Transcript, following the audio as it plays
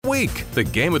week. The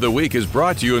Game of the Week is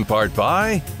brought to you in part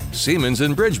by Siemens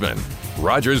and Bridgman,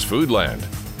 Rogers Foodland,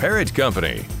 Parrott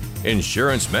Company,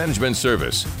 Insurance Management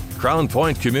Service, Crown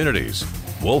Point Communities,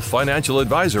 Wolf Financial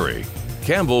Advisory,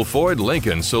 Campbell Ford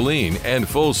Lincoln Saline, and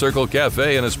Full Circle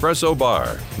Cafe and Espresso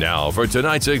Bar. Now for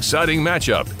tonight's exciting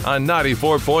matchup on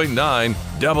 94.9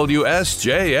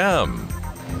 WSJM.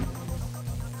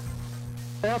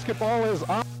 Basketball is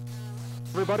on,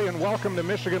 everybody, and welcome to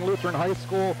Michigan Lutheran High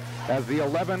School as the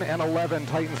 11-11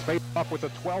 Titans face up with the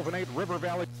 12-8 River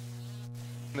Valley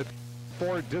in the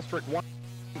 4 District 1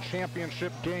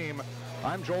 championship game.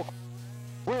 I'm Joel.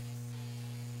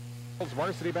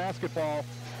 Varsity basketball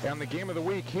and the game of the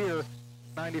week here,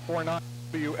 94.9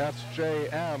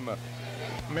 WSJM.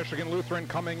 Michigan Lutheran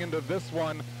coming into this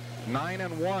one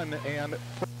 9-1 and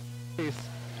place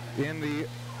in the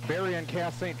Berry and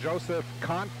Cass St. Joseph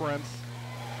Conference.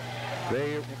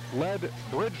 They led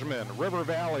Bridgman, River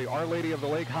Valley, Our Lady of the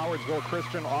Lake, Howardsville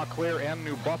Christian, Eau Claire, and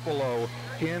New Buffalo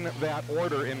in that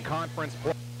order in conference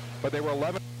play. But they were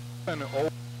 11-0.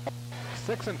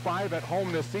 6-5 at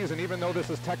home this season, even though this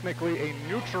is technically a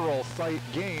neutral site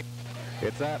game.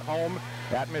 It's at home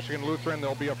at Michigan Lutheran.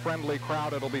 There'll be a friendly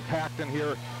crowd. It'll be packed in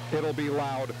here. It'll be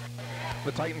loud.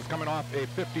 The Titans coming off a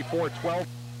 54-12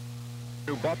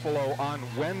 New Buffalo on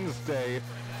Wednesday.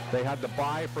 They had to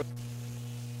bye for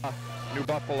New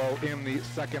Buffalo in the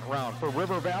second round. For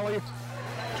River Valley,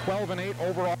 12-8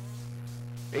 overall,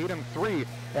 8-3,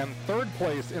 and third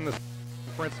place in the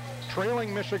conference,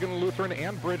 trailing Michigan Lutheran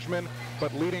and Bridgman,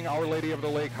 but leading Our Lady of the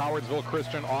Lake, Howardsville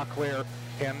Christian, Eau Claire,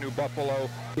 and New Buffalo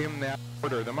in that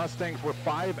order. The Mustangs were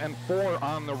 5-4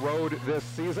 on the road this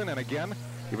season, and again,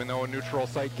 even though a neutral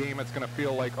site game, it's going to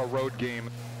feel like a road game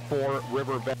for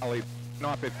River Valley.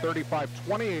 Off a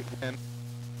 35-28 win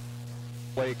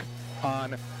Lake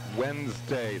on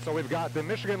Wednesday. So we've got the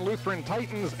Michigan Lutheran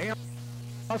Titans and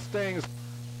Mustangs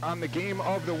on the game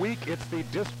of the week. It's the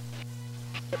district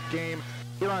game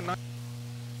here on 9.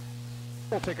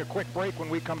 We'll take a quick break. When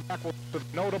we come back, we'll do the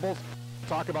notables,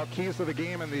 talk about keys to the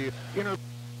game, and the interview.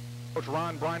 Coach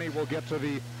Ron Briney will get to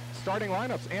the starting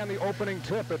lineups and the opening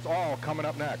tip. It's all coming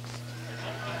up next.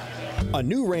 A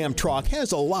new Ram truck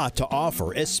has a lot to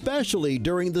offer, especially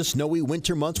during the snowy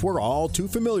winter months we're all too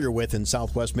familiar with in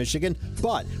Southwest Michigan.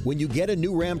 But when you get a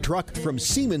new Ram truck from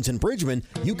Siemens and Bridgman,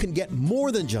 you can get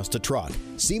more than just a truck.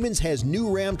 Siemens has new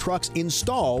Ram trucks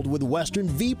installed with Western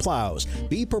V-plows.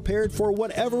 Be prepared for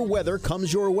whatever weather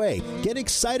comes your way. Get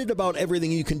excited about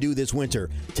everything you can do this winter.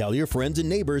 Tell your friends and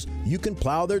neighbors you can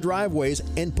plow their driveways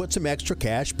and put some extra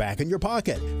cash back in your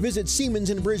pocket. Visit Siemens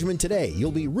and Bridgman today.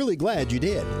 You'll be really glad you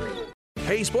did.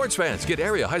 Hey, sports fans, get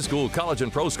area, high school, college,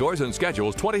 and pro scores and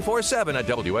schedules 24/7 at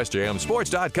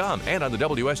WSJMSports.com and on the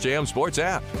WSJM Sports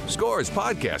app. Scores,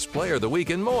 podcasts, player of the week,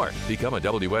 and more. Become a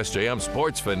WSJM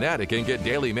Sports fanatic and get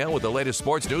daily mail with the latest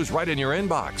sports news right in your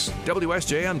inbox.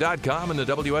 WSJM.com and the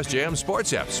WSJM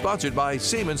Sports app, sponsored by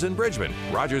Siemens and Bridgman,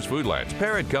 Rogers Foodland,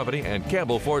 Parrott Company, and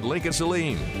Campbell Ford Lincoln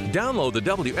Saline. Download the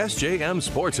WSJM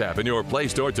Sports app in your Play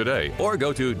Store today or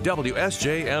go to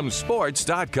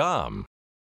WSJMSports.com.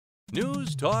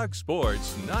 News Talk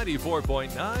Sports,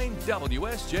 94.9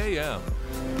 WSJM.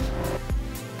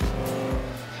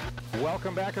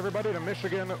 Welcome back, everybody, to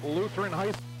Michigan Lutheran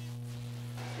High School.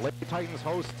 Lady Titans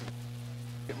host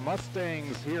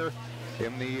Mustangs here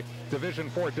in the Division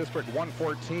 4 District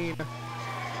 114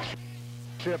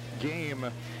 championship game.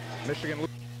 Michigan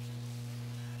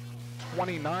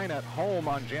 29 at home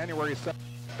on January 7th.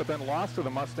 But then lost to the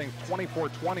Mustangs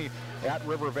 24-20 at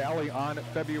River Valley on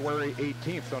February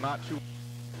 18th. So not too.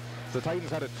 The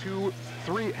Titans had two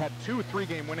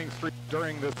 3-game winning streaks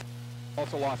during this.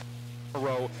 Also lost in a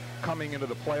row coming into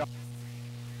the playoff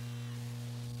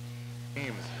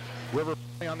games. River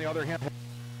Valley, on the other hand, had a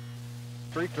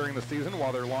streak during the season,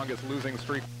 while their longest losing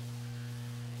streak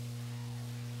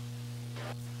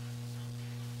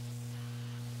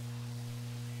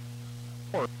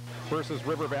versus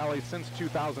River Valley since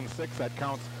 2006. That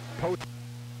counts post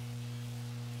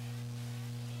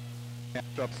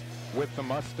matchups with the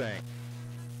Mustang.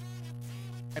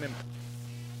 And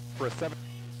for a 7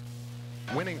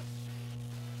 winning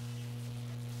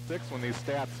 6 when these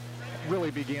stats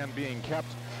really began being kept.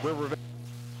 River Valley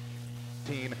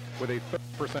with a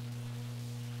 30%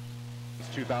 since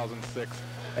 2006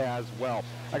 as well.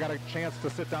 I got a chance to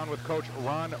sit down with Coach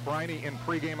Ron Briney in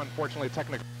pregame. Unfortunately,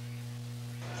 technically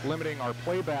limiting our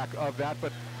playback of that,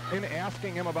 but in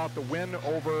asking him about the win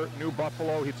over New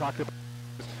Buffalo, he talked about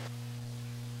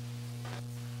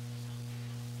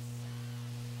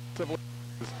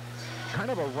kind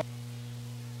of a rough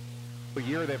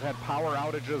year. They've had power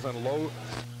outages and low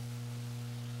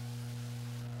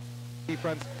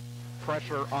defense,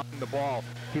 pressure on the ball.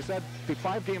 He said the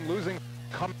 5-game losing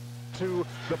come to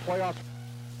the playoffs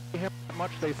him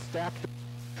much. They stacked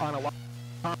on a lot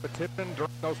of competition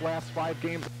during those last 5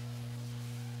 games. It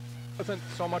wasn't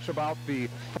so much about the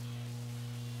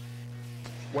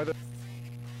whether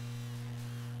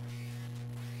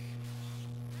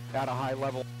at a high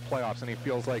level playoffs, and he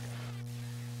feels like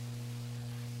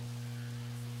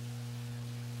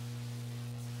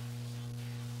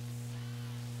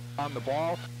on the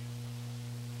ball.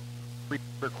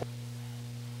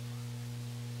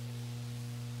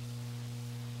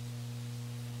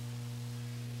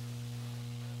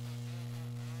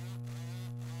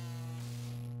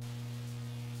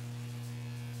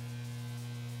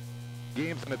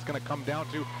 Games, and it's going to come down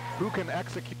to who can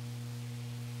execute.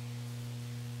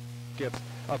 Gets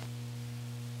up,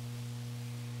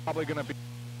 probably going to be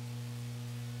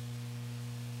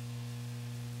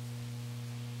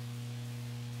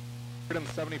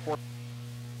 174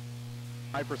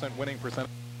 5% winning percent.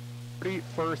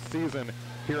 31st season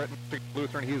here at Michigan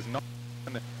Lutheran. He's not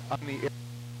on the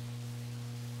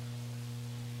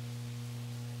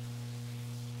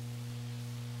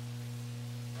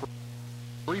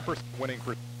 3% winning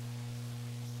for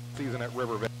season at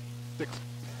River Valley. 6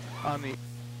 on the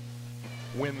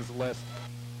wins list.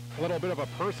 A little bit of a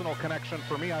personal connection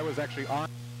for me. I was actually on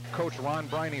Coach Ron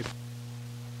Briney's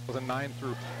 2009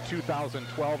 through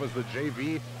 2012 as the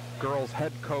JV girls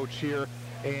head coach here,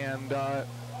 and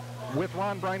with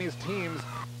Ron Briney's teams,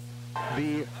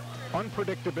 the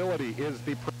unpredictability is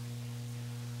the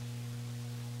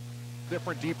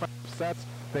different defensive sets.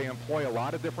 They employ a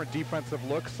lot of different defensive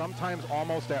looks, sometimes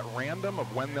almost at random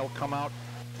of when they'll come out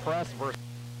press versus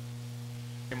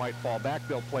they might fall back.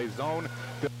 They'll play zone.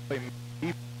 They'll play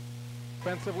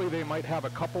defensively. They might have a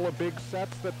couple of big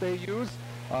sets that they use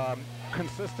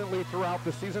consistently throughout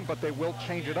the season, but they will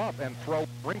change it up and throw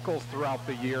wrinkles throughout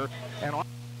the year and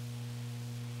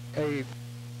a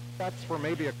sets for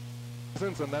maybe a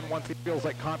season, and then once he feels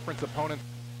like conference opponents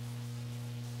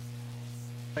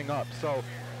up. So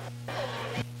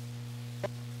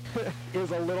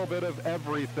is a little bit of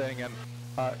everything, and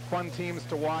fun teams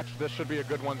to watch. This should be a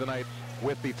good one tonight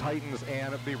with the Titans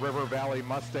and the River Valley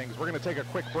Mustangs. We're going to take a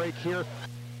quick break here.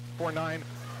 4-9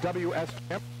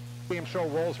 WSJM game show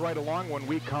rolls right along. When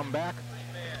we come back,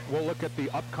 we'll look at the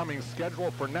upcoming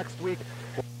schedule for next week.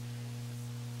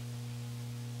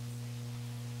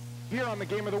 Here on the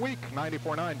Game of the Week,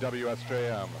 94.9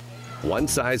 WSJM. One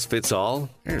size fits all?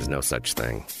 There's no such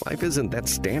thing. Life isn't that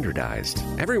standardized.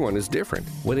 Everyone is different.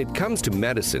 When it comes to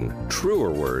medicine, truer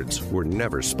words were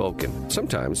never spoken.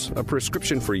 Sometimes a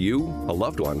prescription for you, a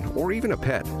loved one, or even a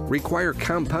pet require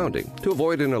compounding to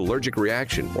avoid an allergic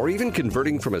reaction or even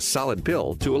converting from a solid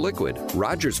pill to a liquid.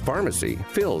 Rogers Pharmacy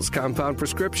fills compound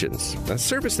prescriptions. A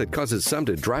service that causes some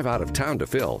to drive out of town to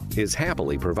fill is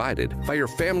happily provided by your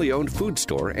family-owned food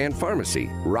store and pharmacy,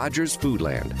 Rogers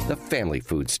Foodland, the family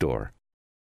food store.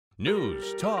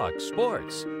 News, talk,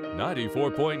 sports.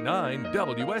 94.9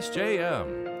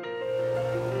 WSJM.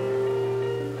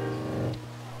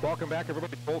 Welcome back,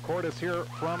 everybody. Full court is here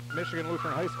from Michigan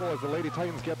Lutheran High School as the Lady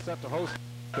Titans get set to host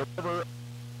the River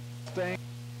Staying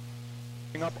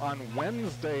up on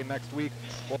Wednesday next week.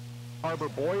 Harbor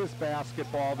boys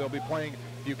basketball. They'll be playing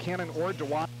Buchanan or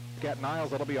DeWatt at Niles.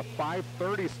 That'll be a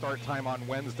 5:30 start time on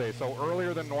Wednesday, so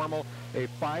earlier than normal. A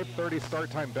 5:30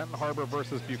 start time, Benton Harbor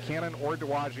versus Buchanan or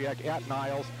Dowagiac at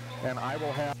Niles, and I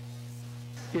will have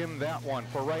in that one.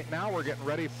 For right now, we're getting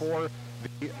ready for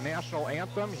the national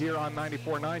anthem here on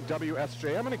 94.9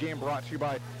 WSJM, and a game brought to you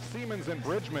by Siemens and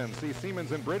Bridgman. See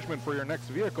Siemens and Bridgman for your next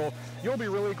vehicle. You'll be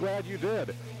really glad you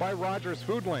did. By Rogers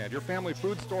Foodland, your family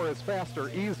food store is faster,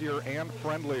 easier, and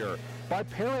friendlier. By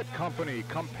Parrot Company,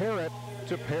 compare it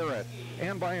to Parrot.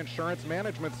 And by Insurance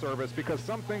Management Service, because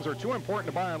some things are too important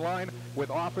to buy online, with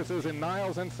offices in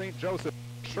Niles and St. Joseph.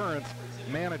 Insurance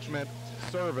Management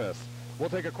Service. We'll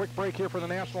take a quick break here for the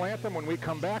national anthem. When we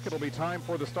come back, it'll be time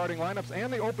for the starting lineups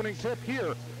and the opening tip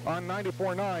here on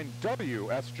 94.9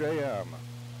 WSJM.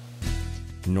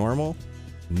 Normal?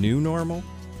 New normal?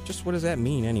 Just what does that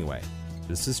mean anyway?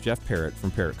 This is Jeff Parrott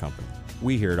from Parrott Company.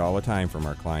 We hear it all the time from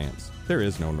our clients. There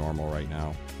is no normal right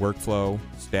now. Workflow,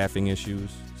 staffing issues,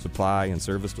 supply and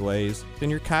service delays, then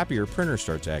your copy or printer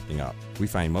starts acting up. We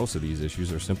find most of these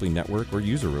issues are simply network or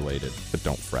user related, but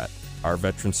don't fret. Our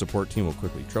veteran support team will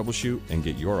quickly troubleshoot and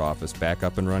get your office back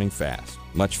up and running fast,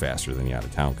 much faster than the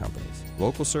out-of-town companies.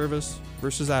 Local service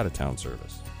versus out-of-town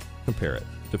service. Compare it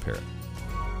to Parrott.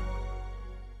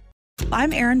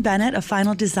 I'm Erin Bennett of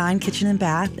Final Design Kitchen and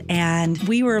Bath, and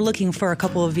we were looking for a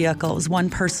couple of vehicles, one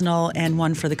personal and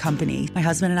one for the company. My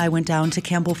husband and I went down to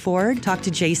Campbell Ford, talked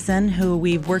to Jason, who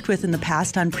we've worked with in the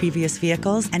past on previous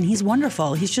vehicles, and he's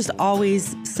wonderful. He's just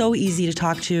always so easy to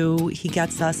talk to. He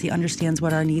gets us. He understands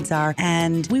what our needs are.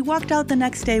 And we walked out the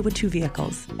next day with 2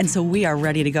 vehicles. And so we are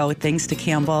ready to go, thanks to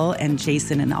Campbell and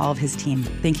Jason and all of his team.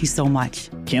 Thank you so much.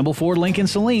 Campbell Ford Lincoln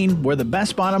Saline, where the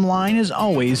best bottom line is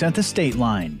always at the state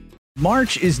line.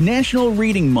 March is National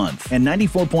Reading Month, and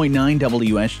 94.9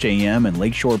 WSJM and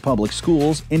Lakeshore Public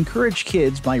Schools encourage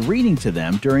kids by reading to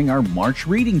them during our March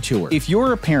Reading Tour. If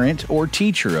you're a parent or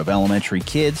teacher of elementary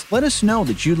kids, let us know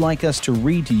that you'd like us to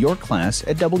read to your class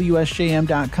at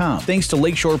WSJM.com. Thanks to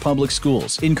Lakeshore Public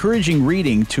Schools, encouraging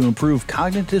reading to improve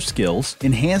cognitive skills,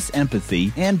 enhance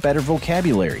empathy, and better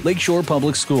vocabulary. Lakeshore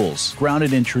Public Schools,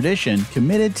 grounded in tradition,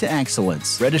 committed to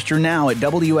excellence. Register now at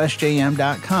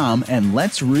WSJM.com and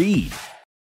let's read.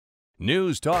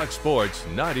 News Talk Sports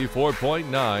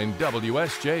 94.9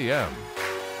 WSJM.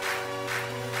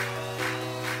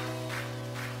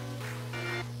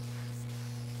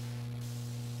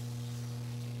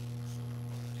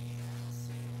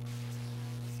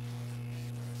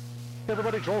 Hey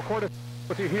everybody, Joel Cordes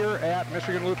with you here at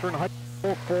Michigan Lutheran High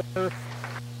School for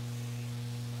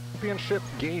championship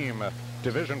game.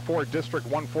 Division 4, District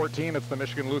 114. It's the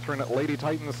Michigan Lutheran Lady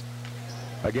Titans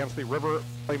against the River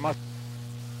Valley Mustangs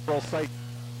site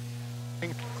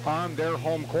on their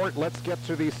home court. Let's get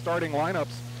to the starting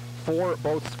lineups for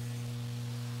both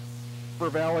River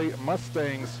Valley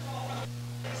Mustangs.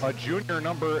 A junior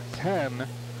number 10,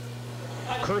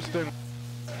 Kirsten.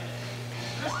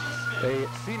 A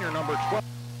senior number 12,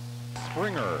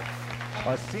 Springer.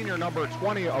 A senior number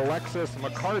 20, Alexis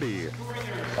McCarty.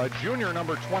 A junior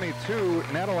number 22,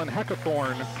 Madeline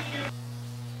Heckathorn.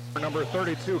 Number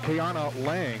 32, Kiana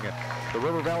Lang. The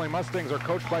River Valley Mustangs are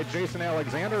coached by Jason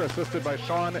Alexander, assisted by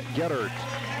Sean Gettert.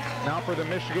 Now for the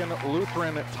Michigan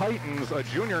Lutheran Titans, a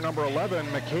junior number 11,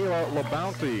 Michaela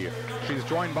LaBounty. She's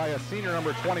joined by a senior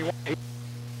number 21,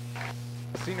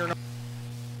 a senior number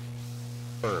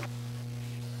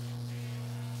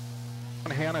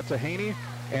Hannah Tahaney,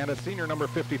 and a senior number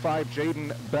 55,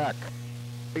 Jaden Beck.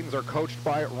 Titans are coached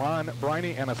by Ron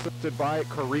Briney and assisted by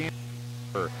Kareem.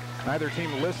 Neither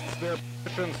team lists their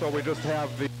position, so we just have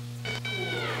the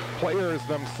players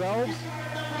themselves.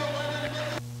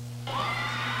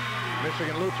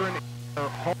 Michigan Lutheran,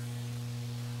 a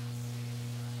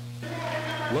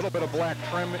little bit of black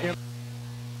trim in.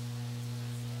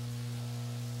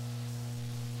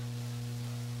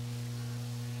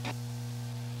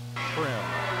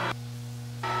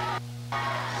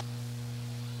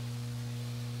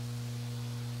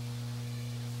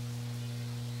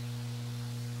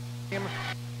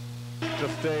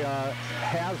 Just a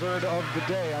hazard of the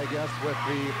day, I guess, with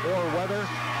the poor weather.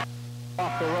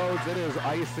 Off the roads, it is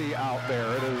icy out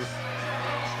there. It is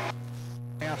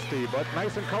nasty, but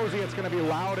nice and cozy. It's going to be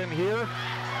loud in here.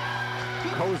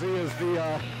 Cozy is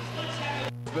the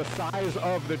size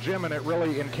of the gym, and it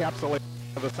really encapsulates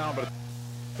the sound, but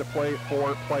to play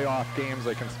for playoff games,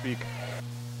 they can speak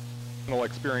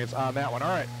experience on that one. All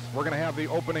right, we're going to have the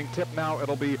opening tip now.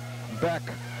 It'll be Beck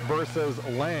versus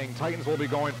Lang. Titans will be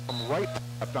going from right to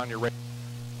left on your radar,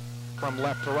 from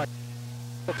left to right.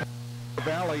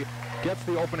 Valley gets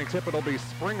the opening tip. It'll be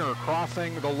Springer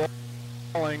crossing the low,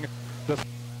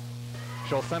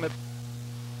 she'll send it.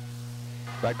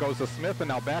 That goes to Smith, and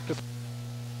now back to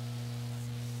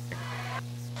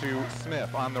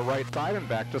Smith on the right side, and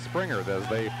back to Springer as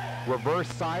they reverse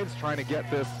sides, trying to get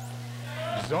this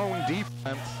zone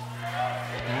defense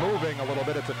moving a little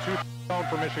bit. It's a 2-zone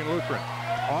for Michigan Lutheran.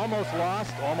 Almost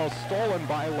lost, almost stolen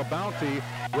by LaBounty.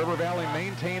 River Valley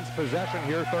maintains possession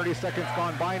here. 30 seconds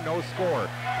gone by, no score.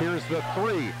 Here's the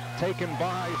 3 taken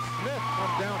by Smith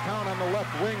from downtown on the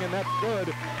left wing, and that's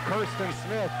good. Kirsten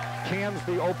Smith cans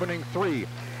the opening 3.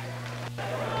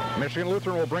 Michigan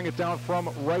Lutheran will bring it down from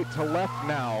right to left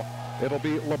now. It'll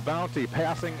be LaBounty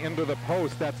passing into the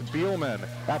post. That's Bielman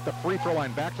at the free throw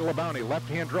line. Back to LaBounty.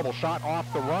 Left-hand dribble. Shot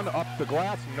off the run. Up the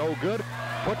glass. No good.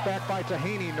 Put back by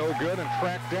Tahaney. No good. And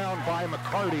tracked down by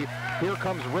McCarty. Here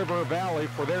comes River Valley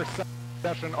for their second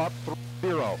possession, up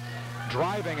 3-0.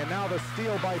 Driving, and now the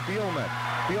steal by Bielman.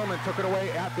 Bielman took it away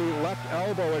at the left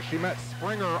elbow as she met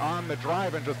Springer on the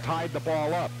drive and just tied the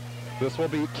ball up. This will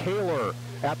be Kaler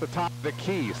at the top of the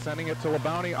key, sending it to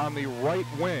LaBounty on the right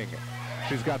wing.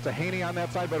 She's got Tahaney on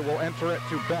that side, but will enter it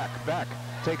to Beck. Beck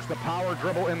takes the power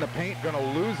dribble in the paint, going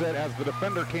to lose it as the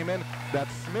defender came in.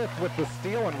 That's Smith with the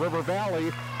steal, and River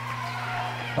Valley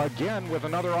Again with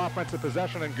another offensive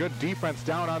possession and good defense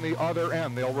down on the other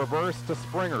end. They'll reverse to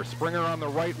Springer. Springer on the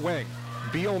right wing.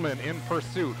 Beelman in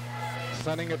pursuit.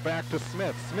 Sending it back to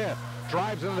Smith. Smith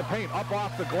drives into the paint. Up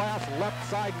off the glass. Left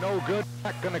side no good.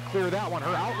 Beck going to clear that one.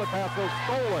 Her outlet pass was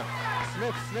stolen.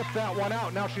 Smith sniffed that one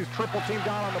out. Now she's triple teamed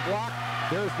down on the block.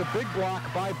 There's the big block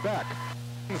by Beck.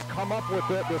 Come up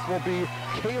with it. This will be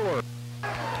Kaler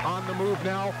on the move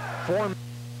now for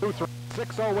Lutheran.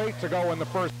 6:08 to go in the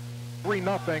first.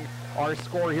 3-0 our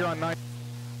score here on 9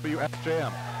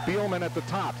 WSJM. Beelman at the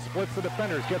top, splits the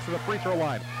defenders, gets to the free throw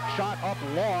line. Shot up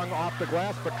long off the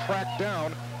glass, but tracked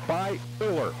down by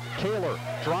Kaler. Kaler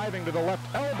driving to the left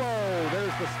elbow.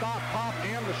 There's the stop, pop,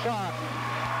 and the shot.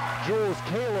 Jules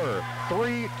Kaler,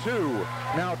 3-2.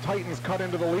 Now Titans cut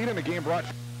into the lead in a game brought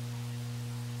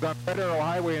on Red Arrow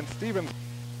Highway in Stevens.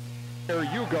 There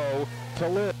you go to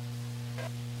Liz.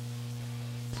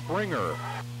 Springer.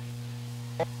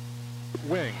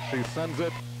 Wing. She sends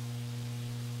it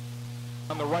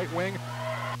on the right wing.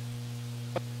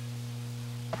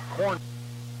 Corner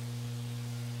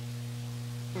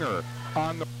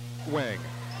on the wing.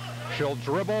 She'll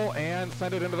dribble and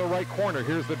send it into the right corner.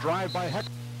 Here's the drive by Heck.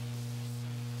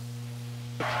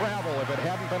 Travel. If it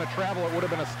hadn't been a travel, it would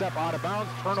have been a step out of bounds.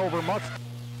 Turnover must.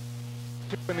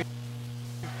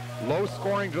 Low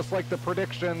scoring, just like the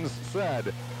predictions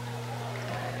said.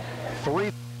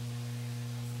 3.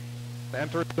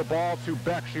 Enters the ball to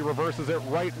Beck. She reverses it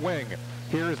right wing.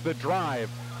 Here's the drive.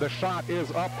 The shot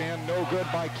is up and no good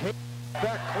by Kate.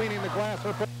 Beck cleaning the glass.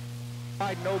 Her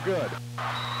side no good.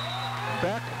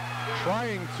 Beck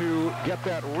trying to get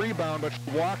that rebound, but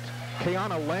she walked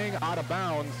Kiana Lang out of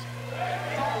bounds.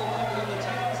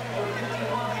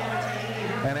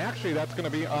 And actually that's going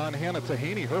to be on Hannah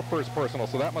Tahaney, her first personal,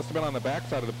 so that must have been on the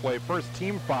backside of the play. First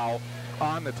team foul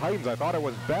on the Titans. I thought it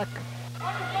was Beck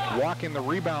walking the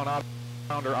rebound out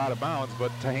of bounds, but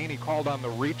Tahaney called on the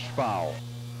reach foul.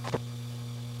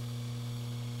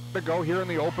 To go here in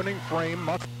the opening frame,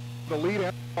 must the lead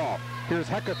and off. Here's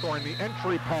Heckathorn, the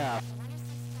entry pass.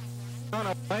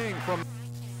 Kiana Lang from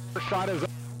her shot is up.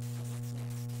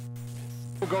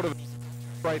 We'll go to the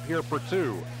right here for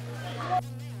 2.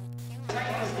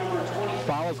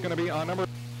 Foul is going to be on number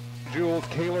Jules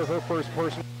Kaler, her first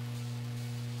person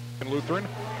in Lutheran,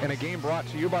 and a game brought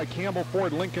to you by Campbell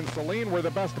Ford Lincoln Saline, where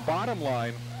the best bottom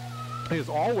line is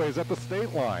always at the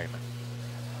state line.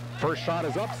 First shot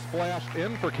is up, splashed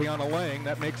in for Kiana Lang.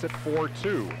 That makes it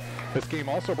 4-2. This game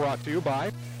also brought to you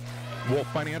by Wolf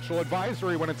Financial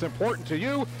Advisory. When it's important to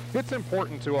you, it's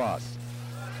important to us.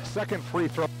 Second free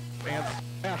throw and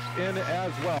smashed in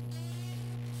as well.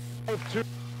 5-2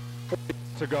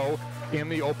 to go in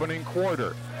the opening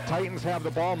quarter. Titans have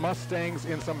the ball. Mustangs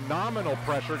in some nominal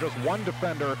pressure. Just one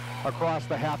defender across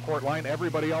the half-court line.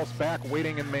 Everybody else back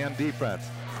waiting in man defense.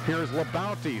 Here's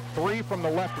LaBounty. 3 from the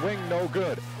left wing, no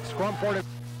good. Scrumford is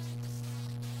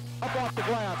up off the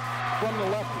glass from the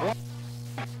left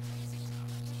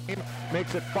wing.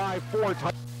 Makes it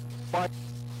 5-4.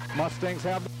 Mustangs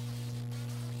have.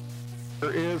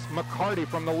 There is McCarty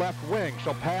from the left wing.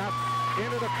 She'll pass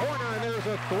into the corner, and there's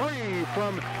a 3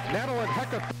 from Madeline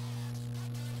Heckathorn.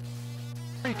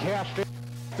 Cashed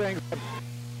in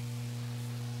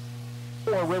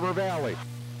for River Valley.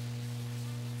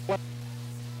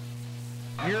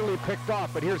 Nearly picked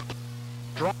off, but here's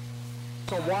drop.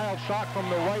 A wild shot from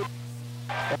the right.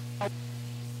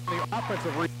 The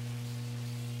offensive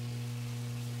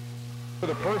for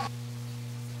the first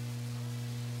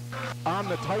on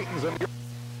the Titans, and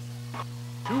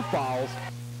 2 fouls.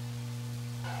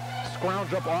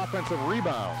 Scrounge up offensive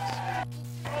rebounds.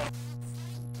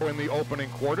 In the opening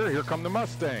quarter, here come the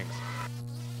Mustangs.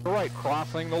 Right,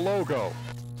 crossing the logo.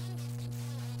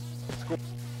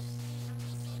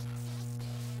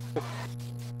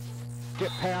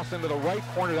 Get pass into the right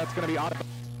corner. That's going to be out of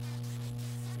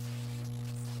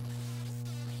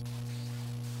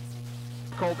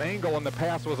angle, and the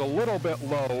pass was a little bit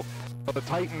low, but the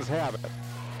Titans have it.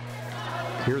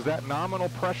 Here's that nominal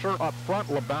pressure up front.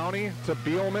 LaBounty to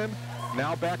Beelman.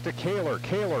 Now back to Kaler.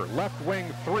 Kaler, left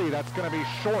wing 3. That's going to be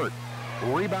short.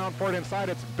 Rebound for it inside.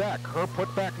 It's Beck. Her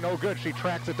putback no good. She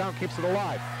tracks it down, keeps it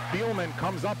alive. Beelman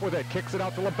comes up with it, kicks it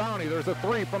out to LaBounty. There's a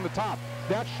 3 from the top.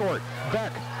 That's short.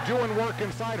 Beck doing work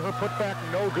inside. Her putback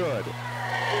no good.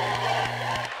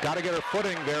 Got to get her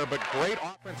footing there, but great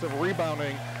offensive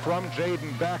rebounding from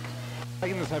Jaden Beck.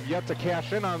 Titans have yet to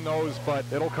cash in on those, but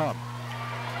it'll come.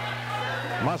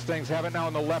 Mustangs have it now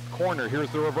in the left corner.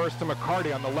 Here's the reverse to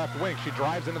McCarty on the left wing. She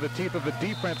drives into the teeth of the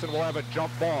defense and will have a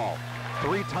jump ball.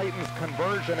 3 Titans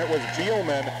conversion. It was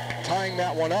Beelman tying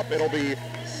that one up. It'll be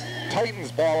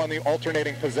Titans ball on the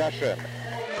alternating possession.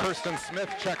 Kirsten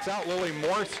Smith checks out. Lily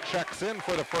Morse checks in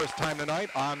for the first time tonight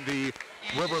on the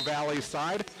River Valley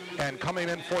side. And coming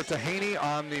in for Tehaney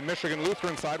on the Michigan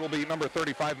Lutheran side will be number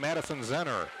 35, Madison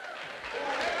Zenner.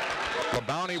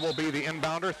 LeBounty will be the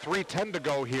inbounder. 3:10 to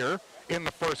go here in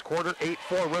the first quarter.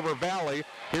 8-4 River Valley.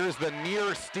 Here's the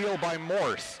near steal by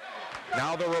Morse.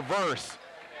 Now the reverse.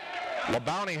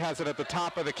 LeBounty has it at the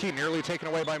top of the key, nearly taken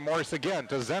away by Morse again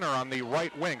to Zenner on the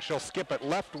right wing. She'll skip it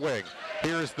left wing.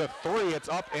 Here's the three. It's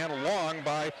up and long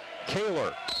by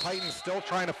Kaler. Titans still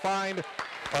trying to find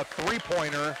a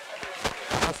three-pointer.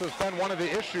 This has been one of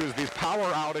the issues, these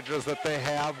power outages that they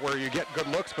have where you get good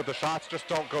looks, but the shots just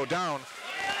don't go down.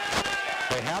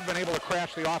 They have been able to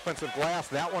crash the offensive glass.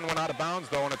 That one went out of bounds,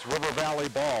 though, and it's River Valley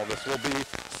ball. This will be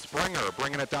Springer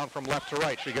bringing it down from left to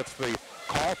right. She gets the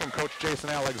call from Coach Jason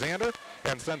Alexander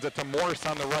and sends it to Morse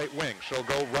on the right wing. She'll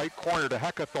go right corner to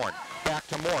Heckathorn. Back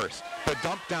to Morse. The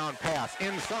dump down pass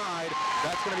inside.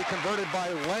 That's going to be converted by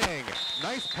Lang.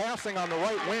 Nice passing on the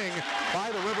right wing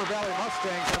by the River Valley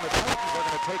Mustangs, and the Titans are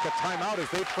going to take a timeout as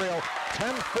they trail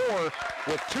 10-4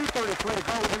 with 2:33 to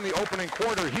go in the opening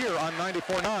quarter here on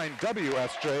 94.9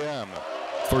 WSJM.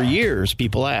 For years,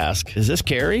 people ask, is this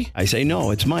Carrie? I say,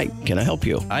 no, it's Mike. Can I help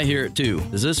you? I hear it too.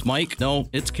 Is this Mike? No,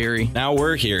 it's Carrie. Now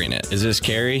we're hearing it. Is this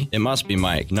Carrie? It must be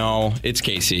Mike. No, it's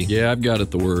Casey. Yeah, I've got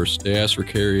it the worst. They ask for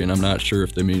Carrie, and I'm not sure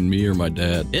if they mean me or my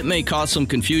dad. It may cause some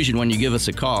confusion when you give us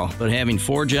a call, but having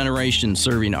 4 generations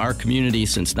serving our community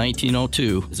since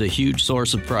 1902 is a huge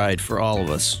source of pride for all of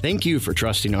us. Thank you for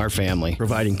trusting our family,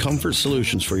 providing comfort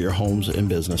solutions for your homes and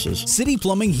businesses. City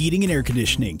Plumbing, Heating, and Air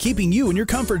Conditioning, keeping you in your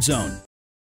comfort zone.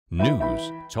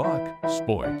 News, talk,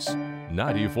 sports.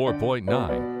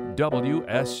 94.9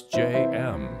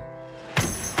 WSJM.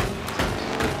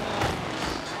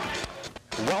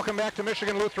 Welcome back to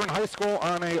Michigan Lutheran High School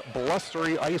on a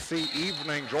blustery, icy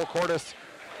evening. Joel Cordes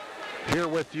here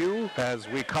with you as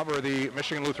we cover the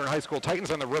Michigan Lutheran High School Titans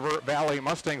and the River Valley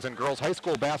Mustangs and girls high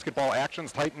school basketball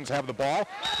actions. Titans have the ball,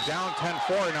 down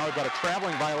 10-4. Now we've got a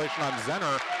traveling violation on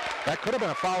Zenner. That could have been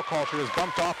a foul call. She was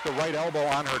bumped off the right elbow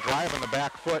on her drive, and the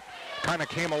back foot kind of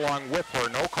came along with her.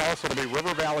 No call, so it'll be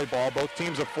River Valley ball. Both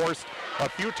teams have forced a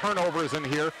few turnovers in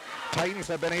here. Titans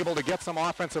have been able to get some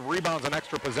offensive rebounds and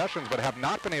extra possessions, but have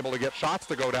not been able to get shots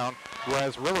to go down,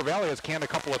 whereas River Valley has canned a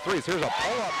couple of threes. Here's a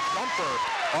pull-up jumper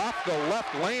off the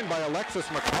left lane by Alexis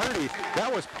McCarty.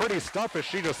 That was pretty stuff as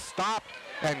she just stopped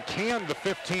and canned the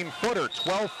 15-footer.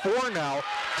 12-4 now,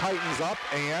 Titans up,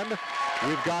 and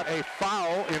we've got a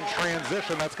foul in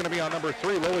transition. That's going to be on number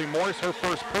 3, Lily Morse, her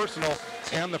first personal,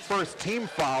 and the first team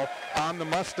foul on the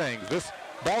Mustangs. This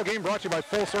ball game brought to you by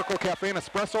Full Circle Cafe and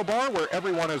Espresso Bar, where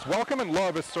everyone is welcome and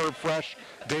love is served fresh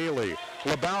daily.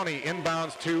 LeBounty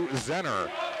inbounds to Zenner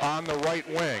on the right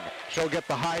wing. She'll get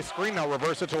the high screen, now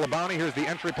reverse it to LeBounty. Here's the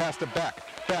entry pass to Beck.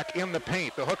 Beck in the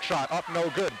paint, the hook shot up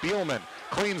no good. Bielman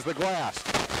cleans the glass.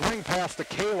 Swing pass to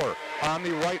Kaler on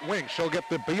the right wing. She'll get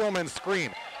the Bielman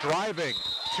screen. Driving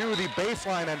to the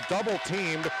baseline and double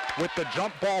teamed with the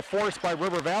jump ball forced by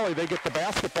River Valley. They get the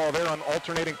basketball there on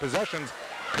alternating possessions.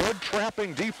 Good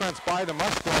trapping defense by the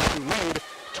Mustangs, who lead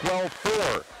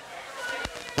 12-4.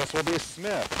 This will be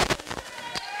Smith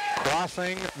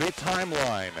crossing the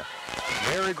timeline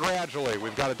very gradually.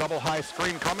 We've got a double high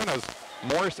screen coming as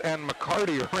Morse and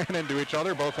McCarty ran into each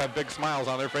other. Both have big smiles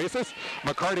on their faces.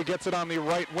 McCarty gets it on the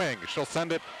right wing. She'll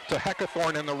send it to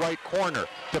Heckathorn in the right corner.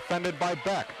 Defended by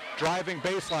Beck. Driving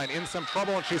baseline, in some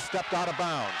trouble, and she stepped out of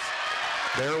bounds.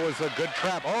 There was a good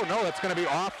trap. Oh no, that's going to be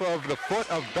off of the foot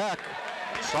of Beck.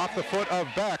 It's off the foot of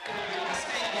Beck.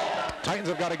 Titans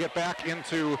have got to get back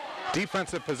into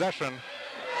defensive possession.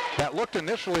 That looked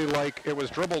initially like it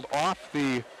was dribbled off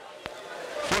the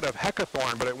foot of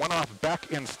Heckathorn, but it went off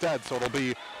Beck instead. So it'll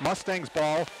be Mustangs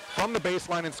ball from the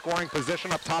baseline in scoring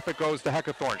position. Up top it goes to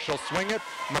Heckathorn. She'll swing it.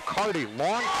 McCarty,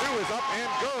 long two is up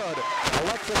and good.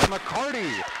 Alexis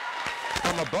McCarty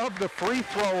from above the free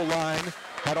throw line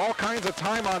had all kinds of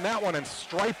time on that one and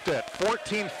striped it.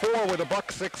 14-4 with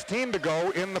 $1:16 to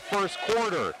go in the first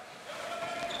quarter.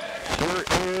 Here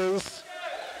is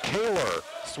Kaler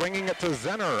swinging it to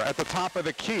Zenner at the top of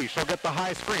the key. She'll get the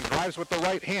high screen, drives with the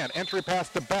right hand, entry pass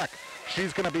to Beck.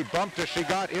 She's going to be bumped as she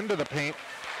got into the paint.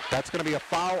 That's going to be a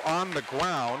foul on the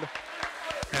ground,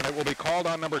 and it will be called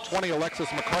on number 20, Alexis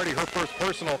McCarty, her first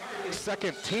personal,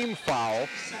 second team foul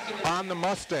on the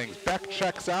Mustangs. Beck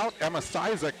checks out. Emma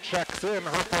Sizek checks in,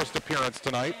 her first appearance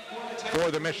tonight for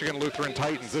the Michigan Lutheran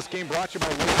Titans. This game brought to you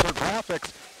by Laser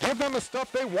Graphics. Give them the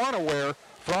stuff they want to wear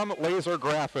from Laser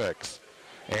Graphics.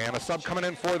 And a sub coming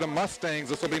in for the Mustangs.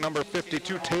 This will be number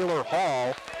 52, Taylor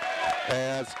Hall,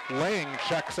 as Lang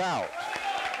checks out.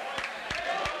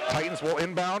 Titans will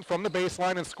inbound from the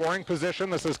baseline in scoring position.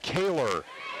 This is Kaler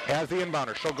as the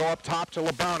inbounder. She'll go up top to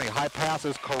Labounty. High pass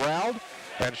is corralled,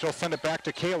 and she'll send it back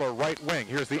to Kaler, right wing.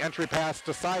 Here's the entry pass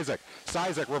to Sizek.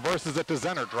 Sizek reverses it to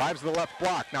Zenner, drives the left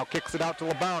block, now kicks it out to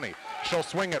Labounty. She'll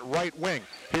swing it right wing.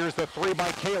 Here's the three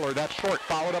by Kaler. That's short,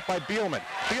 followed up by Bielman.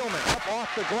 Bielman up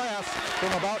off the glass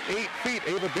from about 8 feet.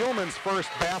 Ava Bielman's first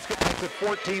basket makes it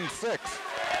 14-6.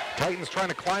 Titans trying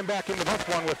to climb back into this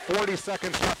one with 40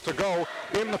 seconds left to go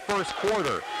in the first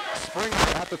quarter. Springer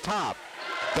at the top,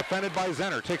 defended by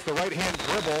Zenner. Takes the right-hand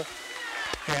dribble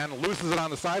and loses it on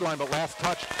the sideline, but last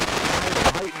touch by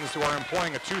the Titans, who are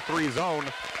employing a 2-3 zone,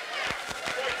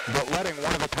 but letting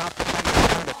one of the top defenders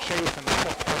kind of chase and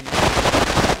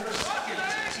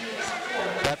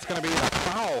that's going to be a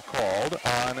foul called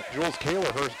on Jules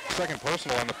Kaler, her second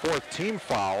personal and the fourth team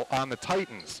foul on the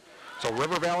Titans. So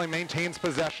River Valley maintains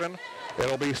possession.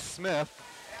 It'll be Smith.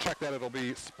 Check that, it'll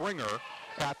be Springer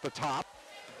at the top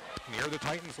near the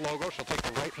Titans logo. She'll take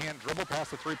the right-hand dribble past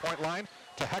the three-point line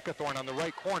to Heckathorn on the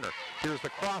right corner. Here's the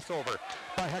crossover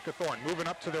by Heckathorn, moving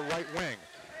up to the right wing.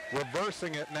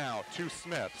 Reversing it now to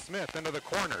Smith. Smith into the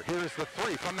corner. Here's the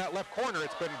three from that left corner.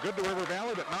 It's been good to River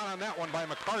Valley, but not on that one by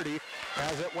McCarty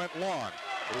as it went long.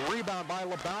 Rebound by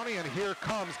Labounty, and here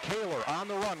comes Kaler on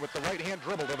the run with the right-hand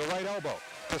dribble to the right elbow.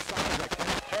 To Sizek in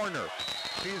the corner.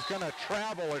 She's going to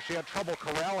travel as she had trouble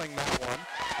corralling that one.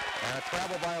 And a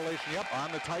travel violation, yep,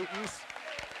 on the Titans.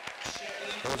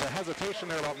 There was a hesitation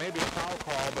there about maybe a foul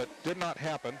call, but did not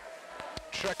happen.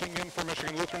 Checking in for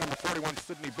Michigan Lutheran, number 41,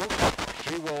 Sydney Book.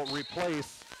 She will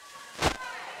replace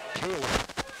Kaler.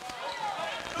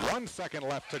 1 second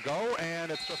left to go, and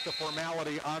it's just a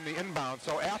formality on the inbound.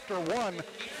 So after one,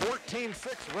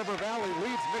 14-6, River Valley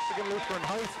leads Michigan Lutheran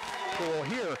High School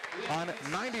here on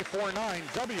 94.9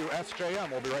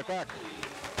 WSJM. We'll be right back.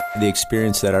 The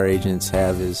experience that our agents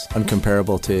have is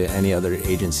uncomparable to any other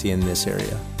agency in this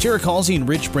area. Jarek Halsey and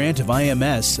Rich Brandt of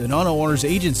IMS, an auto owners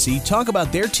agency, talk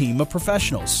about their team of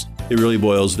professionals. It really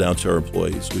boils down to our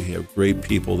employees. We have great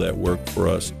people that work for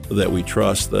us, that we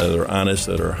trust, that are honest,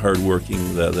 that are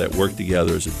hardworking, that work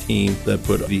together as a team, that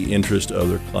put the interest of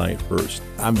their client first.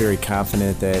 I'm very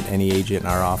confident that any agent in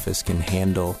our office can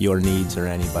handle your needs or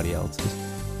anybody else's.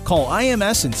 Call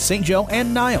IMS in St. Joe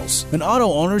and Niles, an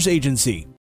auto owners agency.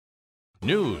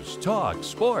 News, talk,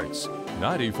 sports.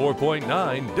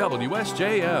 94.9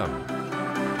 WSJM.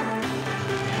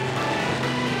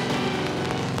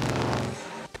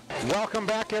 Welcome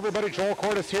back, everybody. Joel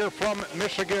Cordes here from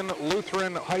Michigan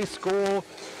Lutheran High School,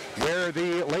 where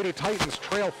the Lady Titans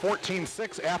trail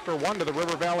 14-6 after one to the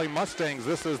River Valley Mustangs.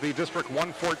 This is the District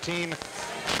 114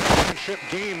 championship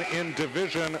game in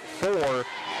Division 4.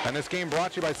 And this game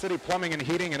brought to you by City Plumbing and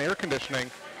Heating and Air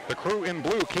Conditioning. The crew in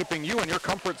blue keeping you in your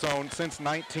comfort zone since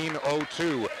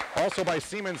 1902. Also by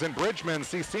Siemens and Bridgman.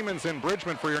 See Siemens and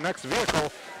Bridgman for your next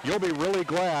vehicle. You'll be really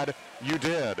glad you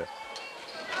did.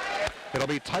 It'll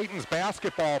be Titans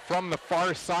basketball from the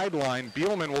far sideline.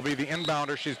 Bielman will be the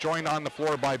inbounder. She's joined on the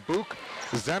floor by Book,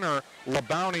 Zenner,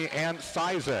 Labounty, and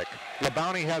Sizek.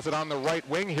 Labounty has it on the right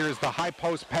wing. Here's the high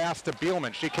post pass to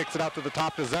Bielman. She kicks it out to the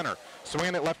top to Zenner.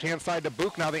 Swinging it left-hand side to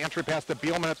Book. Now the entry pass to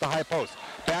Bielman at the high post.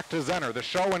 Back to Zenner. The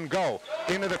show and go.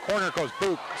 Into the corner goes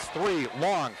Book. Three,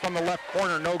 long, from the left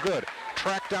corner, no good.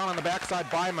 Tracked down on the backside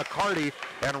by McCarty,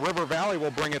 and River Valley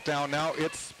will bring it down now.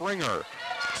 It's Springer.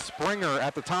 Springer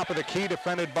at the top of the key,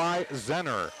 defended by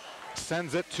Zenner.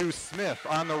 Sends it to Smith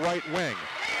on the right wing.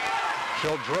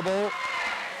 She'll dribble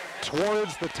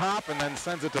towards the top and then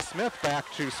sends it to Smith,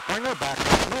 back to Springer, back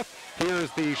to Smith. Here's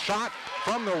the shot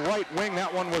from the right wing.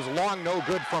 That one was long, no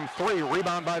good from three.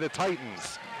 Rebound by the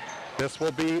Titans. This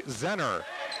will be Zenner.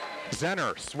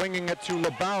 Zenner swinging it to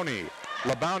Labounty.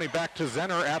 Labounty back to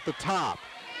Zenner at the top.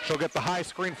 She'll get the high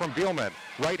screen from Bielman.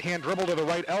 Right-hand dribble to the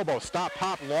right elbow. Stop,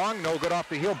 pop, long, no good off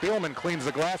the heel. Bielman cleans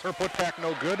the glass. Her putback,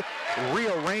 no good.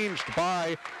 Rearranged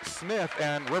by Smith,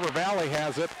 and River Valley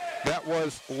has it. That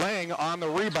was Lang on the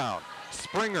rebound.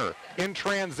 Springer in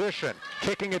transition,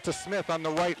 kicking it to Smith on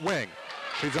the right wing.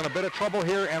 She's in a bit of trouble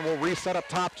here and will reset up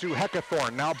top to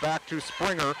Heckathorn. Now back to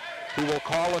Springer, who will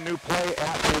call a new play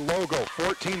at the logo.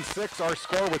 14-6 our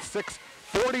score with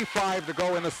 6:45 to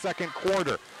go in the second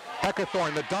quarter.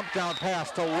 Heckathorn, the dump down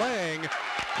pass to Lang,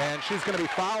 and she's going to be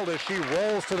fouled as she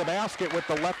rolls to the basket with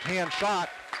the left-hand shot.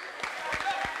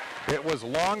 It was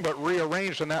long but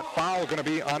rearranged, and that foul going to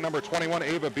be on number 21,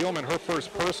 Ava Bielman, her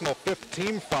first personal, fifth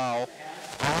team foul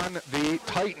on the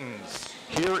Titans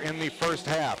here in the first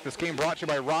half. This game brought to you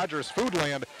by Rogers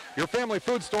Foodland. Your family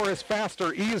food store is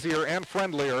faster, easier, and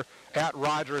friendlier at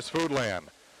Rogers Foodland.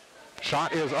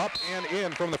 Shot is up and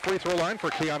in from the free throw line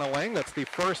for Kiana Lang. That's the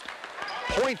first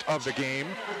point of the game,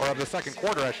 or of the second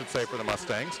quarter, I should say, for the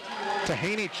Mustangs.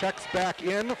 Tahaney checks back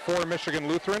in for Michigan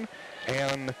Lutheran,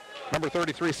 and number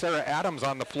 33, Sarah Adams,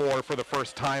 on the floor for the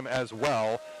first time as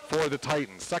well for the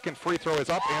Titans. Second free throw is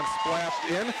up and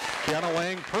splashed in. Kiana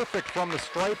Lang perfect from the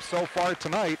stripe so far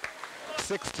tonight.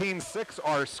 16-6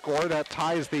 our score. That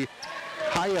ties the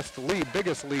highest lead,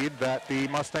 biggest lead that the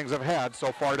Mustangs have had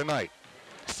so far tonight.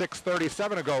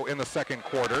 6:37 to go in the second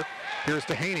quarter. Here's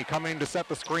Tahaney coming to set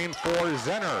the screen for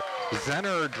Zenner.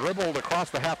 Zenner dribbled across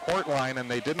the half-court line, and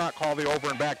they did not call the over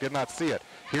and back, did not see it.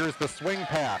 Here's the swing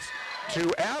pass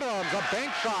to Adams, a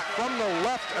bank shot from the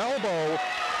left elbow.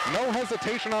 No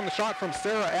hesitation on the shot from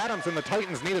Sarah Adams, and the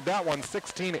Titans needed that one.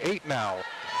 16-8 now.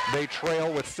 They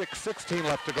trail with 6:16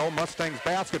 left to go. Mustangs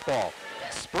basketball.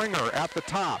 Springer at the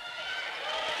top.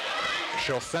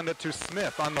 She'll send it to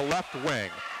Smith on the left wing.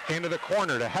 Into the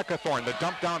corner to Heckathorn. The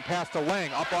dump down pass to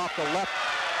Lang. Up off the left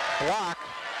block.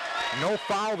 No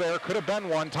foul there. Could have been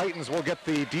one. Titans will get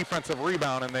the defensive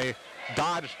rebound, and they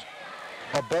dodged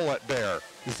a bullet there.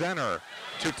 Zenner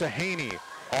to Tahaney.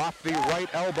 Off the right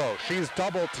elbow. She's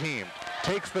double teamed.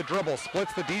 Takes the dribble.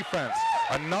 Splits the defense.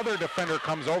 Another defender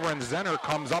comes over, and Zenner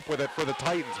comes up with it for the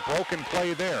Titans. Broken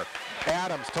play there.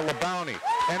 Adams to Labounty.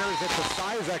 Enters it to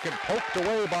Sizek and poked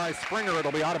away by Springer.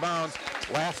 It'll be out of bounds.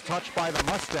 Last touch by the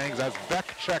Mustangs as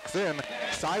Beck checks in.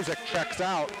 Sizek checks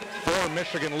out for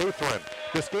Michigan Lutheran.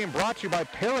 This game brought to you by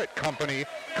Parrott Company.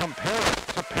 Compare it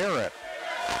to Parrott.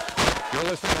 You're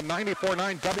listening to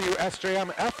 94.9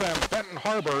 WSJM FM, Benton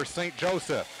Harbor, St.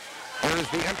 Joseph. There's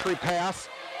the entry pass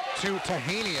to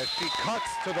Tahaney as she cuts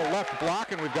to the left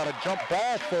block, and we've got a jump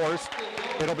ball forced.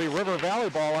 It'll be River Valley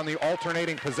ball on the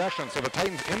alternating possession. So the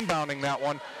Titans inbounding that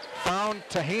one. Found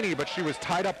Tahaney, but she was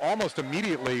tied up almost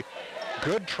immediately.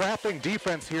 Good trapping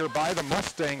defense here by the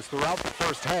Mustangs throughout the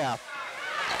first half.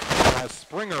 As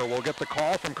Springer will get the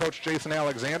call from Coach Jason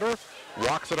Alexander.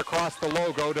 Walks it across the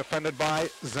logo, defended by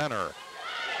Zenner.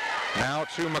 Now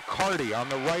to McCarty on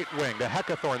the right wing to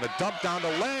Heckathorn. The dump down to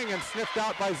Lang and sniffed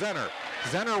out by Zenner.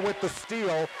 Zenner with the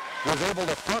steal was able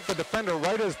to front the defender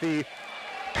right as the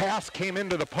pass came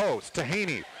into the post.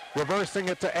 Tahaney reversing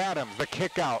it to Adams. The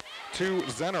kick out to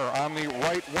Zenner on the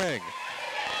right wing.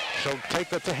 She'll take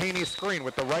the Tahaney screen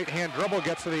with the right hand dribble,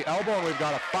 gets to the elbow, and we've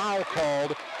got a foul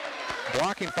called.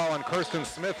 Blocking foul on Kirsten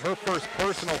Smith, her first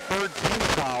personal third team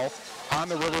foul on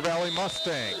the River Valley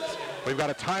Mustangs. We've got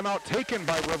a timeout taken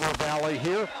by River Valley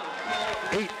here.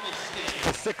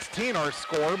 8-16 our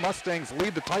score. Mustangs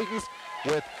lead the Titans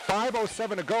with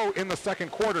 5:07 to go in the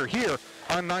second quarter here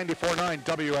on 94.9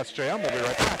 WSJM. We'll be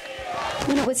right back.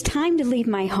 When it was time to leave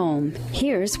my home,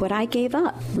 here's what I gave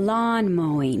up. Lawn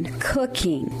mowing,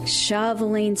 cooking,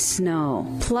 shoveling snow,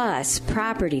 plus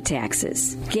property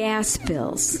taxes, gas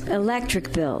bills,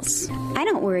 electric bills. I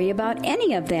don't worry about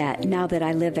any of that now that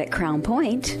I live at Crown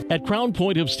Point. At Crown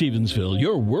Point of Stevensville,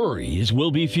 your worries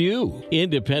will be few.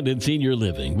 Independent senior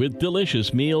living with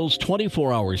delicious meals,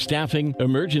 24-hour staffing,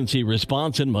 emergency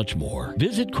response, and much more.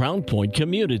 Visit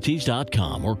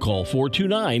CrownPointCommunities.com or call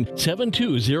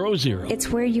 429-7200. It's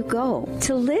where you go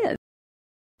to live.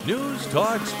 News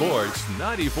Talk Sports,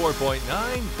 94.9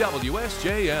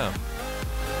 WSJM.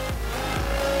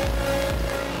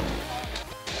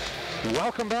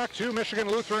 Welcome back to Michigan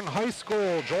Lutheran High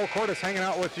School. Joel Cordes hanging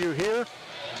out with you here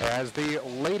as the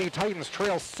Lady Titans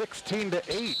trail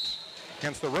 16-8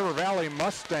 against the River Valley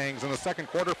Mustangs in the second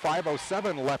quarter.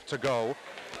 5:07 left to go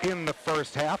in the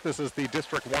first half. This is the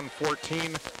District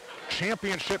 114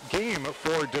 championship game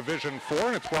for Division 4,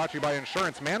 and it's brought to you by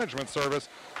Insurance Management Service,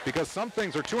 because some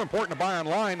things are too important to buy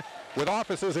online. With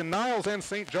offices in Niles and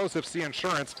St. Joseph, see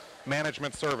Insurance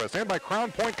Management Service. And by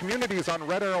Crown Point Communities on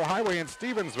Red Arrow Highway in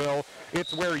Stevensville.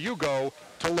 It's where you go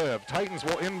to live. Titans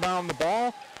will inbound the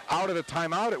ball. Out of the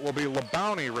timeout, it will be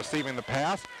Labounty receiving the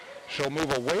pass. She'll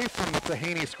move away from the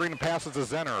Tahaney screen and passes to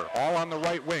Zenner. All on the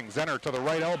right wing. Zenner to the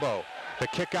right elbow. The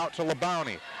kick out to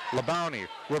Labounty. Labounty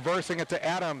reversing it to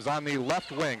Adams on the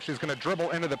left wing. She's going to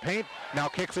dribble into the paint. Now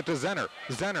kicks it to Zenner.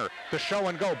 Zenner, the show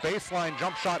and go. Baseline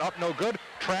jump shot up, no good.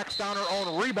 Tracks down her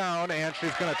own rebound, and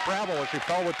she's going to travel as she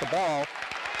fell with the ball.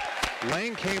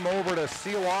 Lane came over to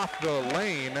seal off the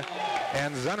lane,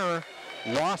 and Zenner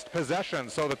lost possession.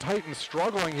 So the Titans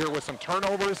struggling here with some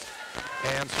turnovers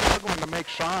and struggling to make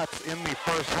shots in the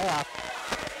first half.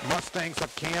 Mustangs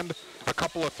have canned a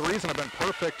couple of threes and have been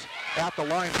perfect at the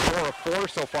line, 4 of 4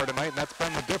 so far tonight, and that's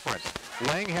been the difference.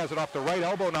 Lang has it off the right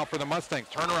elbow now for the Mustangs.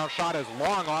 Turnaround shot is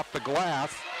long off the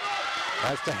glass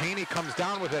as Tahaney comes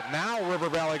down with it. Now River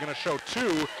Valley going to show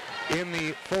 2 in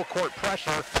the full court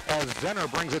pressure as Zenner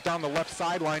brings it down the left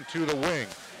sideline to the wing.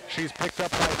 She's picked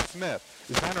up by Smith.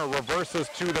 Zenner reverses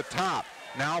to the top.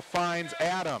 now finds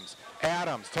Adams.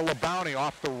 Adams to Labounty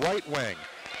off the right wing.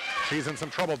 She's in some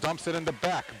trouble, dumps it into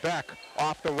Beck. Beck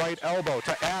off the right elbow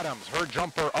to Adams. Her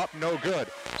jumper up, no good.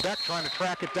 Beck trying to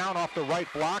track it down off the right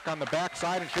block on the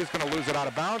backside, and she's going to lose it out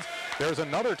of bounds. There's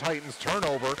another Titans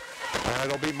turnover, and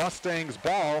it'll be Mustangs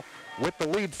ball with the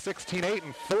lead 16-8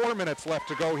 and 4 minutes left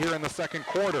to go here in the second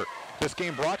quarter. This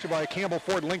game brought to you by Campbell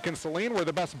Ford Lincoln Saline, where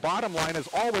the best bottom line is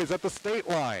always at the state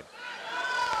line.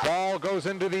 Ball goes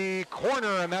into the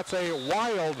corner, and that's a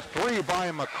wild three by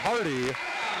McCarty.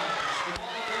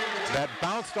 That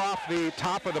bounced off the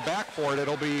top of the backboard.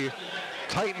 It'll be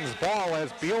Titans ball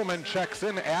as Beelman checks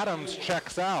in, Adams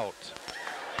checks out.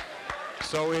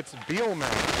 So it's Beelman,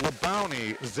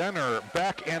 Labounty, Zenner,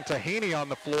 Beck, and Tahaney on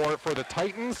the floor for the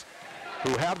Titans,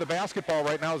 who have the basketball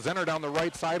right now. Zenner down the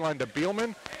right sideline to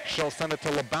Beelman. She'll send it to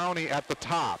Labounty at the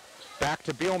top. Back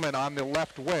to Beelman on the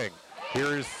left wing.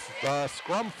 Here's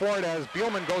scrum for it as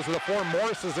Beelman goes to the floor.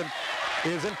 Morris is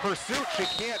in pursuit. She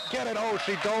can't get it. Oh,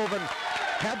 she dove and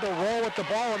had to roll with the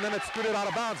ball, and then it scooted out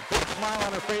of bounds. Big smile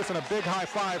on her face and a big high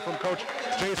five from Coach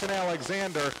Jason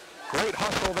Alexander. Great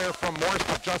hustle there from Morse,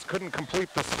 but just couldn't complete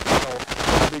the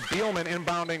steal. It'll be Beelman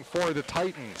inbounding for the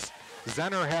Titans.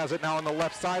 Zenner has it now on the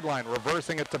left sideline,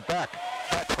 reversing it to Beck.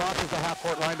 Beck crosses the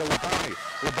half-court line to Labounty.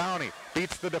 Labounty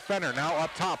beats the defender, now up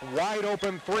top. Wide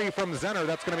open three from Zenner.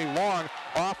 That's going to be long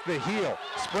off the heel.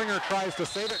 Springer tries to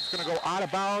save it. It's going to go out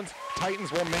of bounds.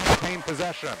 Titans will maintain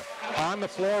possession. On the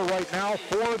floor right now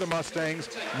for the Mustangs,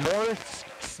 Morris,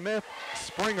 Smith,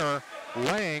 Springer,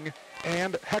 Lang,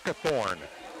 and Heckathorn.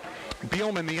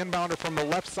 Beelman, the inbounder from the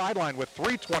left sideline with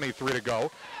 3:23 to go.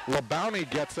 Labounty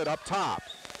gets it up top.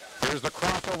 Here's the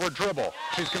crossover dribble.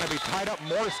 She's going to be tied up.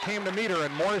 Morris came to meet her,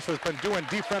 and Morris has been doing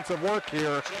defensive work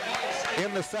here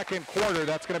in the second quarter.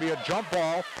 That's going to be a jump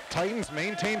ball. Titans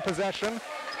maintain possession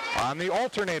on the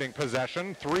alternating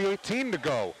possession. 3:18 to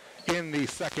go in the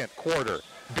second quarter.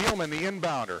 Beelman, the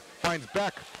inbounder, finds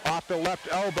Beck off the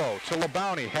left elbow to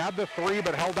Labounty. Had the three,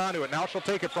 but held on to it. Now she'll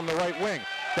take it from the right wing.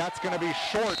 That's going to be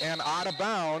short and out of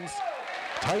bounds.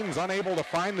 Titans unable to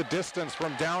find the distance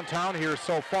from downtown here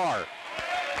so far.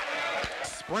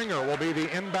 Springer will be the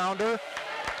inbounder,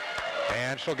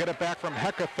 and she'll get it back from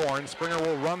Heckathorn. Springer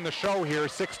will run the show here,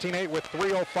 16-8 with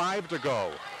 3:05 to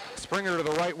go. Springer to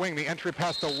the right wing, the entry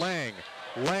pass to Lang.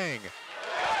 Lang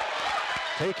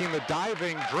taking the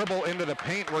diving dribble into the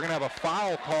paint. We're going to have a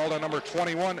foul called on number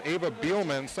 21, Ava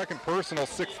Beelman, second personal,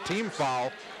 sixth team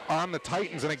foul on the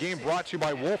Titans in a game brought to you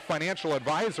by Wolf Financial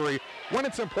Advisory. When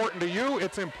it's important to you,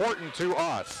 it's important to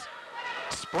us.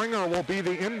 Springer will be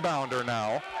the inbounder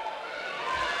now.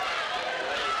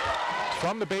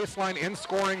 From the baseline in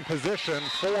scoring position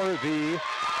for the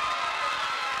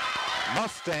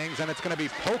Mustangs, and it's going to be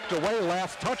poked away.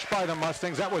 Last touch by the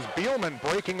Mustangs. That was Beelman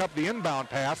breaking up the inbound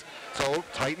pass. So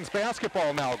Titans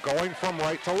basketball now going from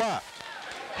right to left.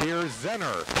 Here's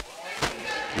Zenner.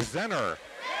 Zenner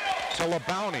to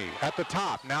Labounty at the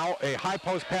top. Now a high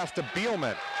post pass to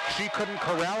Beelman. She couldn't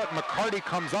corral it. McCarty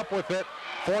comes up with it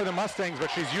for the Mustangs, but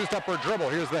she's used up her dribble.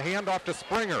 Here's the handoff to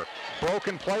Springer.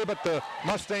 Broken play, but the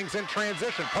Mustangs in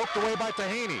transition. Poked away by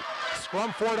Tahaney.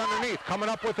 Scrum for it underneath. Coming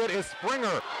up with it is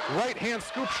Springer. Right-hand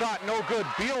scoop shot, no good.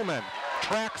 Beelman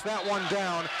tracks that one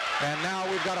down, and now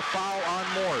we've got a foul on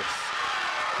Morse.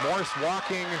 Morse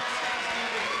walking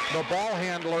the ball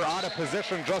handler out of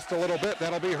position just a little bit.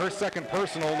 That'll be her second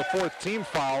personal and the fourth team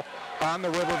foul on the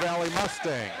River Valley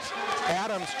Mustangs.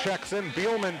 Adams checks in.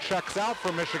 Beelman checks out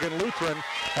for Michigan Lutheran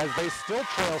as they still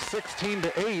trail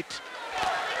 16-8.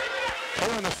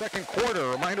 Here in the second quarter.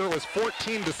 Reminder, it was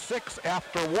 14-6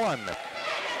 after one.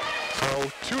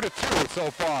 So 2-2 so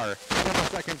far in the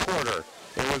second quarter.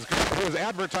 It was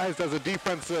advertised as a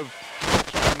defensive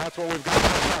touchdown, and that's what we've got so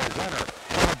far.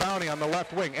 Zenner on a bounty on the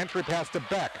left wing. Entry pass to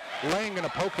Beck. Lang going to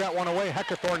poke that one away.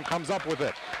 Heckathorn comes up with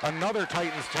it. Another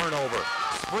Titans turnover.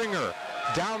 Springer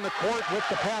down the court with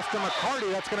the pass to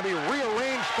McCarty. That's going to be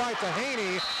rearranged by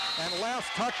Tahaney, and last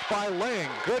touch by Lang.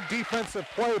 Good defensive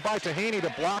play by Tahaney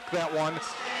to block that one.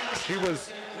 She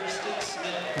was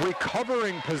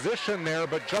recovering position there,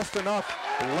 but just enough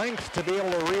length to be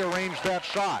able to rearrange that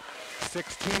shot.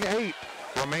 16-8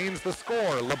 remains the score.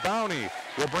 Labounty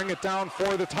will bring it down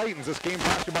for the Titans. This game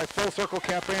brought to you by Full Circle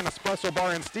Cafe and Espresso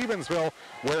Bar in Stevensville,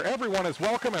 where everyone is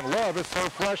welcome and love is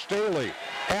served fresh daily.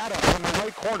 Adams from the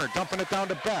right corner, dumping it down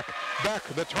to Beck. Beck,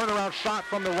 the turnaround shot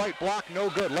from the right block, no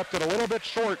good. Left it a little bit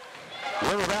short.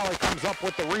 River Valley comes up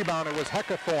with the rebound. It was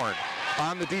Heckathorn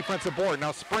on the defensive board.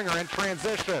 Now Springer in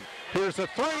transition. Here's a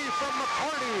three from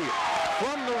McCarty.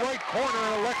 From the right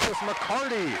corner, Alexis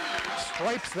McCarty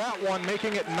stripes that one,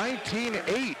 making it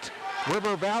 19-8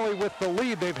 River Valley with the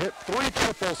lead. They've hit 3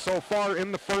 triples so far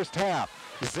in the first half.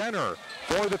 Zenner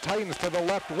for the Titans to the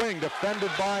left wing, defended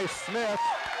by Smith.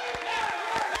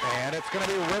 And it's going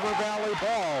to be River Valley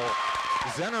ball.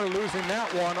 Zenner losing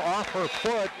that one off her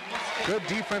foot. Good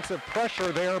defensive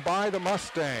pressure there by the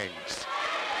Mustangs.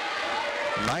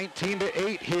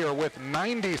 19-8 here with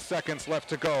 90 seconds left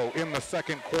to go in the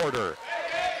second quarter.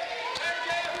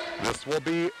 This will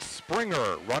be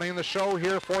Springer running the show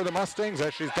here for the Mustangs,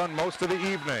 as she's done most of the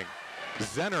evening.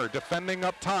 Zenner defending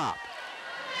up top.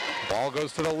 Ball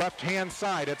goes to the left-hand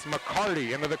side. It's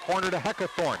McCarty into the corner to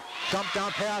Heckathorn. Dump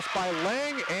down pass by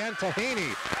Lang and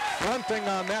Tahaney. Fronting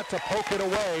on that to poke it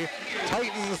away.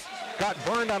 Titans got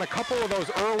burned on a couple of those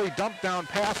early dump down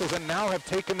passes and now have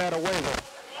taken that away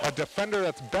with a defender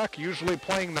that's Beck usually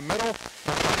playing the middle. And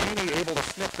Tahaney able to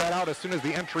snip that out as soon as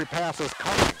the entry pass is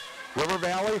coming. River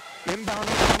Valley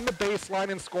inbounding from the baseline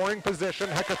in scoring position.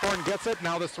 Heckathorn gets it.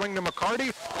 Now the swing to McCarty.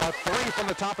 A 3 from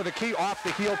the top of the key, off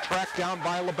the heel, tracked down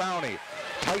by Labounty.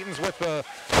 Titans with the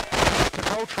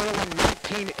to-go trailing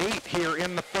 19-8 here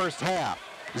in the first half.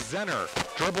 Zenner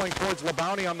dribbling towards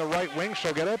Labounty on the right wing.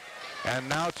 She'll get it. And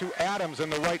now to Adams in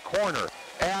the right corner.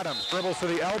 Adams dribbles to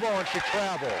the elbow and she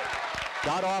traveled.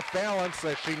 Got off balance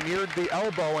as she neared the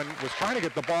elbow and was trying to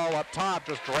get the ball up top.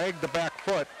 Just dragged the back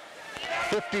foot.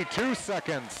 52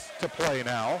 seconds to play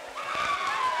now,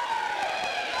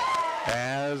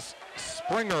 as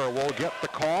Springer will get the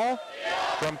call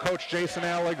from Coach Jason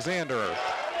Alexander.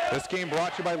 This game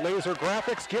brought to you by Laser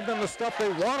Graphics. Give them the stuff they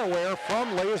want to wear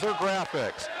from Laser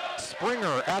Graphics.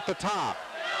 Springer at the top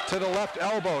to the left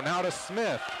elbow. Now to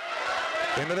Smith.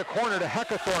 Into the corner to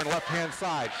Heckathorn, left-hand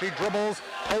side. She dribbles,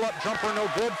 pull-up jumper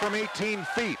no good from 18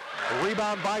 feet.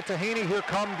 Rebound by Tahaney. Here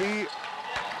come the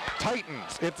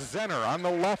Titans. It's Zenner on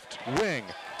the left wing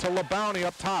to Labounty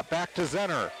up top. Back to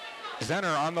Zenner.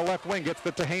 Zenner on the left wing gets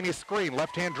the Tahaney screen.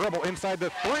 Left-hand dribble inside the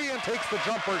 3 and takes the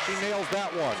jumper. She nails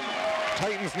that one.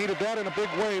 Titans needed that in a big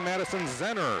way. Madison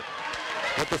Zenner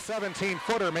with the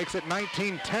 17-footer makes it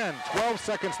 19-10. 12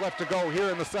 seconds left to go here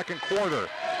in the second quarter.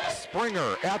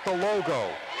 Springer at the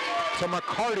logo to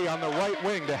McCarty on the right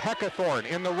wing to Heckathorn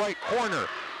in the right corner.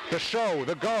 The show,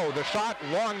 the go, the shot,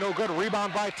 long, no good.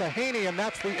 Rebound by Tahaney, and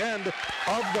that's the end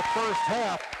of the first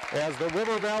half as the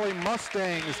River Valley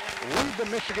Mustangs lead the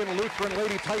Michigan Lutheran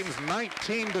Lady Titans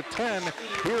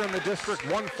 19-10 here in the District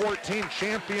 114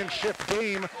 championship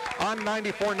game on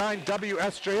 94.9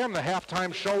 WSJM. The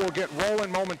halftime show will get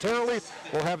rolling momentarily.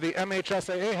 We'll have the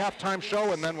MHSAA halftime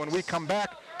show, and then when we come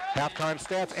back, halftime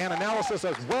stats and analysis,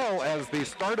 as well as the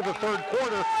start of the third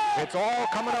quarter. It's all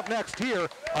coming up next here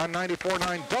on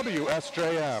 94.9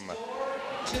 WSJM.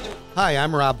 Hi,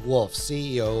 I'm Rob Wolf,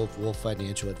 CEO of Wolf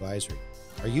Financial Advisory.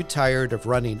 Are you tired of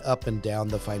running up and down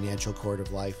the financial court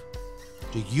of life?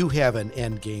 Do you have an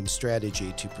end game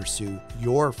strategy to pursue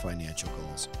your financial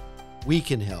goals? We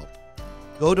can help.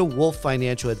 Go to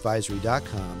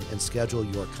wolffinancialadvisory.com and schedule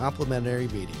your complimentary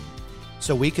meeting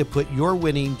so we could put your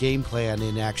winning game plan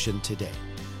in action today.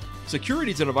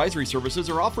 Securities and advisory services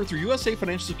are offered through USA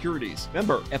Financial Securities.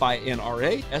 Member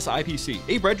FINRA SIPC,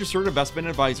 a registered investment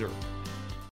advisor.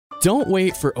 Don't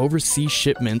wait for overseas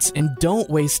shipments and don't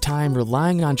waste time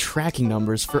relying on tracking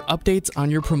numbers for updates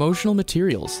on your promotional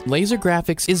materials. Laser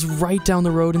Graphics is right down the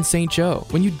road in St. Joe.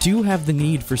 When you do have the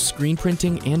need for screen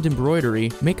printing and embroidery,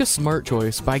 make a smart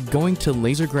choice by going to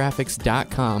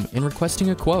lasergraphics.com and requesting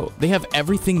a quote. They have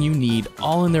everything you need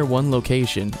all in their one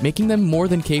location, making them more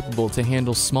than capable to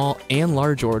handle small and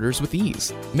large orders with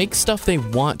ease. Make stuff they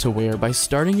want to wear by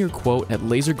starting your quote at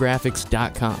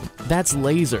lasergraphics.com. That's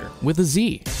laser with a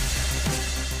Z.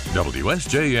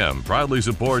 WSJM proudly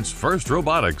supports FIRST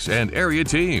Robotics and area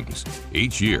teams.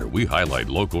 Each year, we highlight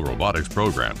local robotics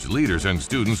programs, leaders, and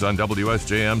students on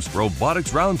WSJM's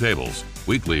Robotics Roundtables.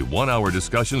 Weekly one-hour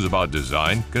discussions about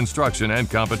design, construction, and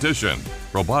competition.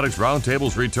 Robotics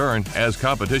Roundtables return as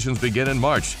competitions begin in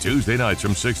March, Tuesday nights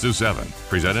from 6 to 7.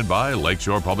 Presented by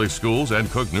Lakeshore Public Schools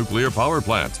and Cook Nuclear Power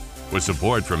Plant. With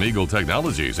support from Eagle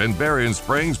Technologies and Berrien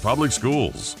Springs Public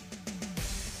Schools.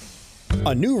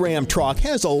 A new Ram truck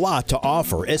has a lot to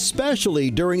offer,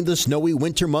 especially during the snowy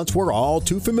winter months we're all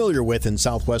too familiar with in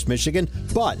Southwest Michigan.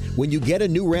 But when you get a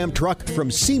new Ram truck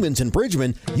from Siemens in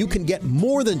Bridgman, you can get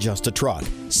more than just a truck.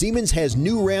 Siemens has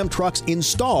new Ram trucks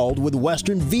installed with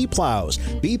Western V-plows.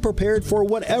 Be prepared for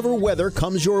whatever weather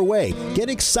comes your way. Get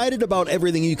excited about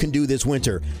everything you can do this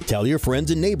winter. Tell your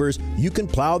friends and neighbors you can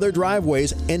plow their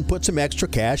driveways and put some extra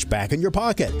cash back in your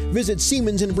pocket. Visit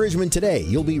Siemens in Bridgman today.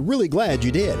 You'll be really glad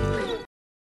you did.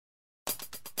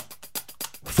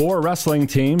 4 wrestling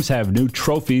teams have new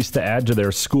trophies to add to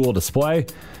their school display,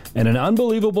 and an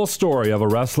unbelievable story of a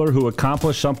wrestler who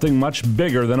accomplished something much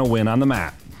bigger than a win on the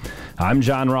mat. I'm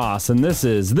John Ross, and this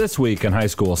is This Week in High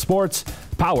School Sports,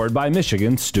 powered by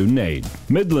Michigan Student Aid.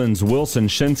 Midland's Wilson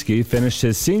Shinsky finished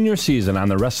his senior season on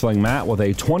the wrestling mat with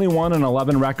a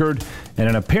 21-11 record and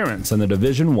an appearance in the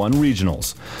Division I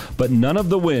regionals. But none of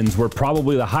the wins were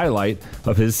probably the highlight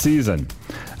of his season.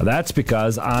 That's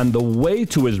because on the way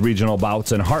to his regional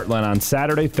bouts in Heartland on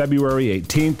Saturday, February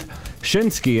 18th,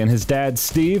 Shinsky and his dad,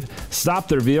 Steve, stopped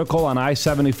their vehicle on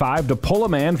I-75 to pull a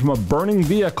man from a burning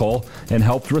vehicle and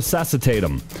helped resuscitate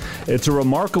him. It's a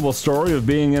remarkable story of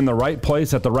being in the right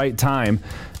place at the right time,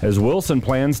 as Wilson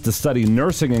plans to study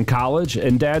nursing in college,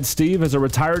 and Dad Steve is a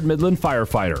retired Midland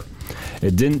firefighter.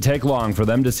 It didn't take long for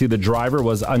them to see the driver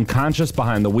was unconscious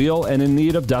behind the wheel and in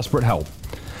need of desperate help.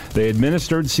 They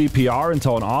administered CPR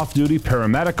until an off-duty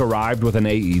paramedic arrived with an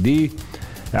AED.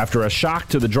 After a shock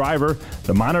to the driver,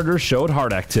 the monitors showed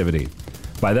heart activity.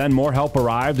 By then, more help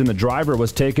arrived and the driver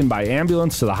was taken by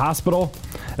ambulance to the hospital.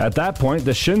 At that point,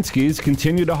 the Shinskys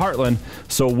continued to Heartland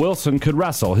so Wilson could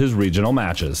wrestle his regional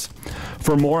matches.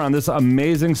 For more on this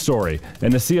amazing story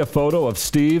and to see a photo of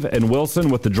Steve and Wilson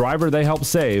with the driver they helped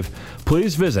save,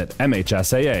 please visit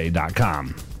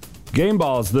MHSAA.com. Game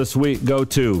balls this week go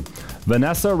to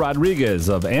Vanessa Rodriguez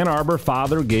of Ann Arbor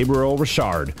father Gabriel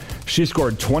Richard. She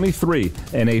scored 23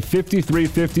 in a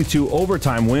 53-52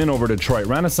 overtime win over Detroit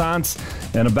Renaissance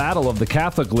in a battle of the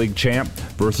Catholic League champ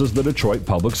versus the Detroit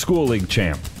Public School League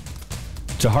champ.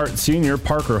 To Hart senior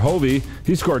Parker Hovey,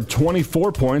 he scored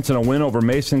 24 points in a win over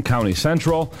Mason County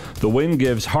Central. The win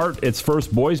gives Hart its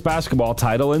first boys basketball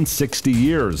title in 60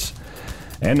 years.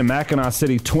 And the Mackinac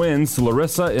City Twins,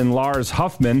 Larissa and Lars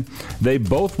Huffman, they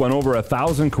both went over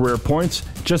 1,000 career points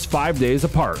just 5 days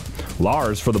apart.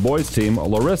 Lars for the boys team,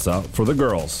 Larissa for the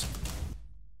girls.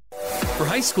 For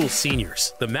high school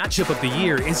seniors, the matchup of the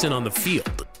year isn't on the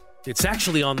field. It's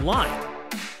actually online.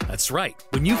 That's right.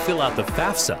 When you fill out the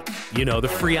FAFSA, the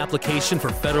free application for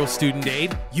federal student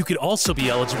aid, you could also be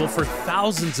eligible for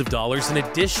thousands of dollars in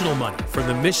additional money from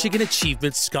the Michigan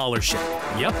Achievement Scholarship.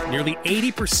 Yep, nearly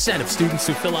 80% of students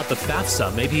who fill out the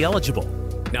FAFSA may be eligible.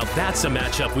 Now that's a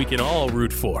matchup we can all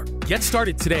root for. Get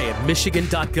started today at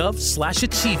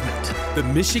michigan.gov/achievement. The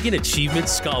Michigan Achievement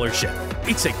Scholarship.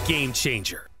 It's a game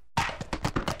changer.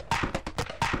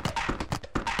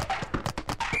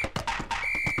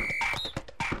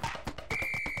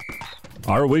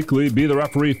 Our weekly Be the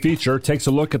Referee feature takes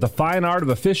a look at the fine art of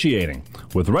officiating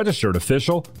with registered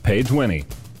official Paige Winnie.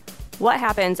 What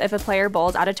happens if a player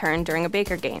bowls out of turn during a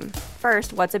Baker game?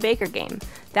 First, what's a Baker game?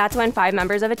 That's when 5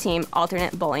 members of a team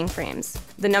alternate bowling frames.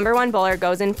 The number 1 bowler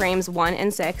goes in frames 1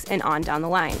 and 6 and on down the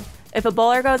line. If a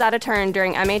bowler goes out of turn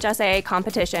during MHSAA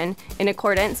competition in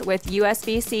accordance with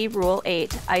USBC Rule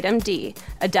 8, Item D,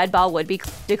 a dead ball would be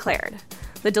declared.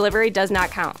 The delivery does not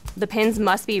count. The pins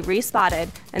must be respotted,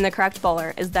 and the correct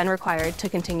bowler is then required to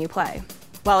continue play.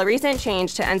 While a recent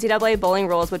change to NCAA bowling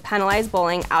rules would penalize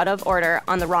bowling out of order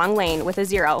on the wrong lane with a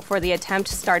 0 for the attempt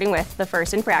starting with the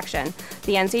first infraction,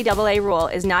 the NCAA rule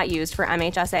is not used for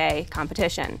MHSAA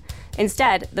competition.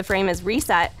 Instead, the frame is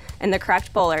reset, and the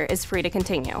correct bowler is free to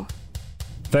continue.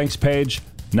 Thanks, Paige.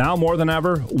 Now more than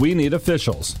ever, we need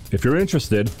officials. If you're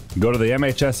interested, go to the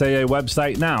MHSAA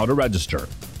website now to register.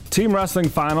 Team wrestling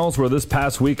finals were this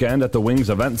past weekend at the Wings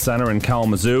Event Center in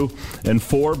Kalamazoo, and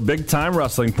 4 big-time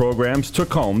wrestling programs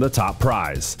took home the top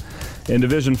prize. In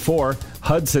Division 4,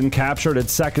 Hudson captured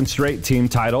its second straight team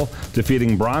title,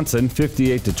 defeating Bronson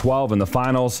 58-12 in the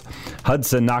finals.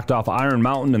 Hudson knocked off Iron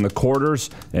Mountain in the quarters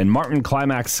and Martin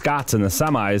Climax Scots in the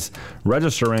semis,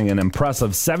 registering an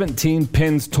impressive 17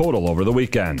 pins total over the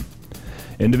weekend.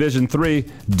 In Division 3,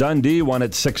 Dundee won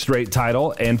its 6th straight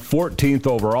title and 14th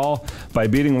overall by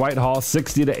beating Whitehall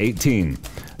 60-18.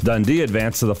 Dundee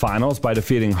advanced to the finals by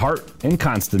defeating Hart and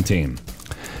Constantine.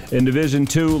 In Division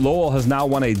 2, Lowell has now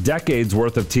won a decade's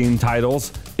worth of team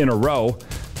titles in a row.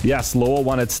 Yes, Lowell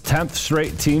won its 10th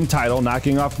straight team title,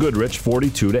 knocking off Goodrich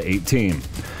 42-18.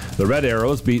 The Red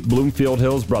Arrows beat Bloomfield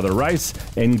Hills Brother Rice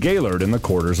and Gaylord in the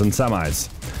quarters and semis.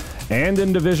 And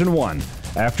in Division 1,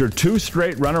 after 2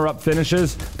 straight runner-up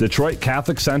finishes, Detroit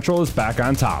Catholic Central is back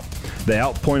on top. They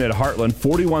outpointed Heartland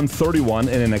 41-31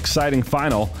 in an exciting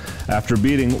final after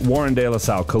beating Warren De La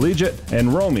Salle Collegiate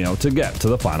and Romeo to get to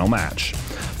the final match.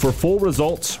 For full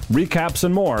results, recaps,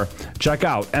 and more, check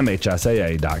out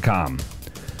MHSAA.com.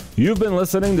 You've been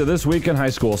listening to This Week in High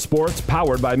School Sports,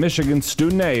 powered by Michigan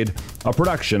Student Aid, a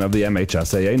production of the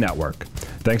MHSAA Network.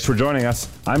 Thanks for joining us.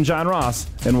 I'm John Ross,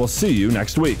 and we'll see you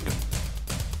next week.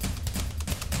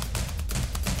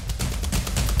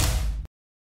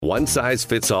 One size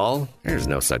fits all? There's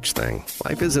no such thing.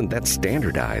 Life isn't that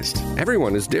standardized.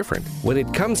 Everyone is different. When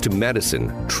it comes to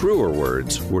medicine, truer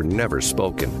words were never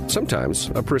spoken.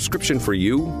 Sometimes a prescription for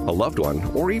you, a loved one,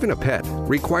 or even a pet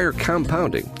require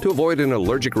compounding to avoid an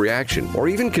allergic reaction or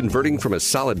even converting from a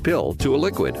solid pill to a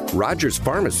liquid. Rogers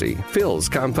Pharmacy fills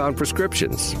compound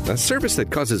prescriptions. A service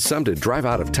that causes some to drive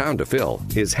out of town to fill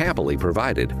is happily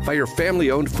provided by your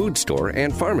family-owned food store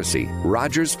and pharmacy.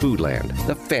 Rogers Foodland,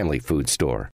 the family food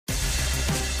store.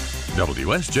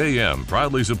 WSJM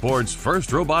proudly supports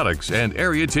FIRST Robotics and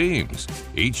area teams.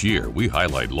 Each year, we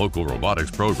highlight local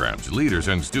robotics programs, leaders,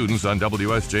 and students on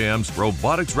WSJM's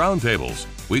Robotics Roundtables.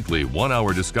 Weekly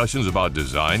one-hour discussions about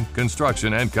design,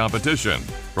 construction, and competition.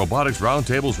 Robotics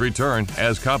Roundtables return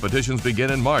as competitions begin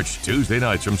in March, Tuesday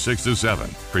nights from 6 to 7.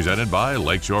 Presented by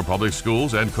Lakeshore Public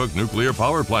Schools and Cook Nuclear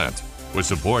Power Plant. With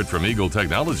support from Eagle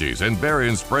Technologies and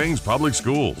Berrien Springs Public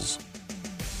Schools.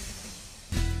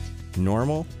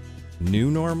 Normal?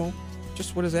 New normal?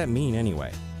 Just what does that mean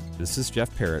anyway? This is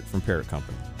Jeff Parrott from Parrott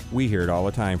Company. We hear it all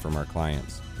the time from our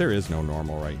clients. There is no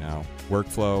normal right now.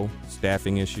 Workflow,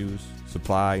 staffing issues,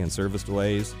 supply and service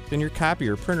delays, then your copy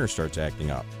or printer starts acting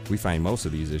up. We find most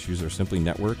of these issues are simply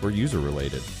network or user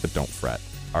related, but don't fret.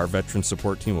 Our veteran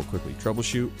support team will quickly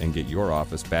troubleshoot and get your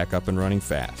office back up and running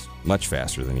fast, much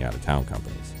faster than the out-of-town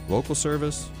companies. Local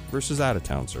service versus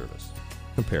out-of-town service.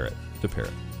 Compare it to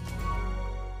Parrott.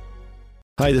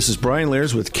 Hi, this is Brian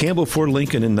Lairs with Campbell Ford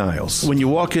Lincoln in Niles. When you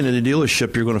walk into the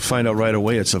dealership, you're going to find out right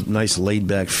away it's a nice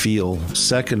laid-back feel.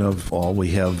 Second of all,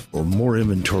 we have more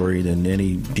inventory than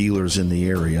any dealers in the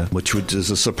area, which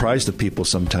is a surprise to people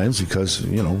sometimes because,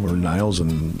 you know, we're Niles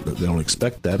and they don't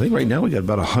expect that. I think right now we got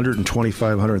about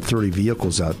 125, 130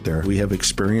 vehicles out there. We have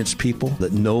experienced people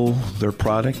that know their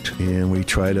product, and we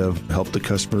try to help the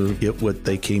customer get what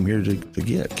they came here to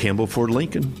get. Campbell Ford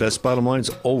Lincoln, best bottom line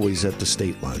is always at the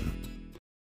state line.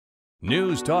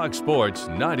 News Talk Sports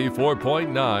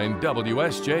 94.9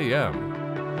 WSJM.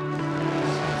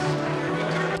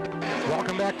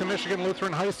 Welcome back to Michigan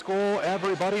Lutheran High School,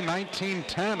 everybody.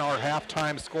 19-10 our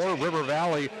halftime score. River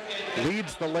Valley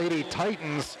leads the Lady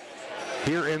Titans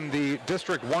here in the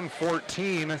District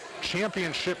 114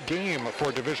 championship game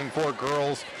for Division IV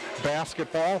girls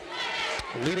basketball.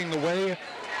 Leading the way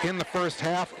in the first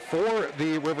half for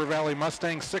the River Valley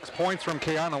Mustangs, 6 points from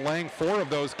Kiana Lang. 4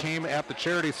 of those came at the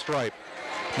charity stripe.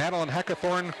 Madeline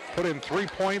Heckathorn put in 3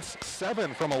 points,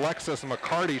 7 from Alexis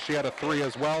McCarty. She had a 3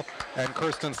 as well, and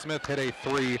Kirsten Smith hit a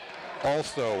 3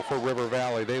 also for River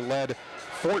Valley. They led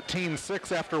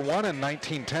 14-6 after 1 and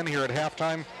 19-10 here at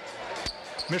halftime.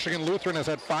 Michigan Lutheran has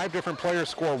had 5 different players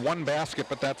score 1 basket,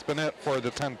 but that's been it for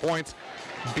the 10 points.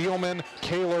 Beelman,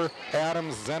 Kaler,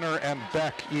 Adams, Zenner, and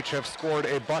Beck each have scored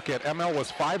a bucket. ML was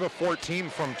 5 of 14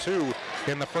 from 2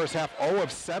 in the first half, 0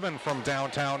 of 7 from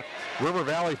downtown. River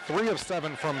Valley 3 of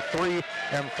 7 from 3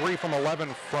 and 3 from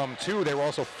 11 from 2. They were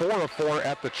also 4 of 4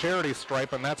 at the charity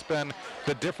stripe, and that's been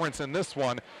the difference in this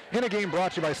one. In a game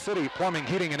brought to you by City Plumbing,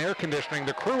 Heating, and Air Conditioning,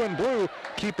 the crew in blue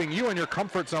keeping you in your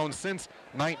comfort zone since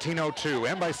 1902.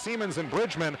 And by Siemens and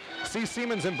Bridgman. See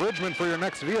Siemens and Bridgman for your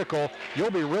next vehicle.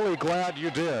 You'll be really glad you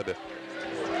did.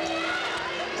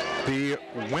 The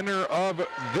winner of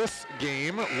this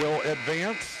game will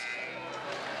advance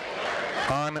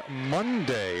on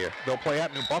Monday. They'll play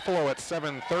at New Buffalo at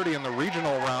 7:30 in the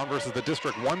regional round versus the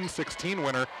District 116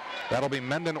 winner. That'll be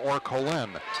Mendon or Colin.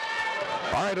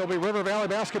 All right, it'll be River Valley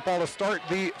basketball to start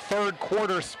the third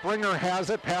quarter. Springer has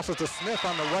it, passes to Smith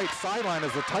on the right sideline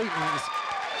as the Titans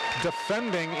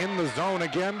defending in the zone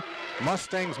again.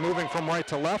 Mustangs moving from right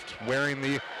to left, wearing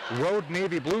the road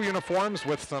navy blue uniforms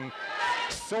with some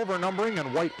silver numbering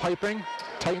and white piping.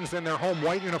 Titans in their home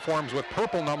white uniforms with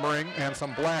purple numbering and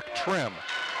some black trim.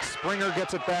 Springer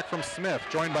gets it back from Smith,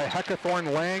 joined by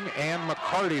Heckathorn, Lang, and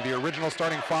McCarty, the original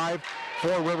starting 5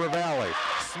 for River Valley.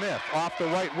 Smith off the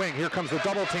right wing. Here comes the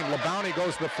double team. LeBounty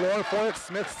goes to the floor for it.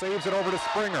 Smith saves it over to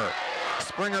Springer.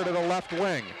 Springer to the left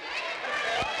wing.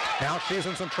 Now she's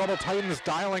in some trouble. Titans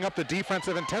dialing up the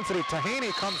defensive intensity.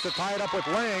 Tahaney comes to tie it up with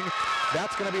Lang.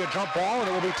 That's going to be a jump ball, and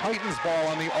it will be Titans ball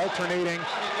on the alternating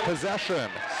possession.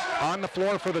 On the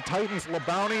floor for the Titans,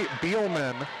 LeBounty,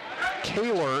 Beelman,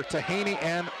 Kaler, Tahaney,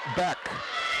 and Beck.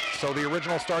 So the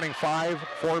original starting 5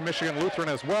 for Michigan Lutheran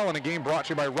as well, in a game brought to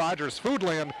you by Rogers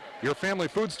Foodland. Your family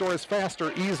food store is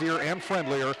faster, easier, and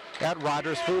friendlier at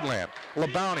Rogers Foodland.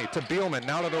 LeBounty to Beelman,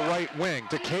 now to the right wing,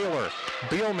 to Kaler.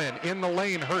 Beelman in the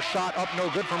lane, her shot up no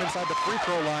good from inside the free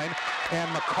throw line, and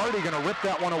McCarty going to rip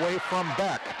that one away from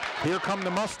Beck. Here come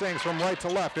the Mustangs from right to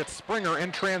left. It's Springer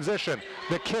in transition.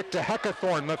 The kick to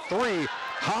Heckathorn, the 3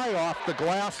 high off the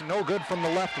glass, no good from the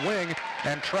left wing,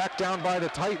 and tracked down by the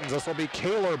Titans. This will be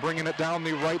Kaler bringing it down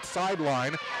the right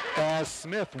sideline as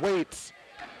Smith waits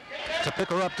to pick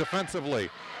her up defensively.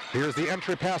 Here's the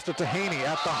entry pass to Haney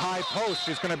at the high post.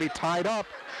 She's going to be tied up,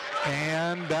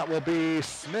 and that will be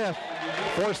Smith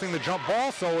forcing the jump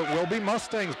ball, so it will be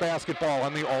Mustangs basketball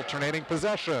on the alternating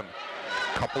possession.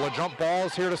 Couple of jump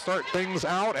balls here to start things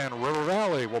out, and River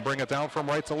Valley will bring it down from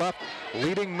right to left,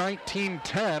 leading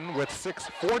 19-10 with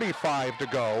 6:45 to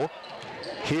go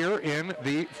here in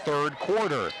the third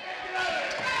quarter.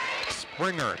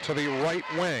 Springer to the right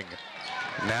wing.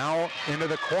 Now into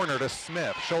the corner to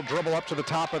Smith. She'll dribble up to the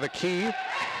top of the key.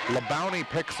 LeBounty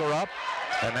picks her up.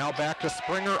 And now back to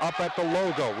Springer up at the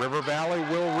logo. River Valley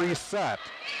will reset.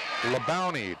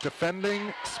 LeBounty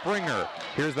defending Springer.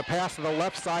 Here's the pass to the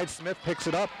left side. Smith picks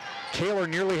it up. Kaler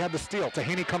nearly had the steal.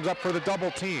 Tahaney comes up for the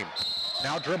double team.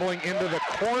 Now dribbling into the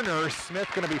corner. Smith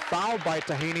going to be fouled by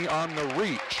Tahaney on the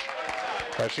reach.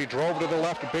 As she drove to the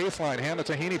left baseline. Hannah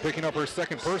Tahaney picking up her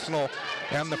second personal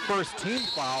and the first team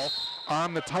foul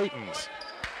on the Titans.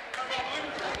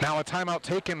 Now a timeout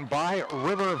taken by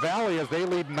River Valley as they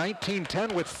lead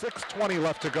 19-10 with 6:20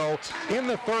 left to go in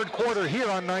the third quarter here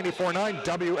on 94.9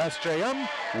 WSJM.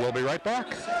 We'll be right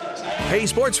back. Hey,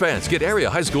 sports fans, get area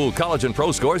high school, college, and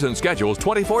pro scores and schedules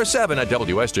 24/7 at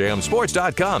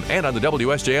WSJMSports.com and on the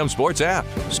WSJM Sports app.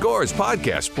 Scores,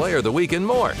 podcasts, player of the week, and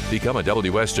more. Become a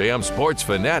WSJM Sports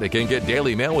fanatic and get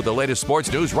daily mail with the latest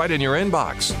sports news right in your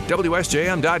inbox.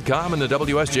 WSJM.com and the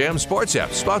WSJM Sports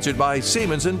app, sponsored by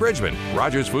Siemens and Bridgman,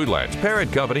 Rogers Foodlands,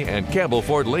 Parent Company, and Campbell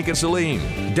Ford Lincoln Saline.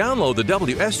 Download the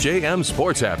WSJM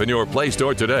Sports app in your Play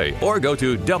Store today or go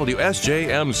to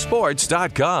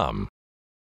WSJMSports.com.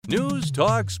 News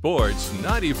Talk Sports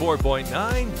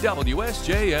 94.9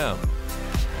 WSJM.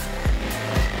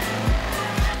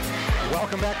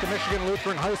 Welcome back to Michigan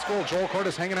Lutheran High School. Joel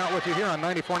Cordes hanging out with you here on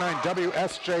 94.9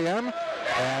 WSJM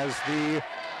as the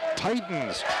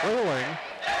Titans trailing,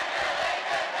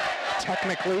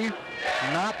 technically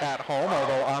not at home,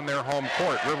 although on their home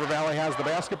court. River Valley has the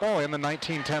basketball in the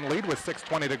 19-10 lead with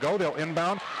 6:20 to go. They'll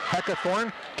inbound.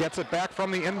 Heckathorn gets it back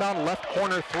from the inbound. Left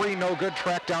corner three, no good.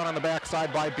 Tracked down on the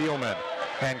backside by Bielman.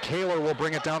 And Kaler will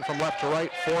bring it down from left to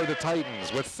right for the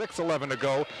Titans with 6:11 to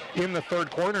go in the third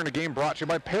quarter in a game brought to you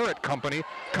by Parrott Company.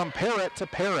 Compare it to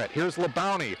Parrott. Here's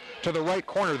LeBounty to the right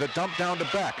corner. The dump down to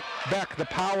Beck. Beck, the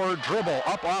power dribble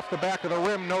up off the back of the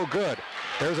rim, no good.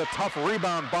 There's a tough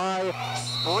rebound by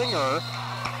Springer.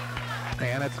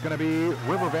 And it's going to be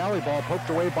River Valley ball poked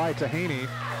away by Tahaney.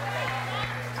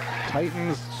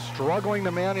 Titans struggling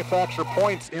to manufacture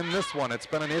points in this one. It's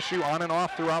been an issue on and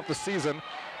off throughout the season.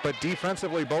 But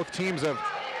defensively, both teams have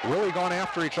really gone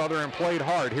after each other and played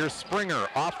hard. Here's Springer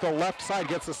off the left side,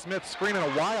 gets a Smith screen and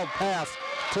a wild pass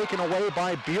taken away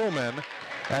by Bielman.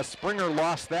 As Springer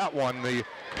lost that one, the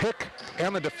pick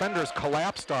and the defenders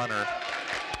collapsed on her.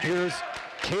 Here's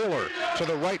Kaler to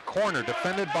the right corner,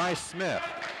 defended by Smith.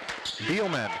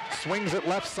 Bielman swings it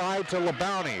left side to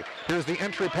LeBounty. Here's the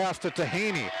entry pass to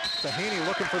Tahaney. Tahaney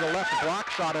looking for the left block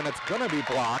shot, and it's going to be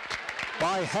blocked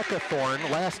by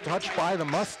Heckathorn. Last touch by the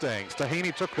Mustangs.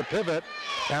 Tahaney took the pivot,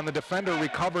 and the defender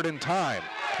recovered in time.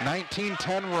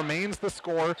 19-10 remains the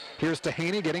score. Here's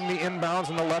Tahaney getting the inbounds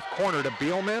in the left corner to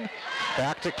Bielman.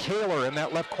 Back to Kaler in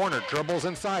that left corner. Dribbles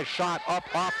inside. Shot up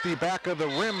off the back of the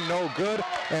rim. No good.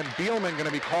 And Bielman going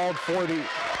to be called for the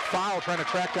foul, trying to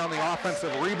track down the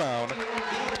offensive rebound.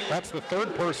 That's the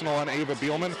third personal on Ava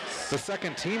Bielman. The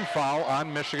second team foul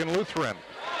on Michigan Lutheran.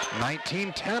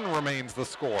 19-10 remains the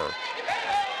score.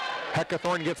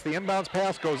 Heckathorn gets the inbounds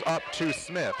pass, goes up to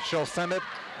Smith. She'll send it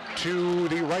to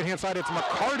the right-hand side. It's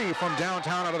McCarty from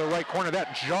downtown out of the right corner.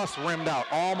 That just rimmed out,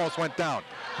 almost went down.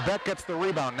 Beck gets the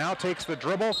rebound, now takes the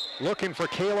dribble, looking for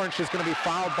Kaler, and she's going to be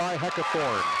fouled by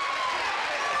Heckathorn.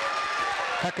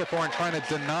 Heckathorn trying to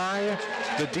deny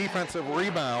the defensive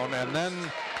rebound, and then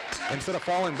instead of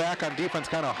falling back on defense,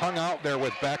 kind of hung out there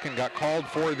with Beck and got called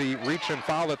for the reach and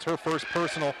foul. That's her first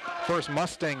personal, first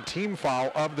Mustang team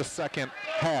foul of the second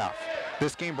half.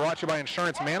 This game brought to you by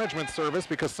Insurance Management Service,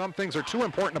 because some things are too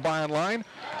important to buy online.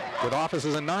 With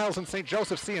offices in Niles and St.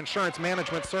 Joseph, see Insurance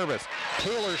Management Service.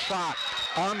 Kaler's shot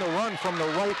on the run from the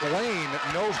right lane.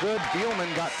 No good.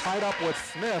 Bielman got tied up with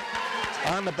Smith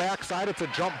on the backside. It's a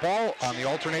jump ball on the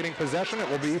alternating possession. It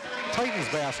will be Titans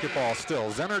basketball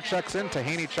still. Zenner checks in.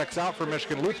 Tahaney checks out for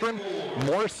Michigan Lutheran.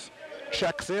 Morse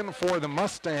checks in for the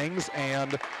Mustangs,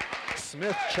 and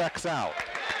Smith checks out.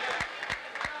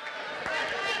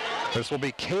 This will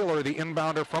be Kaler, the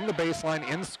inbounder from the baseline,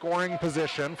 in scoring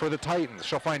position for the Titans.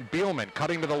 She'll find Bielman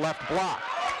cutting to the left block.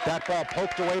 That ball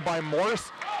poked away by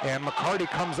Morse. and McCarty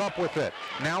comes up with it.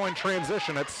 Now in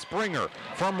transition, it's Springer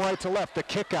from right to left, the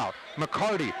kick out.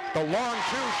 McCarty, the long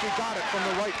two, she got it from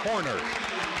the right corner.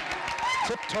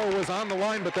 Tiptoe was on the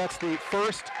line, but that's the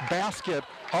first basket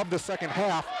of the second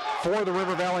half for the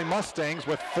River Valley Mustangs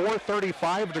with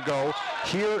 4:35 to go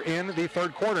here in the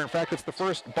third quarter. In fact, it's the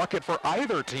first bucket for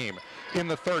either team in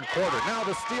the third quarter. Now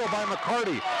the steal by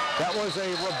McCarty. That was a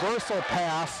reversal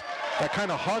pass that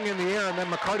kind of hung in the air, and then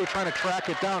McCarty trying to track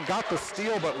it down. Got the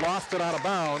steal, but lost it out of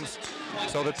bounds.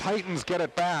 So the Titans get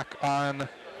it back on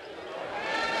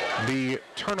the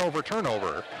turnover.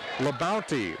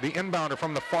 LeBounty, the inbounder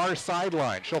from the far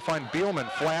sideline. She'll find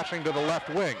Beelman flashing to the left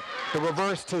wing. The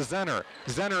reverse to Zenner.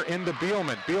 Zenner into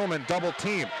Beelman. Beelman double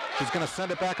team. She's going to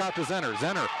send it back out to Zenner.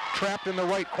 Zenner trapped in the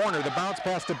right corner. The bounce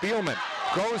pass to Beelman.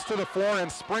 Goes to the floor,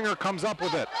 and Springer comes up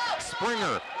with it.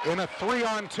 Springer in a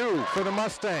 3-on-2 for the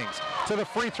Mustangs. To the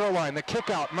free throw line, the kick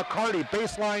out. McCarty,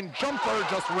 baseline jumper,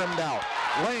 just rimmed out.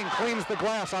 Lang cleans the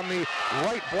glass on the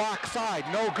right block side.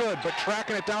 No good, but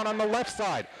tracking it down on the left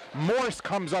side. Morse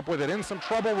comes up with it. In some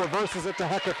trouble, reverses it to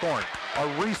Heckathorn. A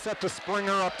reset to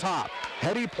Springer up top.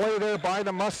 Heady play there by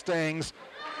the Mustangs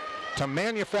to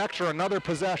manufacture another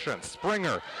possession.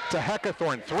 Springer to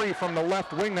Heckathorn, 3 from the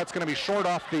left wing. That's going to be short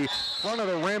off the front of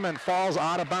the rim and falls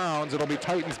out of bounds. It'll be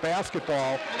Titans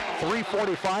basketball.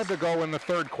 3:45 to go in the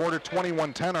third quarter,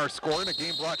 21-10 our score. In a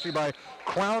game brought to you by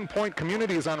Crown Point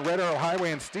Communities on Red Arrow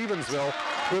Highway in Stevensville.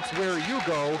 It's where you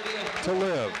go to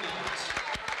live.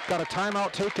 Got a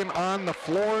timeout taken on the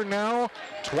floor now.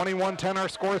 21-10 our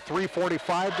score,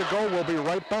 3:45 to go. We'll be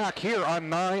right back here on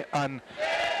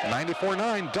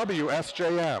 94.9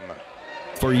 WSJM.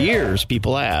 For years,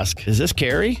 people ask, is this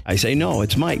Carrie? I say, no,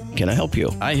 it's Mike. Can I help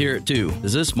you? I hear it too.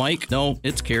 Is this Mike? No,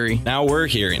 it's Carrie. Now we're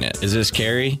hearing it. Is this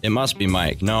Carrie? It must be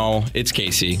Mike. No, it's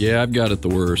Casey. Yeah, I've got it the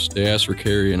worst. They ask for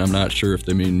Carrie, and I'm not sure if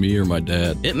they mean me or my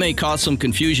dad. It may cause some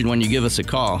confusion when you give us a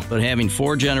call, but having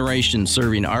 4 generations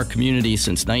serving our community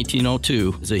since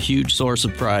 1902 is a huge source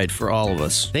of pride for all of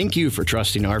us. Thank you for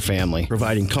trusting our family,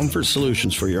 providing comfort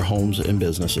solutions for your homes and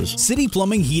businesses. City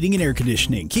Plumbing, Heating, and Air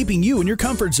Conditioning, keeping you in your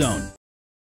comfort zone.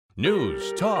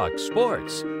 News, talk,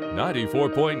 sports.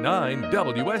 94.9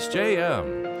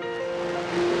 WSJM.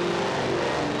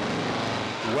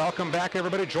 Welcome back,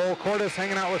 everybody. Joel Cordes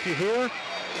hanging out with you here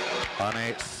on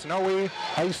a snowy,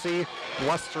 icy,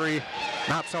 blustery,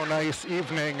 not so nice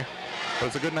evening. But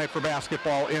it's a good night for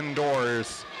basketball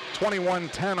indoors.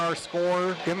 21-10 our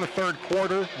score in the third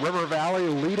quarter. River Valley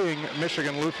leading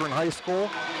Michigan Lutheran High School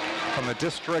from the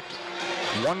District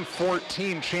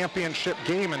 114 championship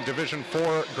game in Division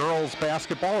IV girls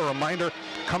basketball. A reminder,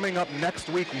 coming up next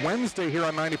week, Wednesday here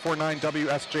on 94.9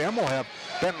 WSJM, we'll have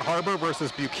Benton Harbor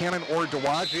versus Buchanan or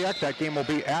Dowagiac. That game will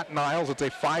be at Niles. It's a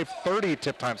 5:30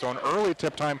 tip time, so an early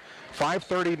tip time,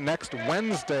 5:30 next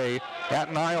Wednesday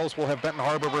at Niles. We'll have Benton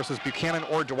Harbor versus Buchanan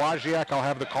or Dowagiac. I'll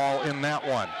have the call in that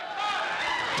one.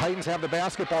 Titans have the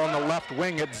basketball on the left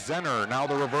wing. It's Zenner. Now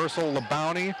the reversal,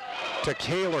 LeBounty to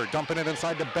Kaler, dumping it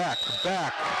inside to Beck.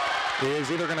 Beck is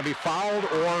either going to be fouled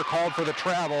or called for the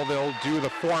travel. They'll do the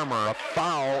former. A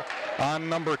foul on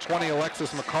number 20,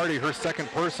 Alexis McCarty, her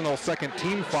second personal, second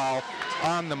team foul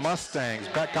on the Mustangs.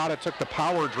 Beck got it, took the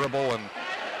power dribble, and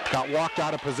got walked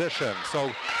out of position.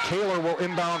 So Kaler will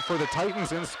inbound for the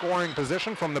Titans in scoring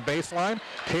position from the baseline.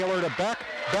 Kaler to Beck.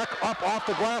 Beck up off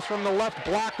the glass from the left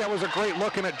block. That was a great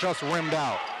look, and it just rimmed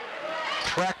out.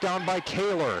 Tracked down by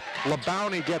Kaler.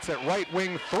 LeBounty gets it right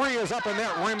wing. 3 is up, and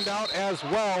that rimmed out as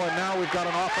well. And now we've got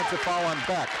an offensive foul on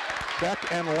Beck.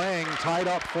 Beck and Lang tied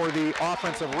up for the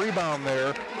offensive rebound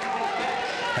there.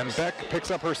 And Beck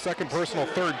picks up her second personal,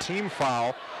 third team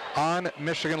foul on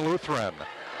Michigan Lutheran.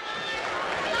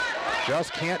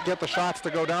 Just can't get the shots to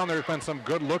go down. There's been some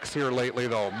good looks here lately,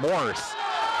 though. Morse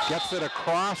gets it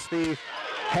across the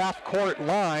half-court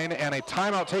line, and a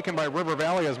timeout taken by River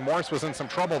Valley as Morse was in some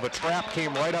trouble. The trap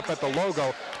came right up at the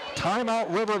logo.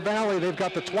 Timeout River Valley. They've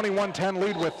got the 21-10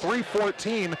 lead with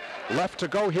 3:14 left to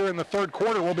go here in the third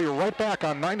quarter. We'll be right back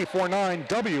on 94.9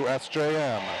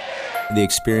 WSJM. The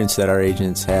experience that our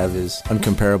agents have is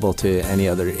uncomparable to any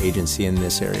other agency in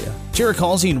this area. Jared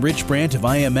Halsey and Rich Brandt of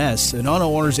IMS, an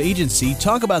auto owners agency,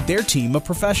 talk about their team of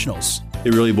professionals.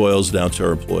 It really boils down to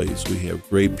our employees. We have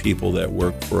great people that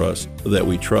work for us, that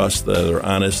we trust, that are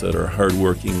honest, that are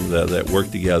hardworking, that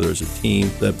work together as a team,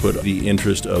 that put the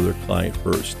interest of their client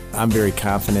first. I'm very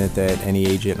confident that any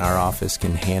agent in our office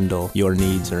can handle your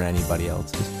needs or anybody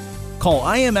else's. Call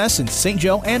IMS in St.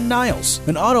 Joe and Niles,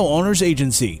 an auto owners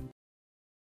agency.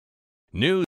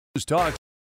 News, talk,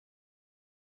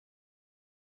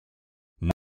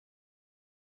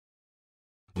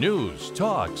 News,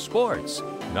 talk, sports.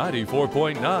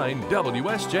 94.9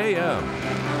 WSJM.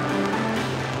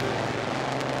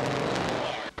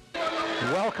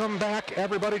 Welcome back,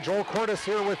 everybody. Joel Cordes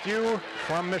here with you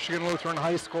from Michigan Lutheran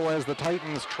High School as the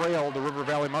Titans trail the River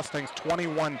Valley Mustangs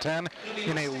 21-10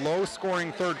 in a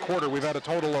low-scoring third quarter. We've had a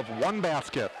total of 1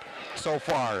 basket so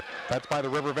far. That's by the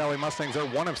River Valley Mustangs. They're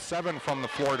 1 of 7 from the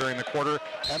floor during the quarter.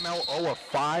 ML 0 of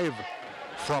 5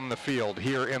 from the field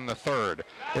here in the third.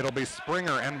 It'll be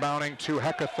Springer inbounding to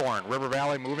Heckathorn. River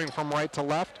Valley moving from right to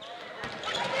left.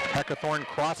 Heckathorn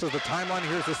crosses the timeline.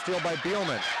 Here's the steal by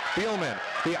Beelman. Beelman,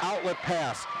 the outlet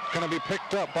pass, going to be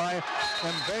picked up by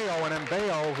Mbeo, and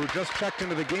Mbeo, who just checked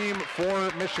into the game for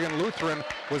Michigan Lutheran,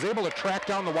 was able to track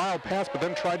down the wild pass, but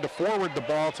then tried to forward the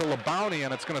ball to Labounty,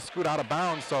 and it's going to scoot out of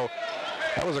bounds. So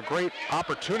that was a great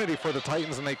opportunity for the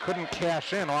Titans, and they couldn't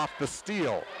cash in off the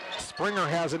steal. Springer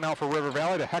has it now for River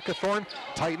Valley to Heckathorn.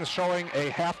 Titans showing a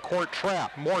half-court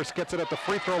trap. Morse gets it at the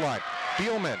free throw line.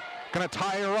 Beelman going to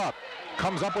tie her up.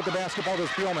 Comes up with the basketball to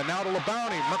Spielman. Now to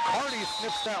Labounty. McCarty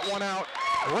snips that one out.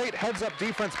 Great heads-up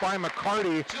defense by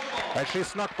McCarty as she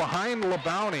snuck behind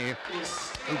Labounty,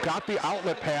 who got the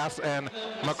outlet pass, and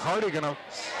McCarty going to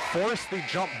force the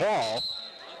jump ball.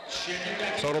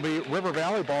 So it'll be River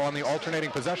Valley ball on the alternating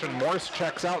possession. Morse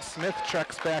checks out. Smith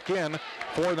checks back in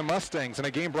for the Mustangs. In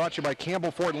a game brought to you by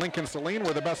Campbell Ford Lincoln Saline,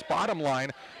 where the best bottom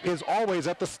line is always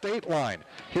at the state line.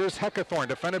 Here's Heckathorn,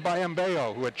 defended by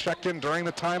Mbeo, who had checked in during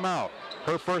the timeout.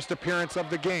 Her first appearance of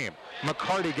the game.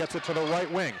 McCarty gets it to the right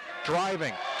wing.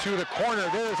 Driving to the corner.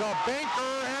 There's a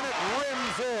banker, and it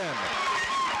rims in.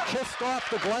 Kissed off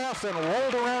the glass and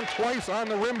rolled around twice on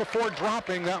the rim before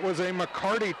dropping. That was a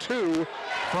McCarty 2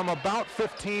 from about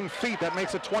 15 feet. That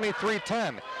makes it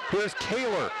 23-10. Here's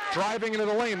Kaler driving into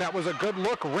the lane. That was a good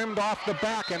look, rimmed off the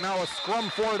back, and now a scrum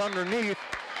for it underneath.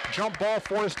 Jump ball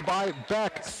forced by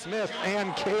Beck, Smith,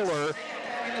 and Kaler.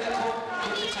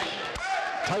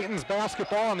 Titans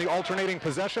basketball on the alternating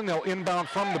possession. They'll inbound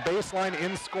from the baseline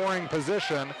in scoring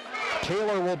position.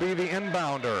 Kaler will be the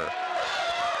inbounder.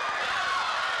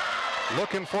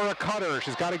 Looking for a cutter.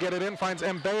 She's got to get it in. Finds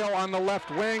Mbeo on the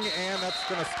left wing, and that's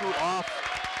going to scoot off.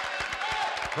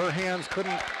 Her hands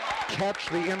couldn't catch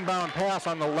the inbound pass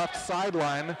on the left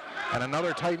sideline. And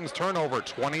another Titans turnover.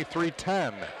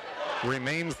 23-10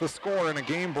 remains the score in a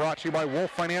game brought to you by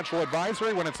Wolf Financial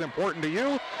Advisory. When it's important to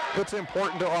you, it's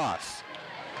important to us.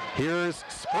 Here's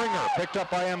Springer, picked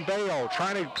up by Mbeo,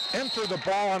 trying to enter the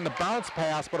ball on the bounce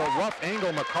pass, but a rough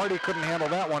angle. McCarty couldn't handle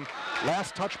that one.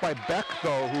 Last touch by Beck,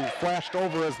 though, who flashed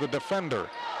over as the defender.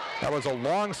 That was a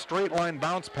long straight line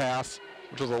bounce pass,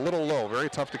 which was a little low, very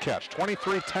tough to catch.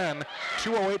 23-10,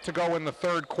 2:08 to go in the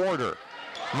third quarter.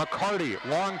 McCarty,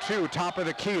 long 2, top of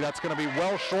the key. That's going to be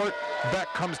well short. Beck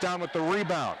comes down with the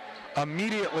rebound.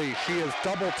 Immediately, she is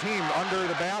double teamed under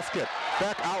the basket.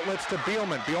 Beck outlets to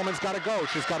Beelman. Beelman's got to go.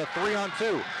 She's got a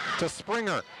 3-on-2 to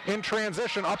Springer. In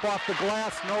transition, up off the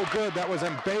glass, no good. That was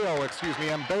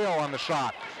Mbeo on the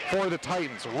shot for the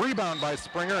Titans. Rebound by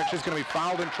Springer, and she's going to be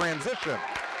fouled in transition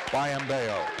by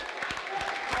Mbeo.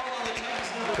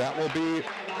 That will be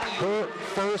her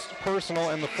first personal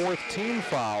and the 4th team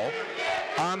foul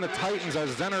on the Titans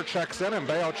as Zenner checks in and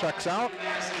Mbeo checks out.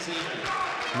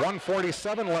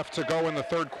 1:47 left to go in the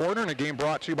third quarter, and a game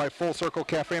brought to you by Full Circle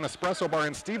Cafe and Espresso Bar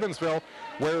in Stevensville,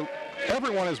 where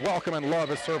everyone is welcome and love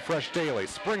is served fresh daily.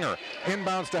 Springer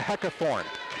inbounds to Heckathorn.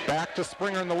 Back to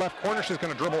Springer in the left corner. She's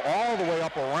going to dribble all the way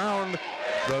up around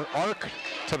the arc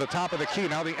to the top of the key.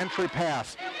 Now the entry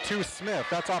pass to Smith.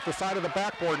 That's off the side of the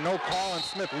backboard. No call, and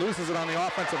Smith loses it on the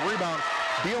offensive rebound.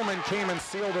 Beelman came and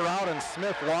sealed her out, and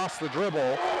Smith lost the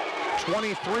dribble.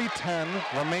 23-10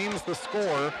 remains the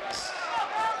score.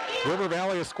 River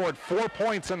Valley has scored 4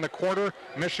 points in the quarter.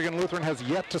 Michigan Lutheran has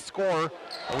yet to score.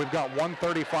 We've got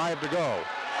 1:35 to go.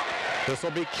 This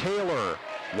will be Kaler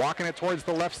walking it towards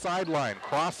the left sideline,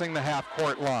 crossing the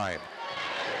half-court line.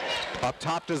 Up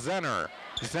top to Zenner.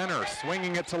 Zenner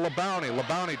swinging it to Labounty.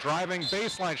 Labounty driving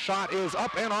baseline. Shot is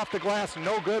up and off the glass.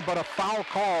 No good, but a foul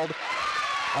called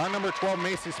on number 12,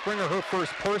 Macy Springer, her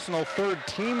first personal 3rd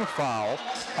team foul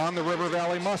on the River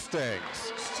Valley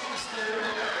Mustangs.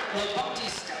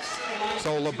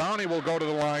 So Labounty will go to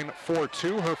the line for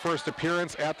 2, her first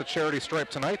appearance at the charity stripe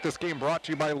tonight. This game brought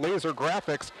to you by Laser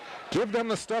Graphics. Give them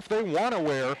the stuff they want to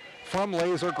wear from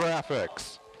Laser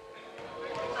Graphics.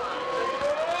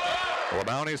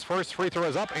 Labounty's first free throw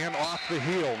is up and off the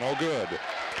heel, no good.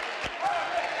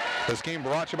 This game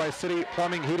brought to you by City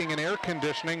Plumbing, Heating, and Air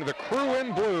Conditioning. The crew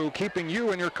in blue, keeping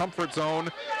you in your comfort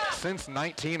zone since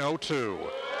 1902.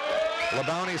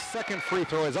 Labounty's second free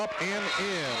throw is up and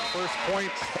in. First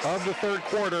point of the third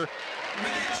quarter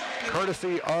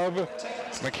courtesy of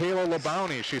Michaela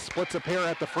Labounty. She splits a pair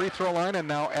at the free throw line, and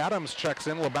now Adams checks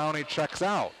in, Labounty checks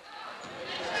out.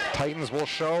 Titans will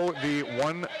show the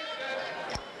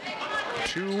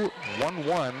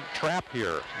 1-2-1-1 trap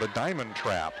here, the diamond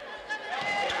trap.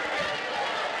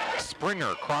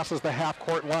 Springer crosses the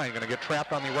half-court line, going to get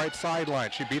trapped on the right sideline.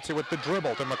 She beats it with the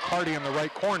dribble to McCarty in the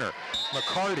right corner.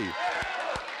 McCarty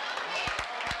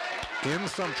in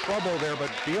some trouble there, but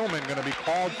Beelman going to be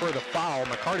called for the foul.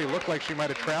 McCarty looked like she might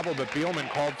have traveled, but Beelman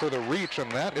called for the reach,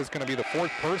 and that is going to be the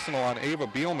 4th personal on Ava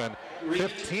Beelman.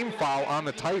 5th team foul on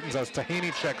the Titans as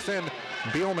Tahaney checks in.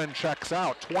 Beelman checks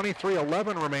out.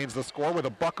 23-11 remains the score with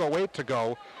 $1:08 to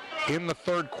go in the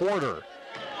 3rd quarter.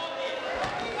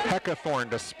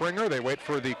 Heckathorn to Springer. They wait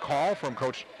for the call from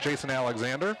Coach Jason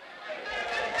Alexander.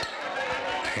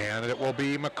 And it will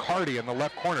be McCarty in the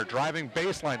left corner. Driving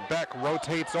baseline. Beck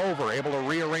rotates over, able to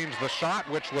rearrange the shot,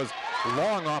 which was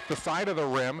long off the side of the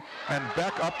rim. And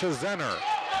Beck up to Zenner.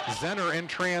 Zenner in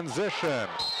transition.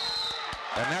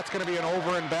 And that's going to be an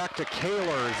over and back to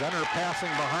Kaler. Zenner passing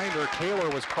behind her. Kaler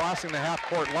was crossing the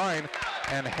half-court line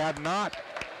and had not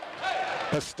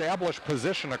established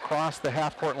position across the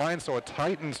half-court line, so a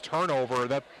Titans turnover.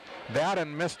 That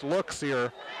and missed looks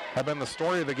here have been the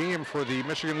story of the game for the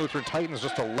Michigan Lutheran Titans.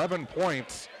 Just 11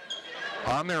 points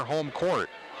on their home court.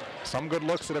 Some good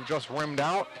looks that have just rimmed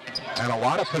out, and a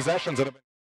lot of possessions that have been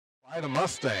by the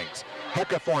Mustangs.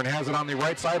 Heckathorn has it on the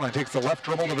right sideline, takes the left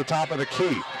dribble to the top of the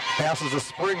key, passes to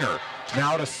Springer,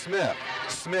 now to Smith.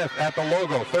 Smith at the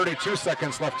logo, 32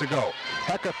 seconds left to go.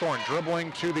 Heckathorn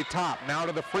dribbling to the top, now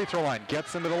to the free throw line,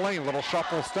 gets into the lane, little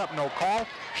shuffle step, no call.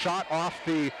 Shot off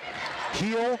the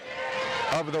heel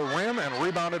of the rim and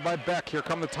rebounded by Beck. Here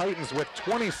come the Titans with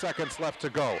 20 seconds left to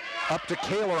go. Up to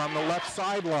Kaler on the left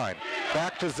sideline.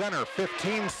 Back to Zenner,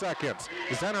 15 seconds.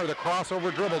 Zenner, the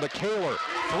crossover dribble to Kaler.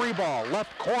 3-ball,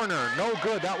 left corner, no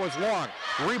good, that was long.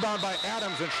 Rebound by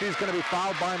Adams, and she's going to be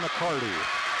fouled by McCarty.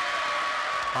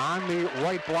 On the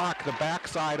right block, the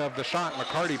backside of the shot,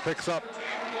 McCarty picks up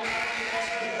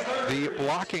the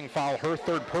blocking foul, her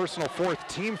 3rd personal, 4th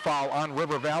team foul on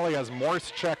River Valley as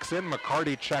Morse checks in,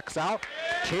 McCarty checks out.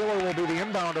 Kaler will be the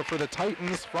inbounder for the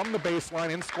Titans from the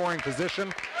baseline in scoring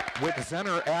position with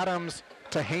Zenner, Adams,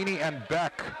 Tahaney, and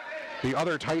Beck, the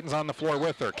other Titans on the floor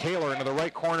with her. Kaler into the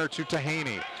right corner to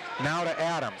Tahaney. Now to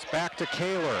Adams, back to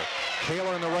Kaler.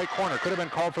 Kaler in the right corner, could have been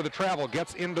called for the travel,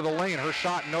 gets into the lane, her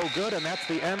shot no good, and that's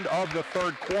the end of the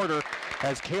 3rd quarter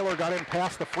as Kaler got in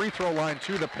past the free throw line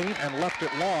to the paint and left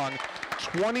it long.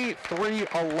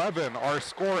 23-11, our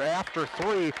score after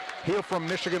 3 here from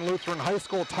Michigan Lutheran High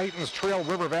School. Titans trail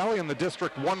River Valley in the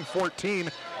District 114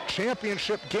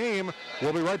 championship game.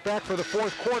 We'll be right back for the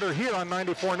 4th quarter here on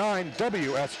 94.9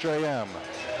 WSJM.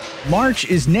 March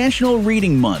is National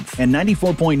Reading Month, and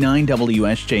 94.9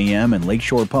 WSJM and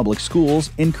Lakeshore Public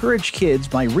Schools encourage kids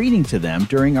by reading to them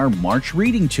during our March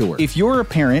Reading Tour. If you're a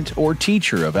parent or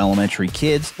teacher of elementary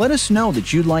kids, let us know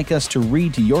that you'd like us to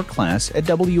read to your class at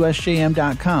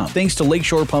WSJM.com. Thanks to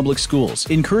Lakeshore Public Schools,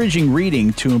 encouraging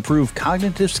reading to improve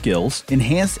cognitive skills,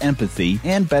 enhance empathy,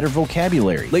 and better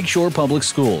vocabulary. Lakeshore Public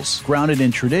Schools, grounded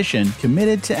in tradition,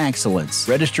 committed to excellence.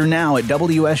 Register now at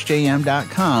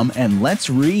WSJM.com and let's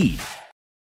read.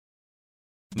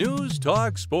 News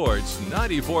Talk Sports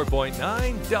 94.9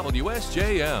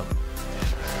 WSJM.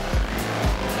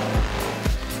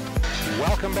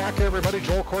 Welcome back, everybody.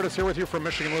 Joel Cordes here with you from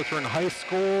Michigan Lutheran High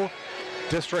School,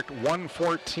 District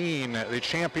 114, the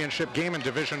championship game in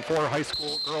Division IV high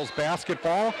school girls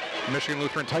basketball. Michigan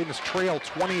Lutheran Titans trail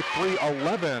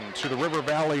 23-11 to the River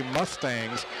Valley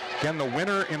Mustangs. Again, the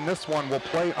winner in this one will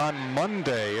play on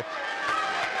Monday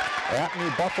at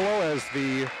New Buffalo as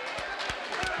the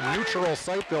neutral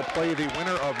site. They'll play the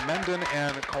winner of Menden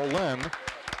and Colin.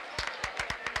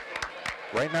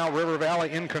 Right now, River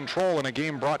Valley in control in a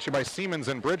game brought to you by Siemens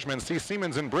and Bridgman. See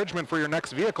Siemens and Bridgman for your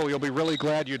next vehicle. You'll be really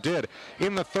glad you did.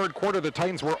 In the 3rd quarter, the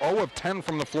Titans were 0 of 10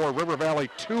 from the floor. River Valley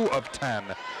 2 of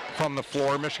 10 from the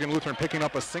floor. Michigan Lutheran picking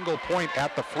up a single point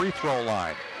at the free throw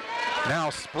line. Now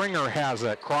Springer has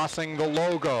it, crossing the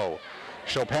logo.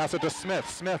 She'll pass it to Smith.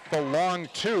 Smith, the long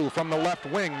 2 from the left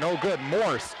wing, no good.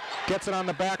 Morse gets it on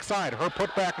the backside. Her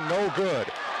putback, no good.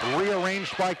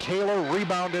 Rearranged by Kaler,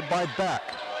 rebounded by Beck.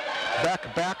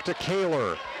 Beck back to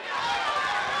Kaler.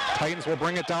 Titans will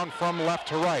bring it down from left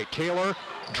to right. Kaler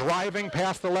driving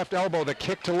past the left elbow, the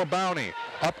kick to Labounty.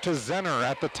 Up to Zenner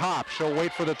at the top. She'll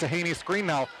wait for the Tahaney screen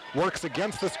now. Works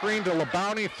against the screen to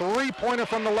Labounty. 3-pointer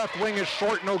from the left wing is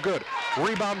short, no good.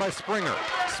 Rebound by Springer.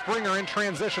 Springer in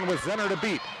transition with Zenner to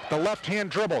beat. The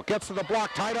left-hand dribble. Gets to the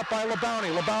block, tied up by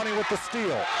Labounty. Labounty with the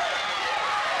steal.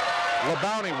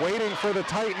 LeBounty waiting for the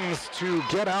Titans to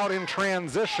get out in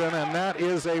transition, and that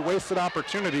is a wasted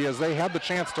opportunity as they had the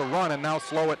chance to run and now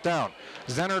slow it down.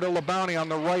 Zenner to LeBounty on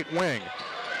the right wing.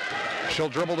 She'll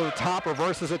dribble to the top,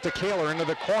 reverses it to Kaler into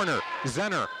the corner.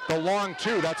 Zenner, the long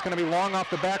two. That's going to be long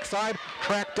off the backside.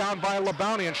 Tracked down by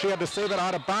LeBounty, and she had to save it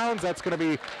out of bounds. That's going to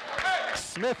be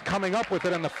Smith coming up with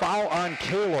it, and the foul on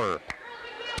Kaler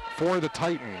for the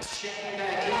Titans.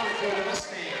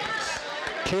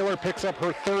 Kaler picks up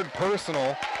her third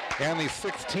personal and the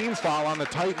 16th foul on the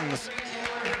Titans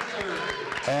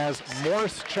as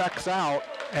Morse checks out,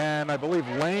 and I believe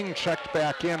Lang checked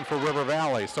back in for River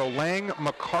Valley. So Lang,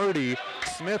 McCarty,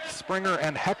 Smith, Springer,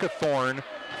 and Heckathorn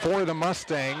for the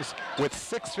Mustangs with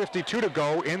 6:52 to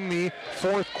go in the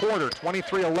fourth quarter.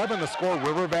 23-11 the score.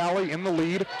 River Valley in the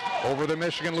lead over the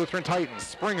Michigan Lutheran Titans.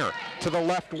 Springer to the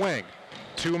left wing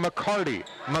to McCarty.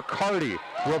 McCarty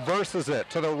reverses it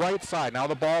to the right side. Now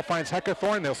the ball finds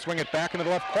Heckathorn. They'll swing it back into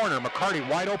the left corner. McCarty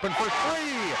wide open for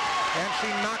three. And she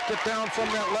knocked it down from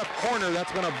that left corner.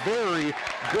 That's been a very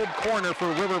good corner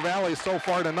for River Valley so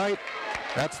far tonight.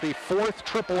 That's the fourth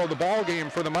triple of the ball game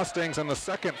for the Mustangs and the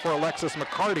second for Alexis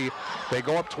McCarty. They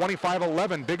go up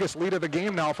 25-11, biggest lead of the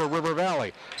game now for River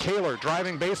Valley. Kaler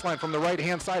driving baseline from the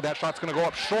right-hand side. That shot's going to go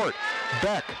up short.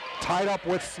 Beck tied up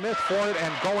with Smith for it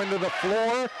and go into the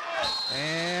floor.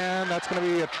 And that's going to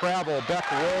be a travel.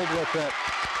 Beck rolled with it.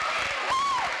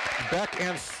 Beck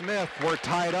and Smith were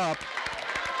tied up.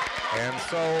 And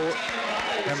so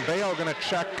Mbeo going to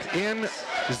check in.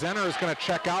 Zenner is going to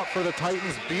check out for the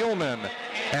Titans. Bielman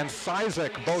and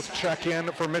Sizek both check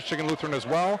in for Michigan Lutheran as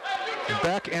well.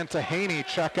 Beck and Tahaney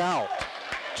check out.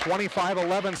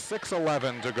 25-11,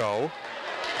 6:11 to go.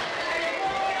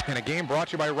 In a game brought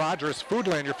to you by Rogers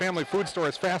Foodland. Your family food store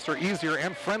is faster, easier,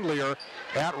 and friendlier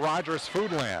at Rogers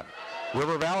Foodland.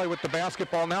 River Valley with the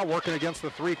basketball now, working against the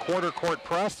three-quarter court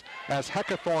press as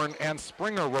Heckathorn and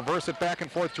Springer reverse it back and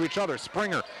forth to each other.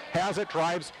 Springer has it,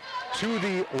 drives to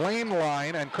the lane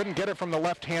line and couldn't get it from the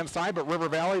left-hand side, but River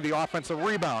Valley the offensive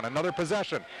rebound. Another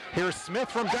possession. Here's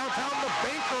Smith from downtown, the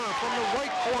banker from the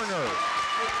right corner.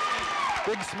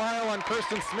 Big smile on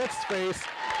Kirsten Smith's face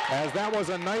as that was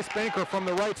a nice banker from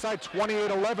the right side.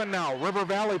 28-11 now. River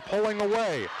Valley pulling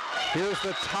away. Here's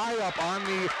the tie-up on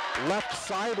the left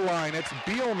sideline. It's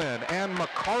Bielman and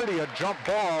McCarty, a jump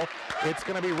ball. It's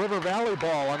going to be River Valley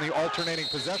ball on the alternating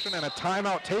possession, and a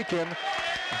timeout taken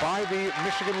by the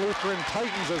Michigan Lutheran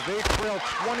Titans as they trail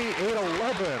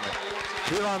 28-11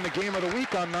 here on the Game of the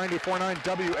Week on 94.9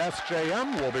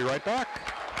 WSJM. We'll be right back.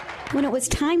 When it was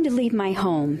time to leave my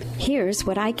home, here's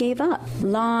what I gave up.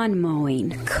 Lawn mowing,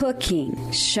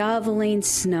 cooking, shoveling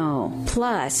snow,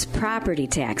 plus property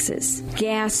taxes,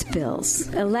 gas bills,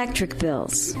 electric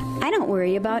bills. I don't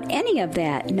worry about any of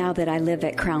that now that I live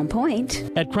at Crown Point.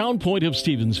 At Crown Point of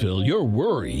Stevensville, your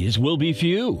worries will be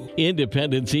few.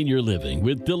 Independent senior living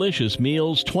with delicious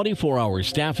meals, 24-hour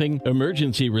staffing,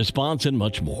 emergency response, and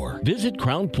much more. Visit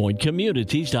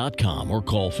CrownPointCommunities.com or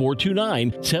call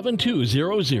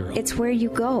 429-7200. It's where you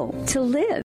go to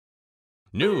live.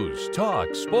 News,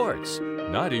 talk, sports.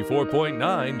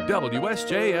 94.9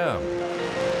 WSJM.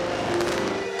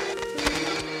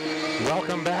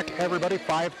 Welcome back, everybody.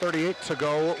 5:38 to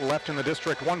go left in the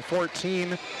District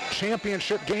 114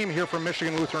 championship game here from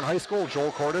Michigan Lutheran High School.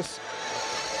 Joel Cordes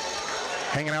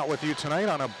hanging out with you tonight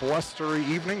on a blustery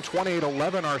evening.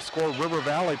 28-11 our score. River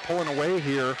Valley pulling away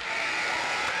here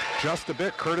just a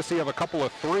bit, courtesy of a couple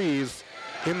of threes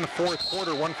in the fourth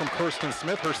quarter. One from Kirsten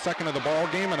Smith, her second of the ball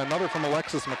game, and another from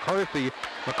Alexis McCarty,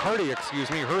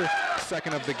 her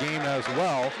second of the game as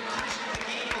well.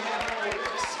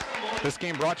 This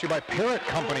game brought to you by Parrott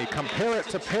Company. Compare it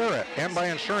to Parrott, and by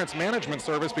Insurance Management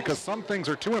Service, because some things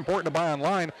are too important to buy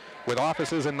online. With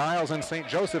offices in Niles and St.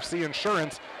 Joseph, see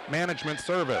Insurance Management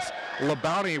Service.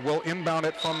 LeBounty will inbound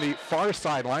it from the far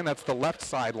sideline. That's the left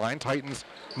sideline. Titans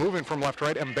moving from left to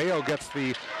right. Mbeo gets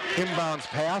the inbounds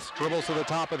pass, dribbles to the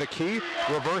top of the key,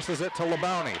 reverses it to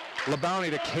LeBounty.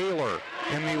 LeBounty to Kaler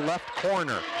in the left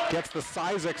corner. Gets the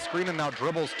Sizek screen and now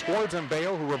dribbles towards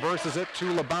Mbeo, who reverses it to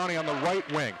LeBounty on the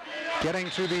right wing.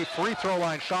 Getting to the free throw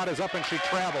line. Shot is up and she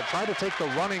traveled. Tried to take the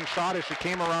running shot as she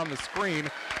came around the screen,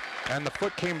 and the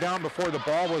foot came down before the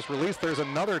ball was released. There's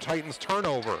another Titans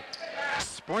turnover.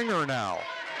 Springer now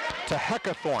to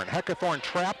Heckathorn. Heckathorn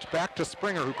trapped back to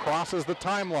Springer, who crosses the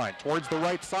timeline towards the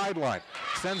right sideline.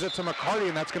 Sends it to McCarty,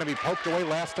 and that's going to be poked away.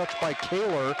 Last touch by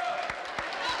Kaler.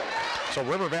 So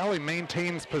River Valley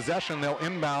maintains possession. They'll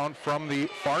inbound from the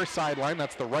far sideline.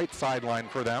 That's the right sideline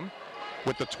for them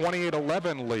with the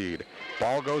 28-11 lead.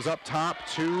 Ball goes up top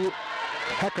to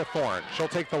Heckathorn. She'll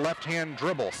take the left-hand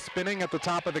dribble, spinning at the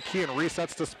top of the key and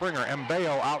resets to Springer.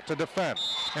 Mbeo out to defend.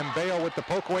 Mbeo with the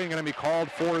poke away and going to be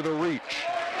called for the reach.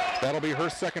 That'll be her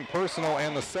second personal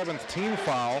and the 7th team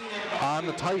foul on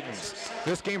the Titans.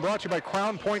 This game brought to you by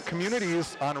Crown Point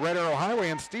Communities on Red Arrow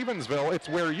Highway in Stevensville. It's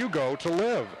where you go to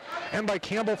live. And by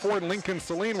Campbell Ford Lincoln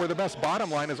Saline, where the best bottom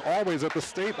line is always at the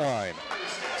state line.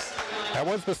 That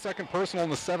was the second personal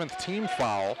and the 7th team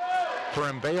foul for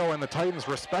Mbeo and the Titans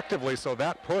respectively, so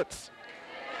that puts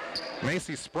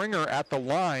Macy Springer at the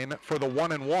line for the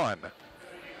 1-and-1.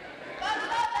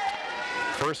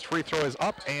 First free throw is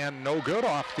up and no good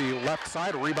off the left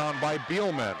side. Rebound by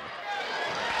Bielman.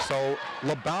 So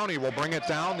LeBounty will bring it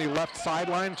down the left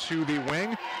sideline to the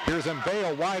wing. Here's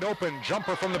Mbeo wide open.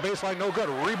 Jumper from the baseline, no good.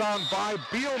 Rebound by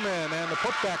Bielman, and the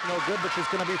putback no good, but she's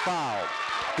going to be fouled.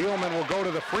 Bielman will go to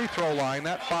the free throw line.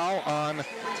 That foul on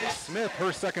Smith,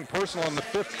 her second personal, and the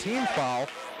 5th team foul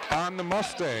on the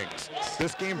Mustangs.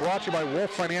 This game brought to you by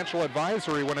Wolf Financial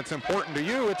Advisory. When it's important to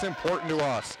you, it's important to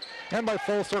us. And by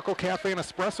Full Circle Cafe and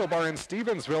Espresso Bar in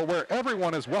Stevensville, where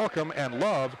everyone is welcome and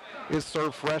love is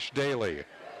served fresh daily.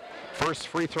 First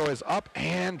free throw is up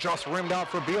and just rimmed out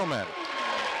for Bielman.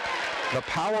 The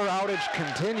power outage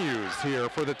continues here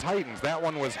for the Titans. That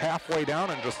one was halfway down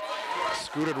and just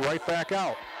scooted right back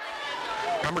out.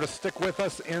 Remember to stick with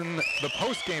us in the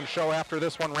post-game show after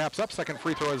this one wraps up. Second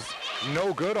free throw is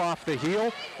no good off the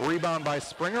heel. Rebound by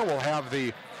Springer. We'll have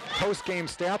the post-game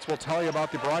stats. We'll tell you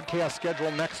about the broadcast schedule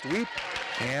next week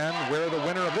and where the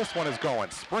winner of this one is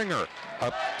going. Springer,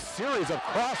 a series of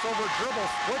crossover dribbles,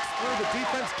 splits through the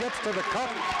defense, gets to the cup,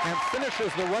 and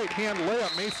finishes the right-hand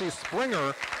layup. Macy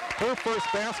Springer, her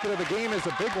first basket of the game is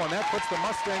a big one. That puts the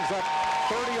Mustangs up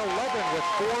 30-11 with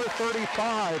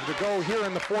 4:35 to go here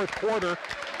in the fourth quarter.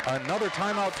 Another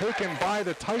timeout taken by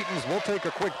the Titans. We'll take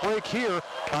a quick break here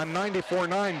on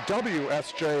 94.9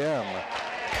 WSJM.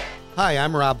 Hi,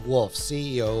 I'm Rob Wolf,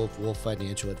 CEO of Wolf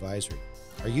Financial Advisory.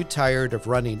 Are you tired of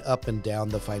running up and down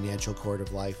the financial court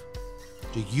of life?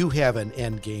 Do you have an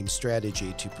end game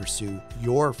strategy to pursue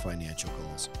your financial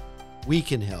goals? We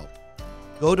can help.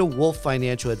 Go to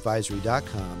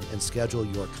wolffinancialadvisory.com and schedule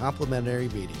your complimentary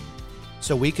meeting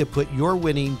so we could put your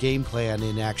winning game plan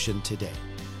in action today.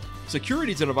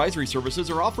 Securities and advisory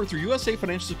services are offered through USA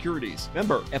Financial Securities.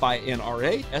 Member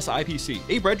FINRA SIPC,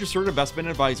 a registered investment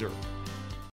advisor.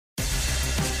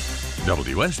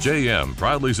 WSJM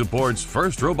proudly supports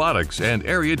FIRST Robotics and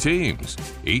area teams.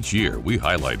 Each year, we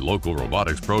highlight local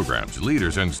robotics programs,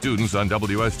 leaders, and students on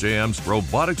WSJM's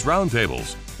Robotics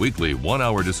Roundtables. Weekly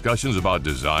one-hour discussions about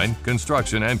design,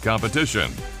 construction, and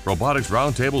competition. Robotics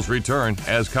Roundtables return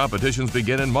as competitions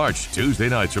begin in March, Tuesday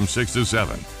nights from 6 to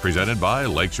 7. Presented by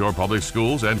Lakeshore Public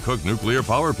Schools and Cook Nuclear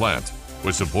Power Plant.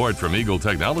 With support from Eagle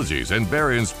Technologies and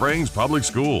Berrien Springs Public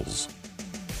Schools.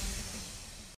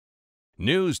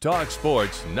 News Talk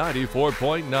Sports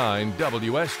 94.9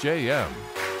 WSJM.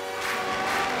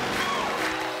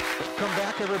 Welcome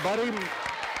back, everybody.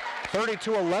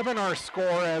 32-11 our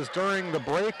score, as during the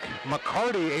break,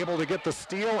 McCarty able to get the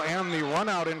steal and the run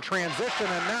out in transition,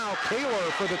 and now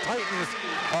Kaler for the Titans,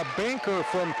 a banker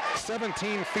from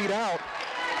 17 feet out.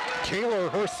 Kaler,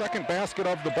 her second basket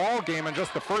of the ball game and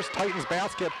just the first Titans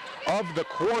basket of the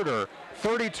quarter.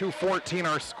 32-14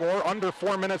 our score, under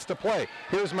 4 minutes to play.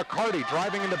 Here's McCarty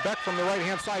driving into Beck from the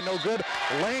right-hand side, no good.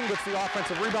 Lang gets the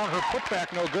offensive rebound, her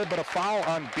putback no good, but a foul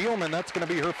on Bielman. That's going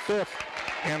to be her 5th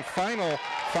and final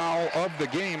foul of the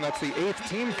game. That's the 8th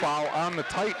team foul on the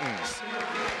Titans.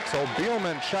 So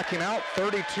Bielman checking out,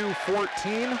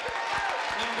 32-14.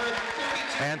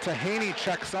 And Tahaney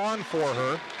checks on for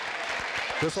her.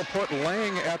 This will put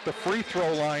Lang at the free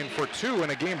throw line for 2 in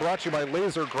a game brought to you by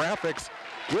Laser Graphics.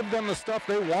 Give them the stuff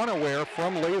they want to wear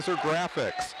from Laser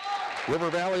Graphics. River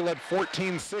Valley led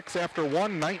 14-6 after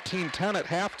 1, 19-10 at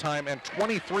halftime, and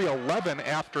 23-11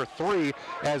 after 3,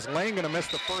 as Lang going to miss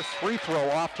the first free throw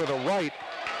off to the right.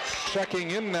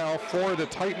 Checking in now for the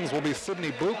Titans will be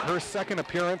Sydney Book, her second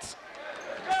appearance,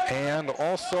 and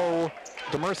also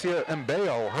Demercia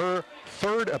Mbeo, her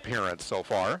third appearance so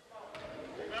far.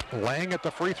 Lang at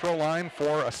the free throw line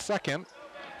for a second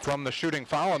from the shooting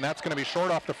foul, and that's going to be short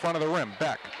off the front of the rim.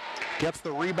 Beck gets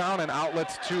the rebound and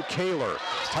outlets to Kaler.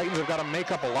 Titans have got to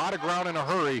make up a lot of ground in a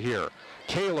hurry here.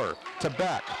 Kaler to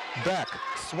Beck. Beck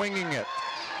swinging it.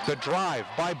 The drive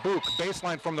by Book,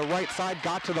 baseline from the right side,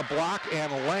 got to the block,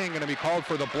 and Lang going to be called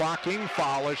for the blocking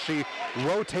foul as she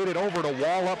rotated over to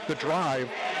wall up the drive.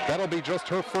 That'll be just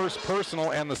her first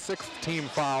personal and the 6th team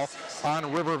foul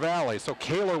on River Valley. So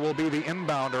Kaler will be the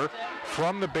inbounder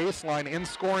from the baseline in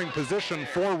scoring position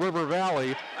for River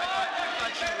Valley.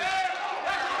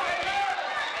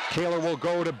 Kaler will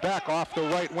go to Beck off the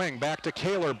right wing. Back to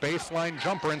Kaler, baseline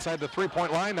jumper inside the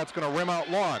three-point line. That's going to rim out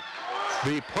long.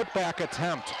 The putback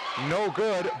attempt, no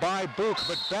good by Book,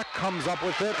 but Beck comes up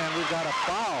with it, and we've got a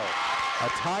foul. A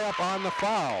tie-up on the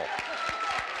foul.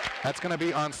 That's going to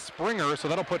be on Springer, so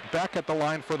that'll put Beck at the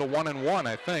line for the 1-and-1,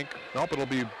 I think. Nope, it'll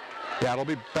be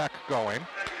Beck going.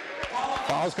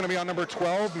 Foul's going to be on number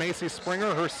 12, Macy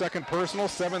Springer, her second personal,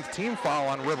 7th team foul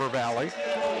on River Valley.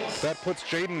 That puts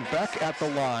Jaden Beck at the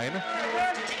line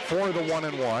for the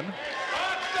 1-and-1.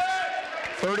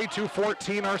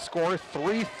 32-14 our score,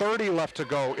 3:30 left to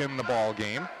go in the ball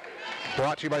game.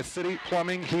 Brought to you by City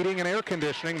Plumbing, Heating, and Air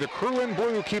Conditioning. The crew in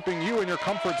blue keeping you in your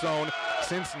comfort zone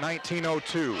since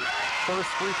 1902. First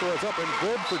free throw is up and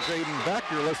good for Jaden Beck.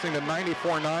 You're listening to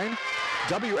 94.9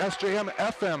 WSJM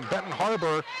FM, Benton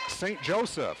Harbor, St.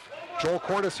 Joseph. Joel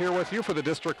Cordes here with you for the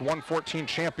District 114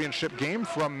 championship game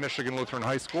from Michigan Lutheran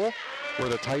High School, where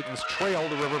the Titans trail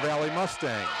the River Valley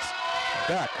Mustangs.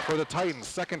 Beck for the Titans,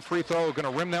 second free throw,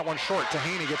 going to rim that one short.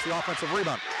 Tahaney gets the offensive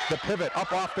rebound. The pivot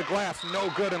up off the glass, no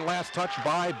good, and last touch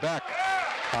by Beck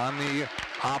on the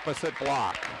opposite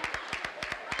block.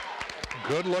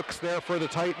 Good looks there for the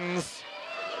Titans,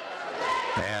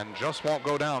 and just won't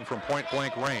go down from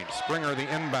point-blank range. Springer, the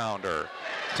inbounder,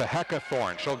 to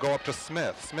Heckathorn. She'll go up to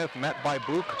Smith. Smith met by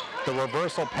Book. The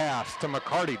reversal pass to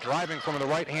McCarty, driving from the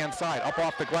right-hand side, up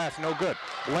off the glass, no good.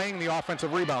 Laying the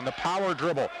offensive rebound, the power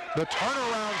dribble, the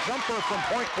turnaround jumper from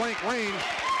point-blank range.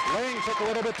 Lang took a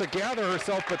little bit to gather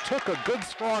herself, but took a good,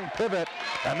 strong pivot,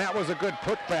 and that was a good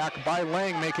putback by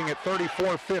Lang, making it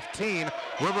 34-15.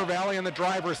 River Valley in the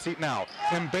driver's seat now.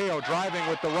 Mbeo driving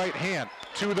with the right hand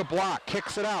to the block,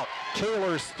 kicks it out.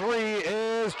 Kaler's three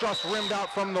is just rimmed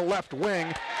out from the left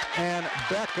wing, and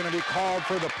Beck going to be called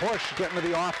for the push, getting to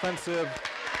the offensive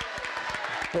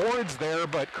boards there,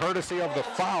 but courtesy of the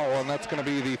foul, and that's going to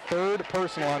be the third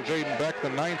personal on Jaden Beck, the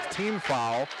 9th team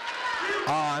foul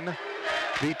on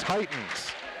the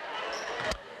Titans.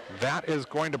 That is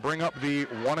going to bring up the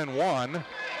 1-and-1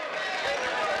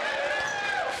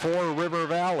 for River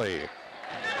Valley.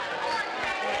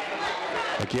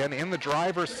 Again, in the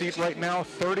driver's seat right now,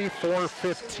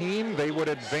 34-15. They would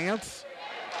advance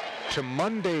to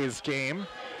Monday's game,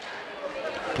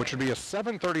 which would be a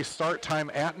 7:30 start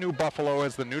time at New Buffalo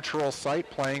as the neutral site,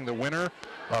 playing the winner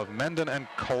of Mendon and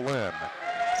Colin.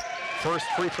 First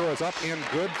free throw is up and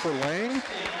good for Lang.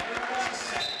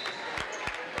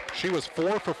 She was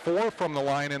 4 for 4 from the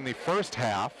line in the first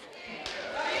half.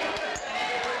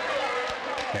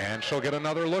 And she'll get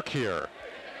another look here.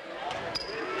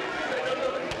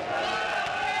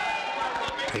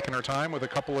 Taking her time with a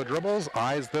couple of dribbles,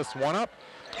 eyes this one up,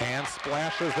 and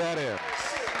splashes that in.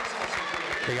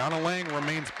 Kiana Lang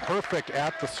remains perfect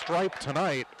at the stripe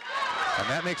tonight, and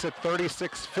that makes it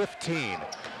 36-15.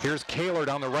 Here's Kaler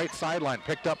down the right sideline,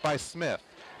 picked up by Smith.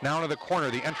 Now to the corner,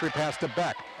 the entry pass to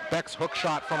Beck. Beck's hook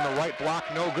shot from the right block,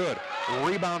 no good.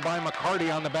 Rebound by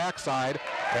McCarty on the backside,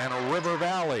 and River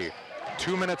Valley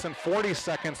 2 minutes and 40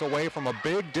 seconds away from a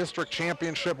big district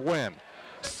championship win.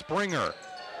 Springer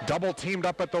double teamed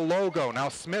up at the logo. Now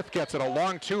Smith gets it, a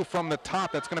long two from the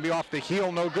top. That's going to be off the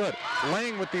heel, no good.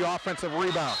 Lang with the offensive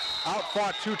rebound.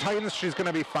 Outfought two Titans. She's going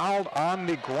to be fouled on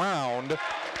the ground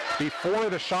before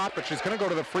the shot, but she's going to go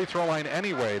to the free throw line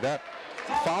anyway. That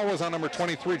foul was on number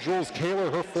 23, Jules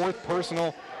Kaler, her 4th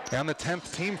personal, and the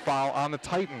 10th team foul on the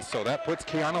Titans. So that puts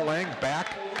Kiana Lang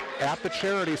back at the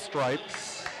charity stripe.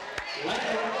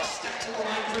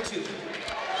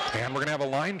 And we're going to have a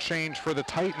line change for the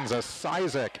Titans as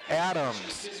Sizek,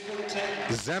 Adams,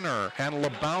 Zenner, and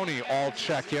Labounty all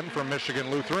check in from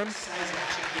Michigan Lutheran.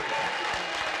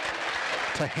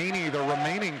 Tahaney, the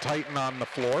remaining Titan on the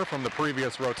floor from the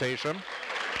previous rotation.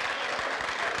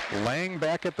 Lang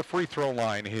back at the free throw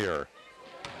line here.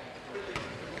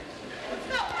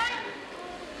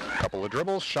 Couple of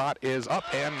dribbles, shot is up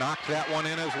and knocked that one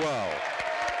in as well.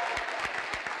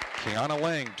 Kiana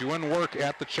Lang doing work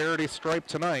at the charity stripe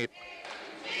tonight.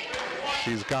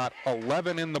 She's got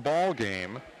 11 in the ball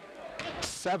game,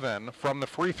 7 from the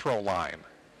free throw line.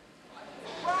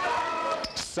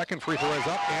 Second free throw is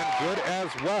up and good as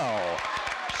well.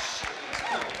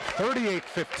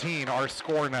 38-15 our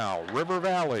score now. River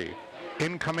Valley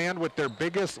in command with their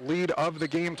biggest lead of the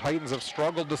game. Titans have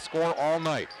struggled to score all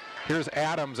night. Here's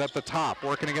Adams at the top,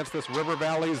 working against this River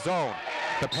Valley zone.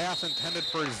 The pass intended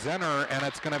for Zenner, and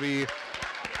it's going to be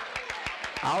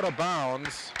out of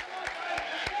bounds.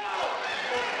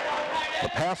 The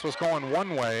pass was going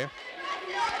one way.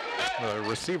 The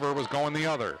receiver was going the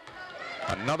other.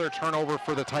 Another turnover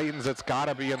for the Titans. It's got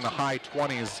to be in the high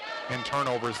 20s in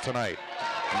turnovers tonight.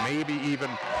 Maybe even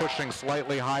pushing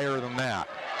slightly higher than that.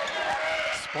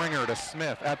 Springer to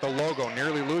Smith at the logo,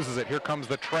 nearly loses it. Here comes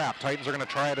the trap. Titans are going to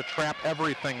try to trap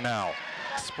everything now.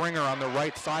 Springer on the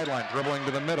right sideline, dribbling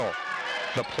to the middle.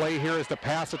 The play here is to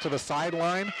pass it to the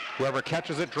sideline. Whoever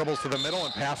catches it dribbles to the middle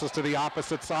and passes to the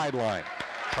opposite sideline.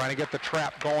 Trying to get the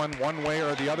trap going one way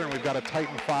or the other, and we've got a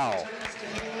Titan foul.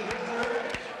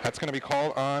 That's going to be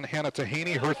called on Hannah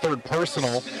Tahaney, her third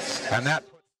personal, and that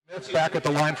puts Smith back at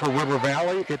the line for River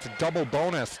Valley. It's double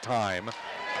bonus time.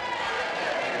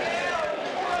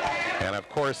 And of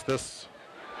course, this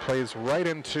plays right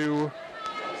into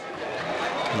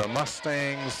the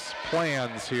Mustangs'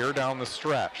 plans here down the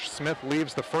stretch. Smith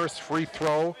leaves the first free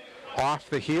throw off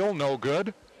the heel, no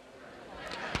good.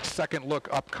 Second look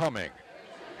upcoming.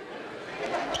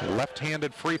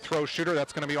 Left-handed free throw shooter,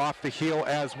 that's going to be off the heel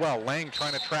as well. Lang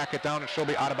trying to track it down, and she'll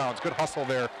be out of bounds. Good hustle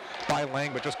there by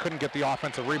Lang, but just couldn't get the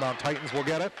offensive rebound. Titans will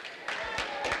get it.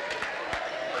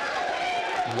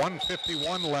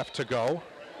 1:51 left to go.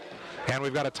 And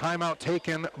we've got a timeout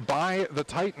taken by the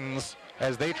Titans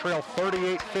as they trail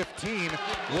 38-15.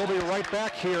 We'll be right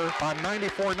back here on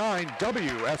 94.9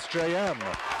 WSJM.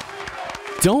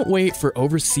 Don't wait for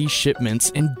overseas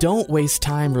shipments and don't waste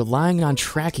time relying on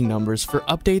tracking numbers for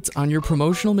updates on your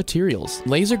promotional materials.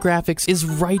 Laser Graphics is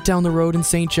right down the road in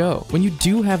St. Joe. When you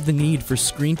do have the need for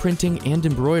screen printing and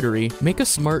embroidery, make a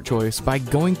smart choice by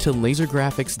going to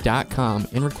lasergraphics.com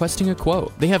and requesting a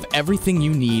quote. They have everything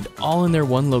you need all in their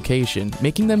one location,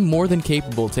 making them more than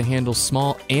capable to handle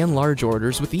small and large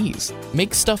orders with ease.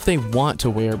 Make stuff they want to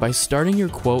wear by starting your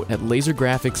quote at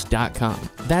lasergraphics.com.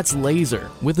 That's laser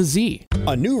with a Z.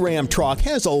 A new Ram truck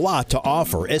has a lot to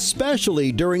offer,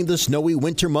 especially during the snowy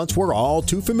winter months we're all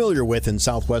too familiar with in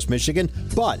Southwest Michigan.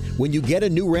 But when you get a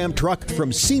new Ram truck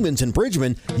from Siemens in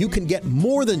Bridgman, you can get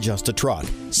more than just a truck.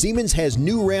 Siemens has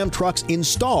new Ram trucks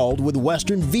installed with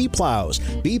Western V plows.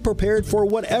 Be prepared for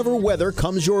whatever weather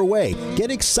comes your way.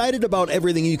 Get excited about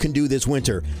everything you can do this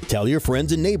winter. Tell your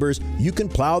friends and neighbors you can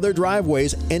plow their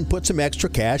driveways and put some extra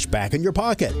cash back in your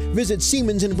pocket. Visit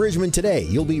Siemens in Bridgman today.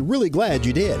 You'll be really glad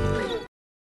you did.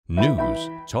 News,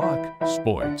 talk,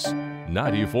 sports.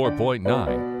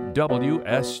 94.9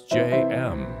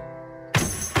 WSJM.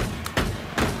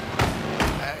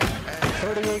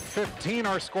 38-15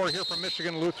 our score here from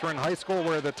Michigan Lutheran High School,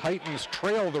 where the Titans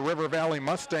trail the River Valley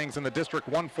Mustangs in the District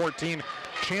 114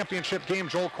 championship game.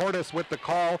 Joel Cordes with the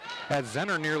call as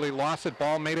Zenner nearly lost it.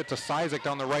 Ball made it to Cizik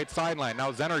down the right sideline.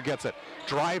 Now Zenner gets it.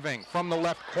 Driving from the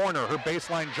left corner. Her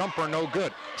baseline jumper no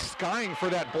good. Skying for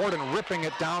that board and ripping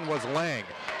it down was Lang.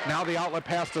 Now the outlet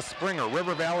pass to Springer.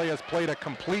 River Valley has played a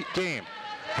complete game.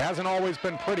 Hasn't always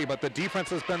been pretty, but the defense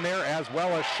has been there as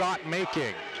well as shot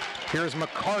making. Here's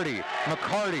McCarty.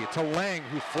 McCarty to Lang,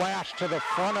 who flashed to the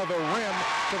front of the rim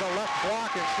to the left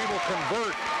block, and she will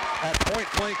convert at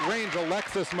point-blank range.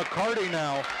 Alexis McCarty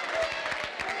now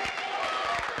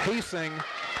pacing.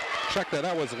 Check that,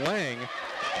 that was Lang.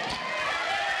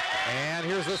 And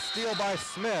here's a steal by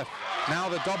Smith. Now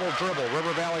the double dribble.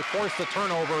 River Valley forced the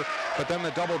turnover, but then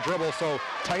the double dribble, so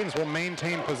Titans will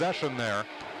maintain possession there.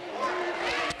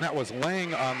 That was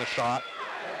Lang on the shot,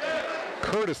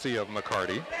 courtesy of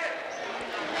McCarty.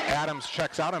 Adams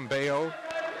checks out, and Bayo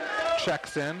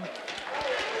checks in.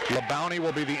 LeBounty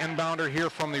will be the inbounder here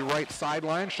from the right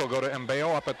sideline. She'll go to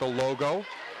Mbeo up at the logo.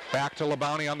 Back to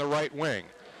LeBounty on the right wing.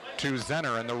 To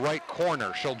Zenner in the right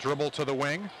corner. She'll dribble to the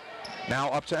wing. Now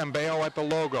up to Mbeo at the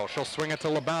logo. She'll swing it to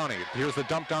LeBounty. Here's the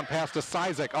dump down pass to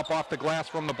Cizik. Up off the glass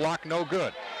from the block, no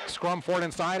good. Scrum for it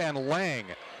inside, and Lang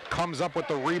comes up with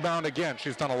the rebound again.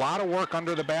 She's done a lot of work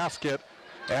under the basket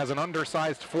as an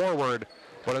undersized forward,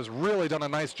 but has really done a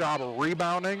nice job of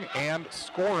rebounding and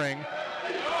scoring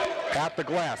at the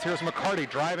glass. Here's McCarty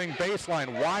driving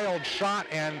baseline, wild shot,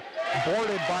 and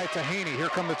boarded by Tahaney. Here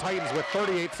come the Titans with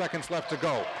 38 seconds left to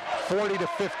go.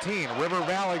 40-15. River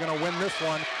Valley going to win this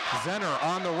one. Zenner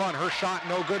on the run. Her shot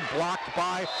no good, blocked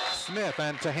by Smith,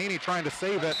 and Tahaney trying to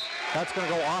save it. That's going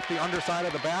to go off the underside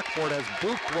of the backboard as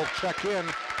Book will check in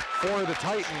for the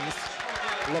Titans.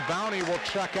 LeBounty will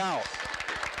check out.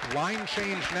 Line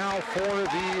change now for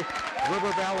the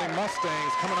River Valley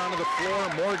Mustangs. Coming onto the floor,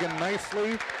 Morgan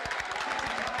Nicely,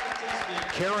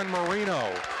 Karen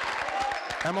Marino,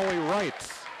 Emily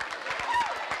Wrights,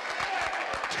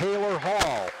 Taylor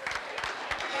Hall,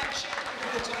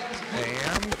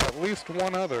 and at least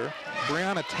one other,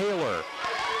 Brianna Taylor.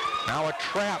 Now a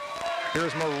trap.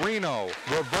 Here's Marino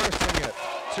reversing it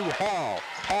to Hall.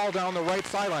 Hall down the right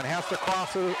sideline, has to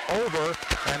cross it over,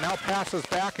 and now passes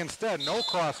back instead. No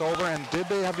crossover, and did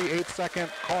they have the 8-second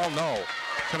call? No.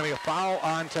 It's going to be a foul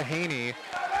on Tahaney.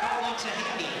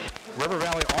 River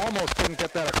Valley almost didn't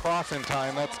get that across in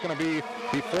time. That's going to be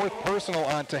the fourth personal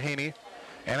on Tahaney.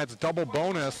 and it's double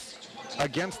bonus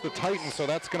against the Titans, so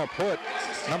that's going to put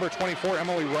number 24,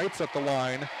 Emily Wrights, at the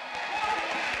line.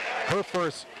 Her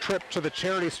first trip to the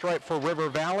charity stripe for River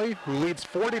Valley, who leads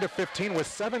 40-15 with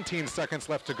 17 seconds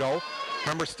left to go.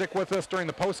 Remember, stick with us during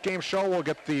the post-game show. We'll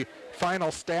get the final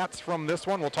stats from this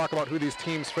one. We'll talk about who these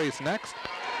teams face next,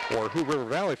 or who River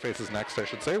Valley faces next, I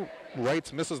should say.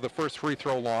 Wrights misses the first free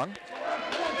throw long.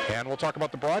 And we'll talk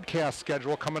about the broadcast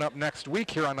schedule coming up next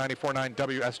week here on 94.9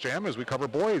 WSJM as we cover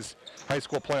boys high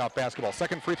school playoff basketball.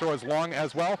 Second free throw is long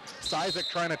as well. Cizik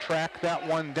trying to track that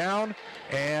one down,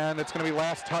 and it's going to be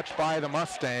last touch by the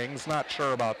Mustangs. Not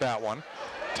sure about that one.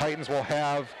 Titans will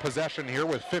have possession here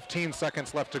with 15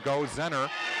 seconds left to go. Zenner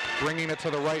bringing it to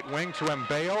the right wing to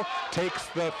Mbeo. Takes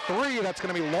the three. That's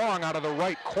going to be long out of the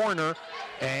right corner.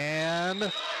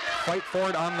 And fight for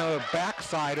it on the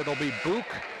backside. It'll be Book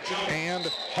and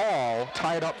Hall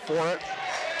tied up for it.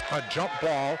 A jump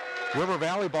ball. River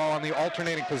Valley ball on the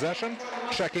alternating possession.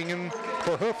 Checking in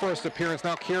for her first appearance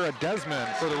now, Kira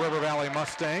Desmond for the River Valley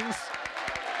Mustangs.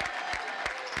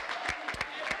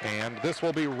 And this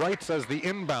will be Wrights as the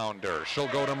inbounder. She'll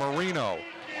go to Marino.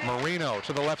 Marino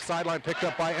to the left sideline, picked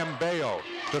up by Mbeo.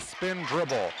 The spin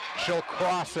dribble. She'll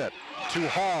cross it to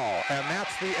Hall. And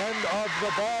that's the end of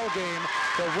the ball game.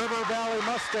 The River Valley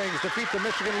Mustangs defeat the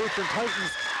Michigan Lutheran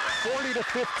Titans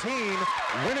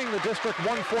 40-15, winning the District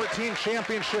 114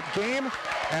 championship game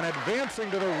and advancing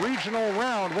to the regional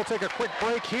round. We'll take a quick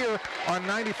break here on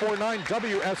 94.9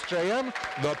 WSJM.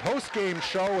 The post-game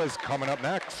show is coming up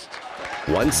next.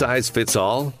 One size fits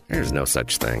all? There's no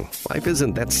such thing. Life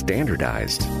isn't that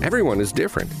standardized. Everyone is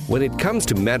different. When it comes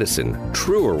to medicine,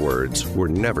 truer words were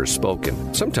never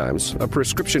spoken. Sometimes a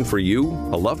prescription for you,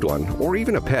 a loved one, or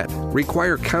even a pet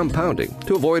require compounding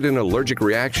to avoid an allergic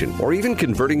reaction or even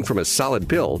converting from a solid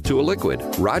pill to a liquid.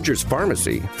 Rogers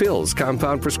Pharmacy fills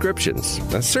compound prescriptions.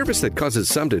 A service that causes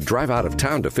some to drive out of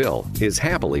town to fill is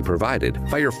happily provided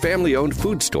by your family-owned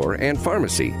food store and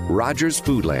pharmacy, Rogers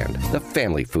Foodland, the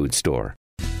family food store.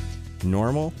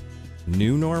 Normal?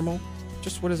 New normal?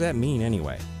 Just what does that mean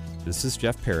anyway? This is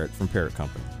Jeff Parrott from Parrott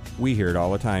Company. We hear it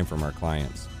all the time from our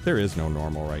clients. There is no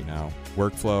normal right now.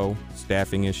 Workflow,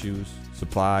 staffing issues,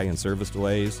 supply and service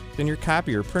delays, then your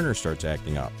copy or printer starts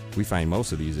acting up. We find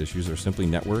most of these issues are simply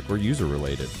network or user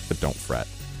related, but don't fret.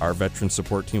 Our veteran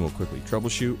support team will quickly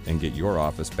troubleshoot and get your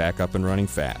office back up and running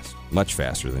fast, much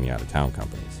faster than the out-of-town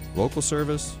companies. Local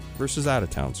service versus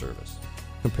out-of-town service.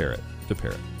 Compare it to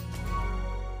Parrott.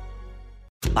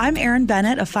 I'm Erin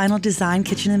Bennett of Final Design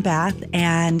Kitchen and Bath,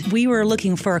 and we were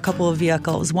looking for a couple of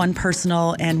vehicles, one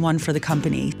personal and one for the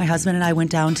company. My husband and I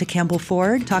went down to Campbell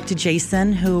Ford, talked to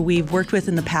Jason, who we've worked with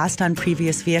in the past on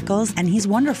previous vehicles, and he's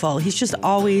wonderful. He's just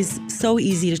always so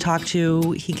easy to talk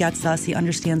to. He gets us. He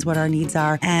understands what our needs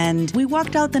are, and we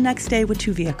walked out the next day with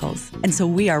 2 vehicles. And so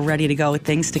we are ready to go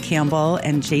thanks to Campbell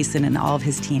and Jason and all of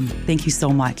his team. Thank you so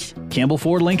much. Campbell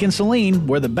Ford Lincoln Saline,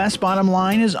 where the best bottom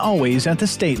line is always at the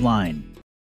state line.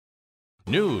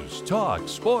 News, talk,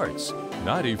 sports.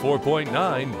 94.9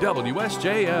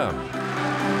 WSJM.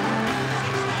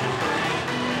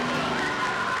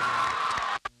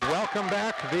 Welcome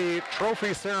back. The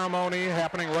trophy ceremony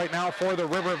happening right now for the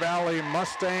River Valley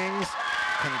Mustangs.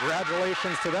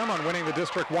 Congratulations to them on winning the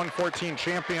District 114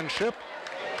 championship.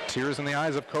 Tears in the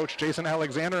eyes of Coach Jason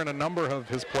Alexander and a number of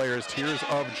his players. Tears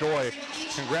of joy.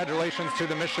 Congratulations to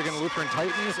the Michigan Lutheran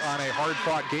Titans on a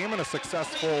hard-fought game and a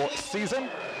successful season.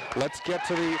 Let's get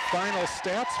to the final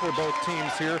stats for both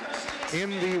teams here. In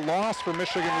the loss for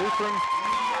Michigan Lutheran,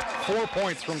 4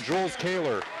 points from Jules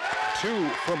Kaler, 2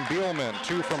 from Bielman,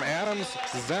 2 from Adams,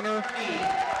 Zenner,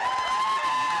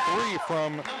 3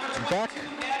 from Beck,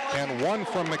 and 1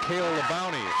 from Michaela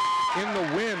LeBounty. In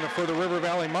the win for the River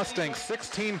Valley Mustangs,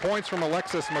 16 points from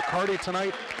Alexis McCarty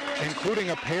tonight,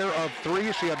 including a pair of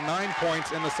 3. She had 9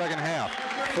 points in the second half.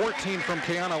 14 from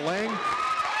Kiana Lang.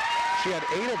 She had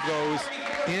 8 of those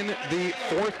in the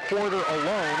fourth quarter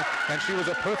alone, and she was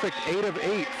a perfect 8 of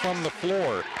 8 from the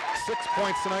floor. 6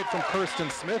 points tonight from Kirsten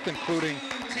Smith, including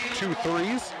 2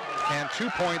 threes, and 2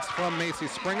 points from Macy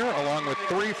Springer, along with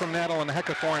 3 from Madeline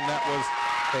Heckathorn. That was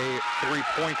a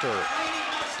 3-pointer.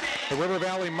 The River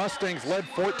Valley Mustangs led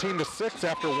 14-6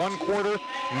 after 1 quarter,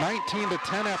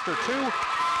 19-10 after 2,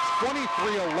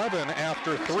 23-11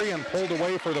 after 3, and pulled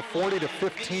away for the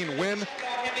 40-15 win.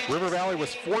 River Valley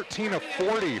was 14 of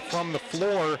 40 from the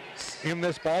floor in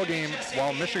this ball game,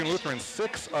 while Michigan Lutheran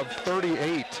 6 of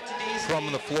 38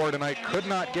 from the floor tonight. Could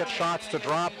not get shots to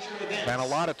drop, and a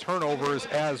lot of turnovers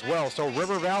as well. So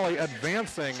River Valley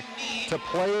advancing to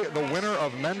play the winner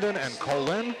of Menden and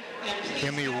Colin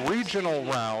in the regional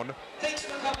round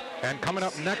And coming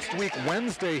up next week,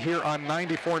 Wednesday, here on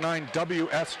 94.9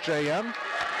 WSJM,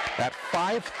 at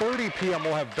 5:30 p.m.,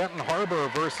 we'll have Benton Harbor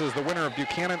versus the winner of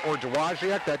Buchanan or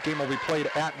Dowagiac. That game will be played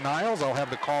at Niles. I'll have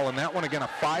the call in that one. Again, a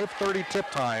 5:30 tip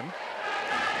time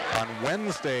on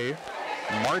Wednesday,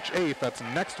 March 8th. That's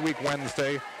next week,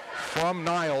 Wednesday, from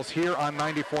Niles here on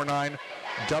 94.9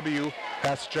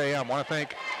 WSJM. I want to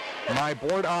thank my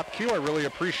board op Q. I really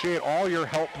appreciate all your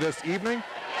help this evening.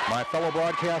 My fellow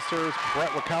broadcasters, Brett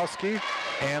Wachowski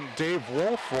and Dave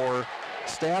Wolf, for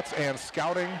stats and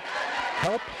scouting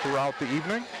help throughout the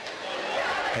evening.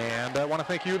 And I want to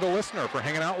thank you, the listener, for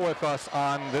hanging out with us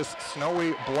on this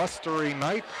snowy, blustery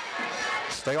night.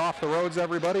 Stay off the roads,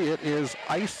 everybody. It is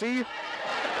icy.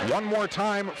 One more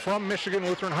time from Michigan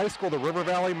Lutheran High School, the River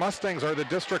Valley Mustangs are the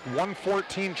District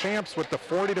 114 champs with the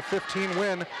 40-15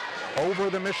 win over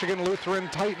the Michigan Lutheran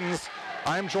Titans.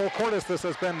 I'm Joel Cordes. This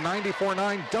has been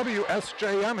 94.9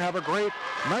 WSJM. Have a great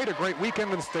night, a great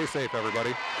weekend, and stay safe,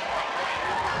 everybody.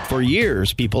 For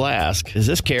years, people ask, is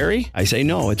this Carrie? I say,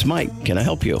 no, it's Mike. Can I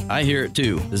help you? I hear it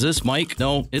too. Is this Mike?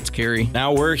 No, it's Carrie.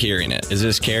 Now we're hearing it. Is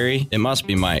this Carrie? It must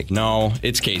be Mike. No,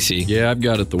 it's Casey. Yeah, I've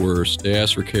got it the worst. They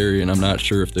ask for Carrie, and I'm not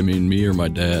sure if they mean me or my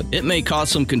dad. It may cause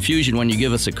some confusion when you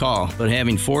give us a call, but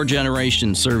having 4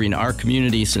 generations serving our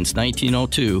community since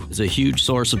 1902 is a huge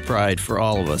source of pride for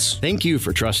all of us. Thank you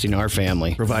for trusting our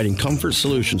family, providing comfort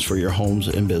solutions for your homes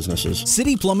and businesses.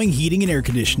 City Plumbing, Heating, and Air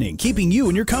Conditioning, keeping you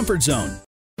in your comfort zone.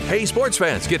 Hey, sports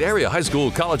fans, get area high school,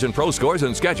 college, and pro scores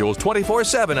and schedules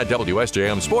 24/7 at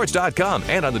WSJMSports.com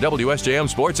and on the WSJM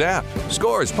Sports app.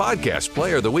 Scores, podcasts,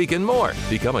 player of the week, and more.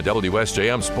 Become a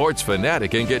WSJM Sports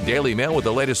fanatic and get daily mail with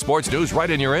the latest sports news right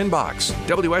in your inbox.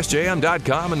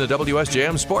 WSJM.com and the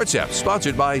WSJM Sports app,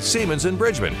 sponsored by Siemens and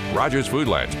Bridgman, Rogers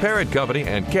Foodlands, Parent Company,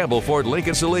 and Campbell Ford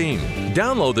Lincoln Saline.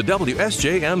 Download the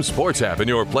WSJM Sports app in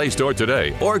your Play Store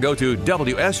today or go to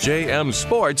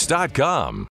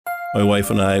WSJMSports.com. My wife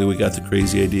and I, we got the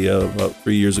crazy idea about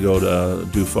 3 years ago to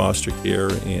do foster care,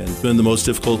 and it's been the most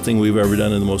difficult thing we've ever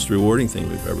done and the most rewarding thing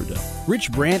we've ever done.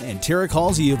 Rich Brandt and Tarek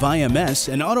Halsey of IMS,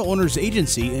 an auto owners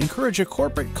agency, encourage a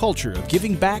corporate culture of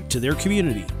giving back to their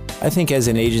community. I think as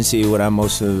an agency, what I'm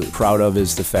most proud of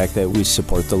is the fact that we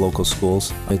support the local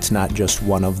schools. It's not just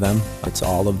one of them, it's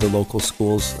all of the local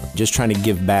schools, just trying to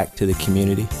give back to the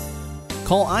community.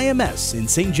 Call IMS in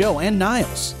St. Joe and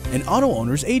Niles, an auto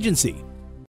owners agency.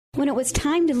 When it was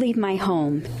time to leave my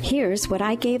home, here's what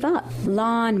I gave up.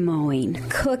 Lawn mowing,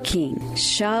 cooking,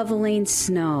 shoveling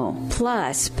snow,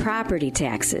 plus property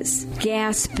taxes,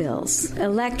 gas bills,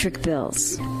 electric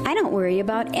bills. I don't worry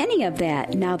about any of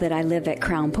that now that I live at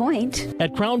Crown Point.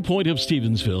 At Crown Point of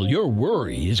Stevensville, your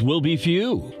worries will be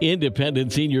few.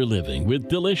 Independent senior living with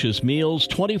delicious meals,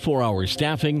 24-hour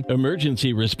staffing,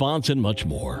 emergency response, and much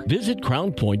more. Visit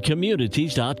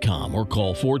crownpointcommunities.com or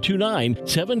call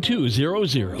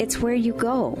 429-7200. It's where you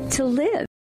go to live.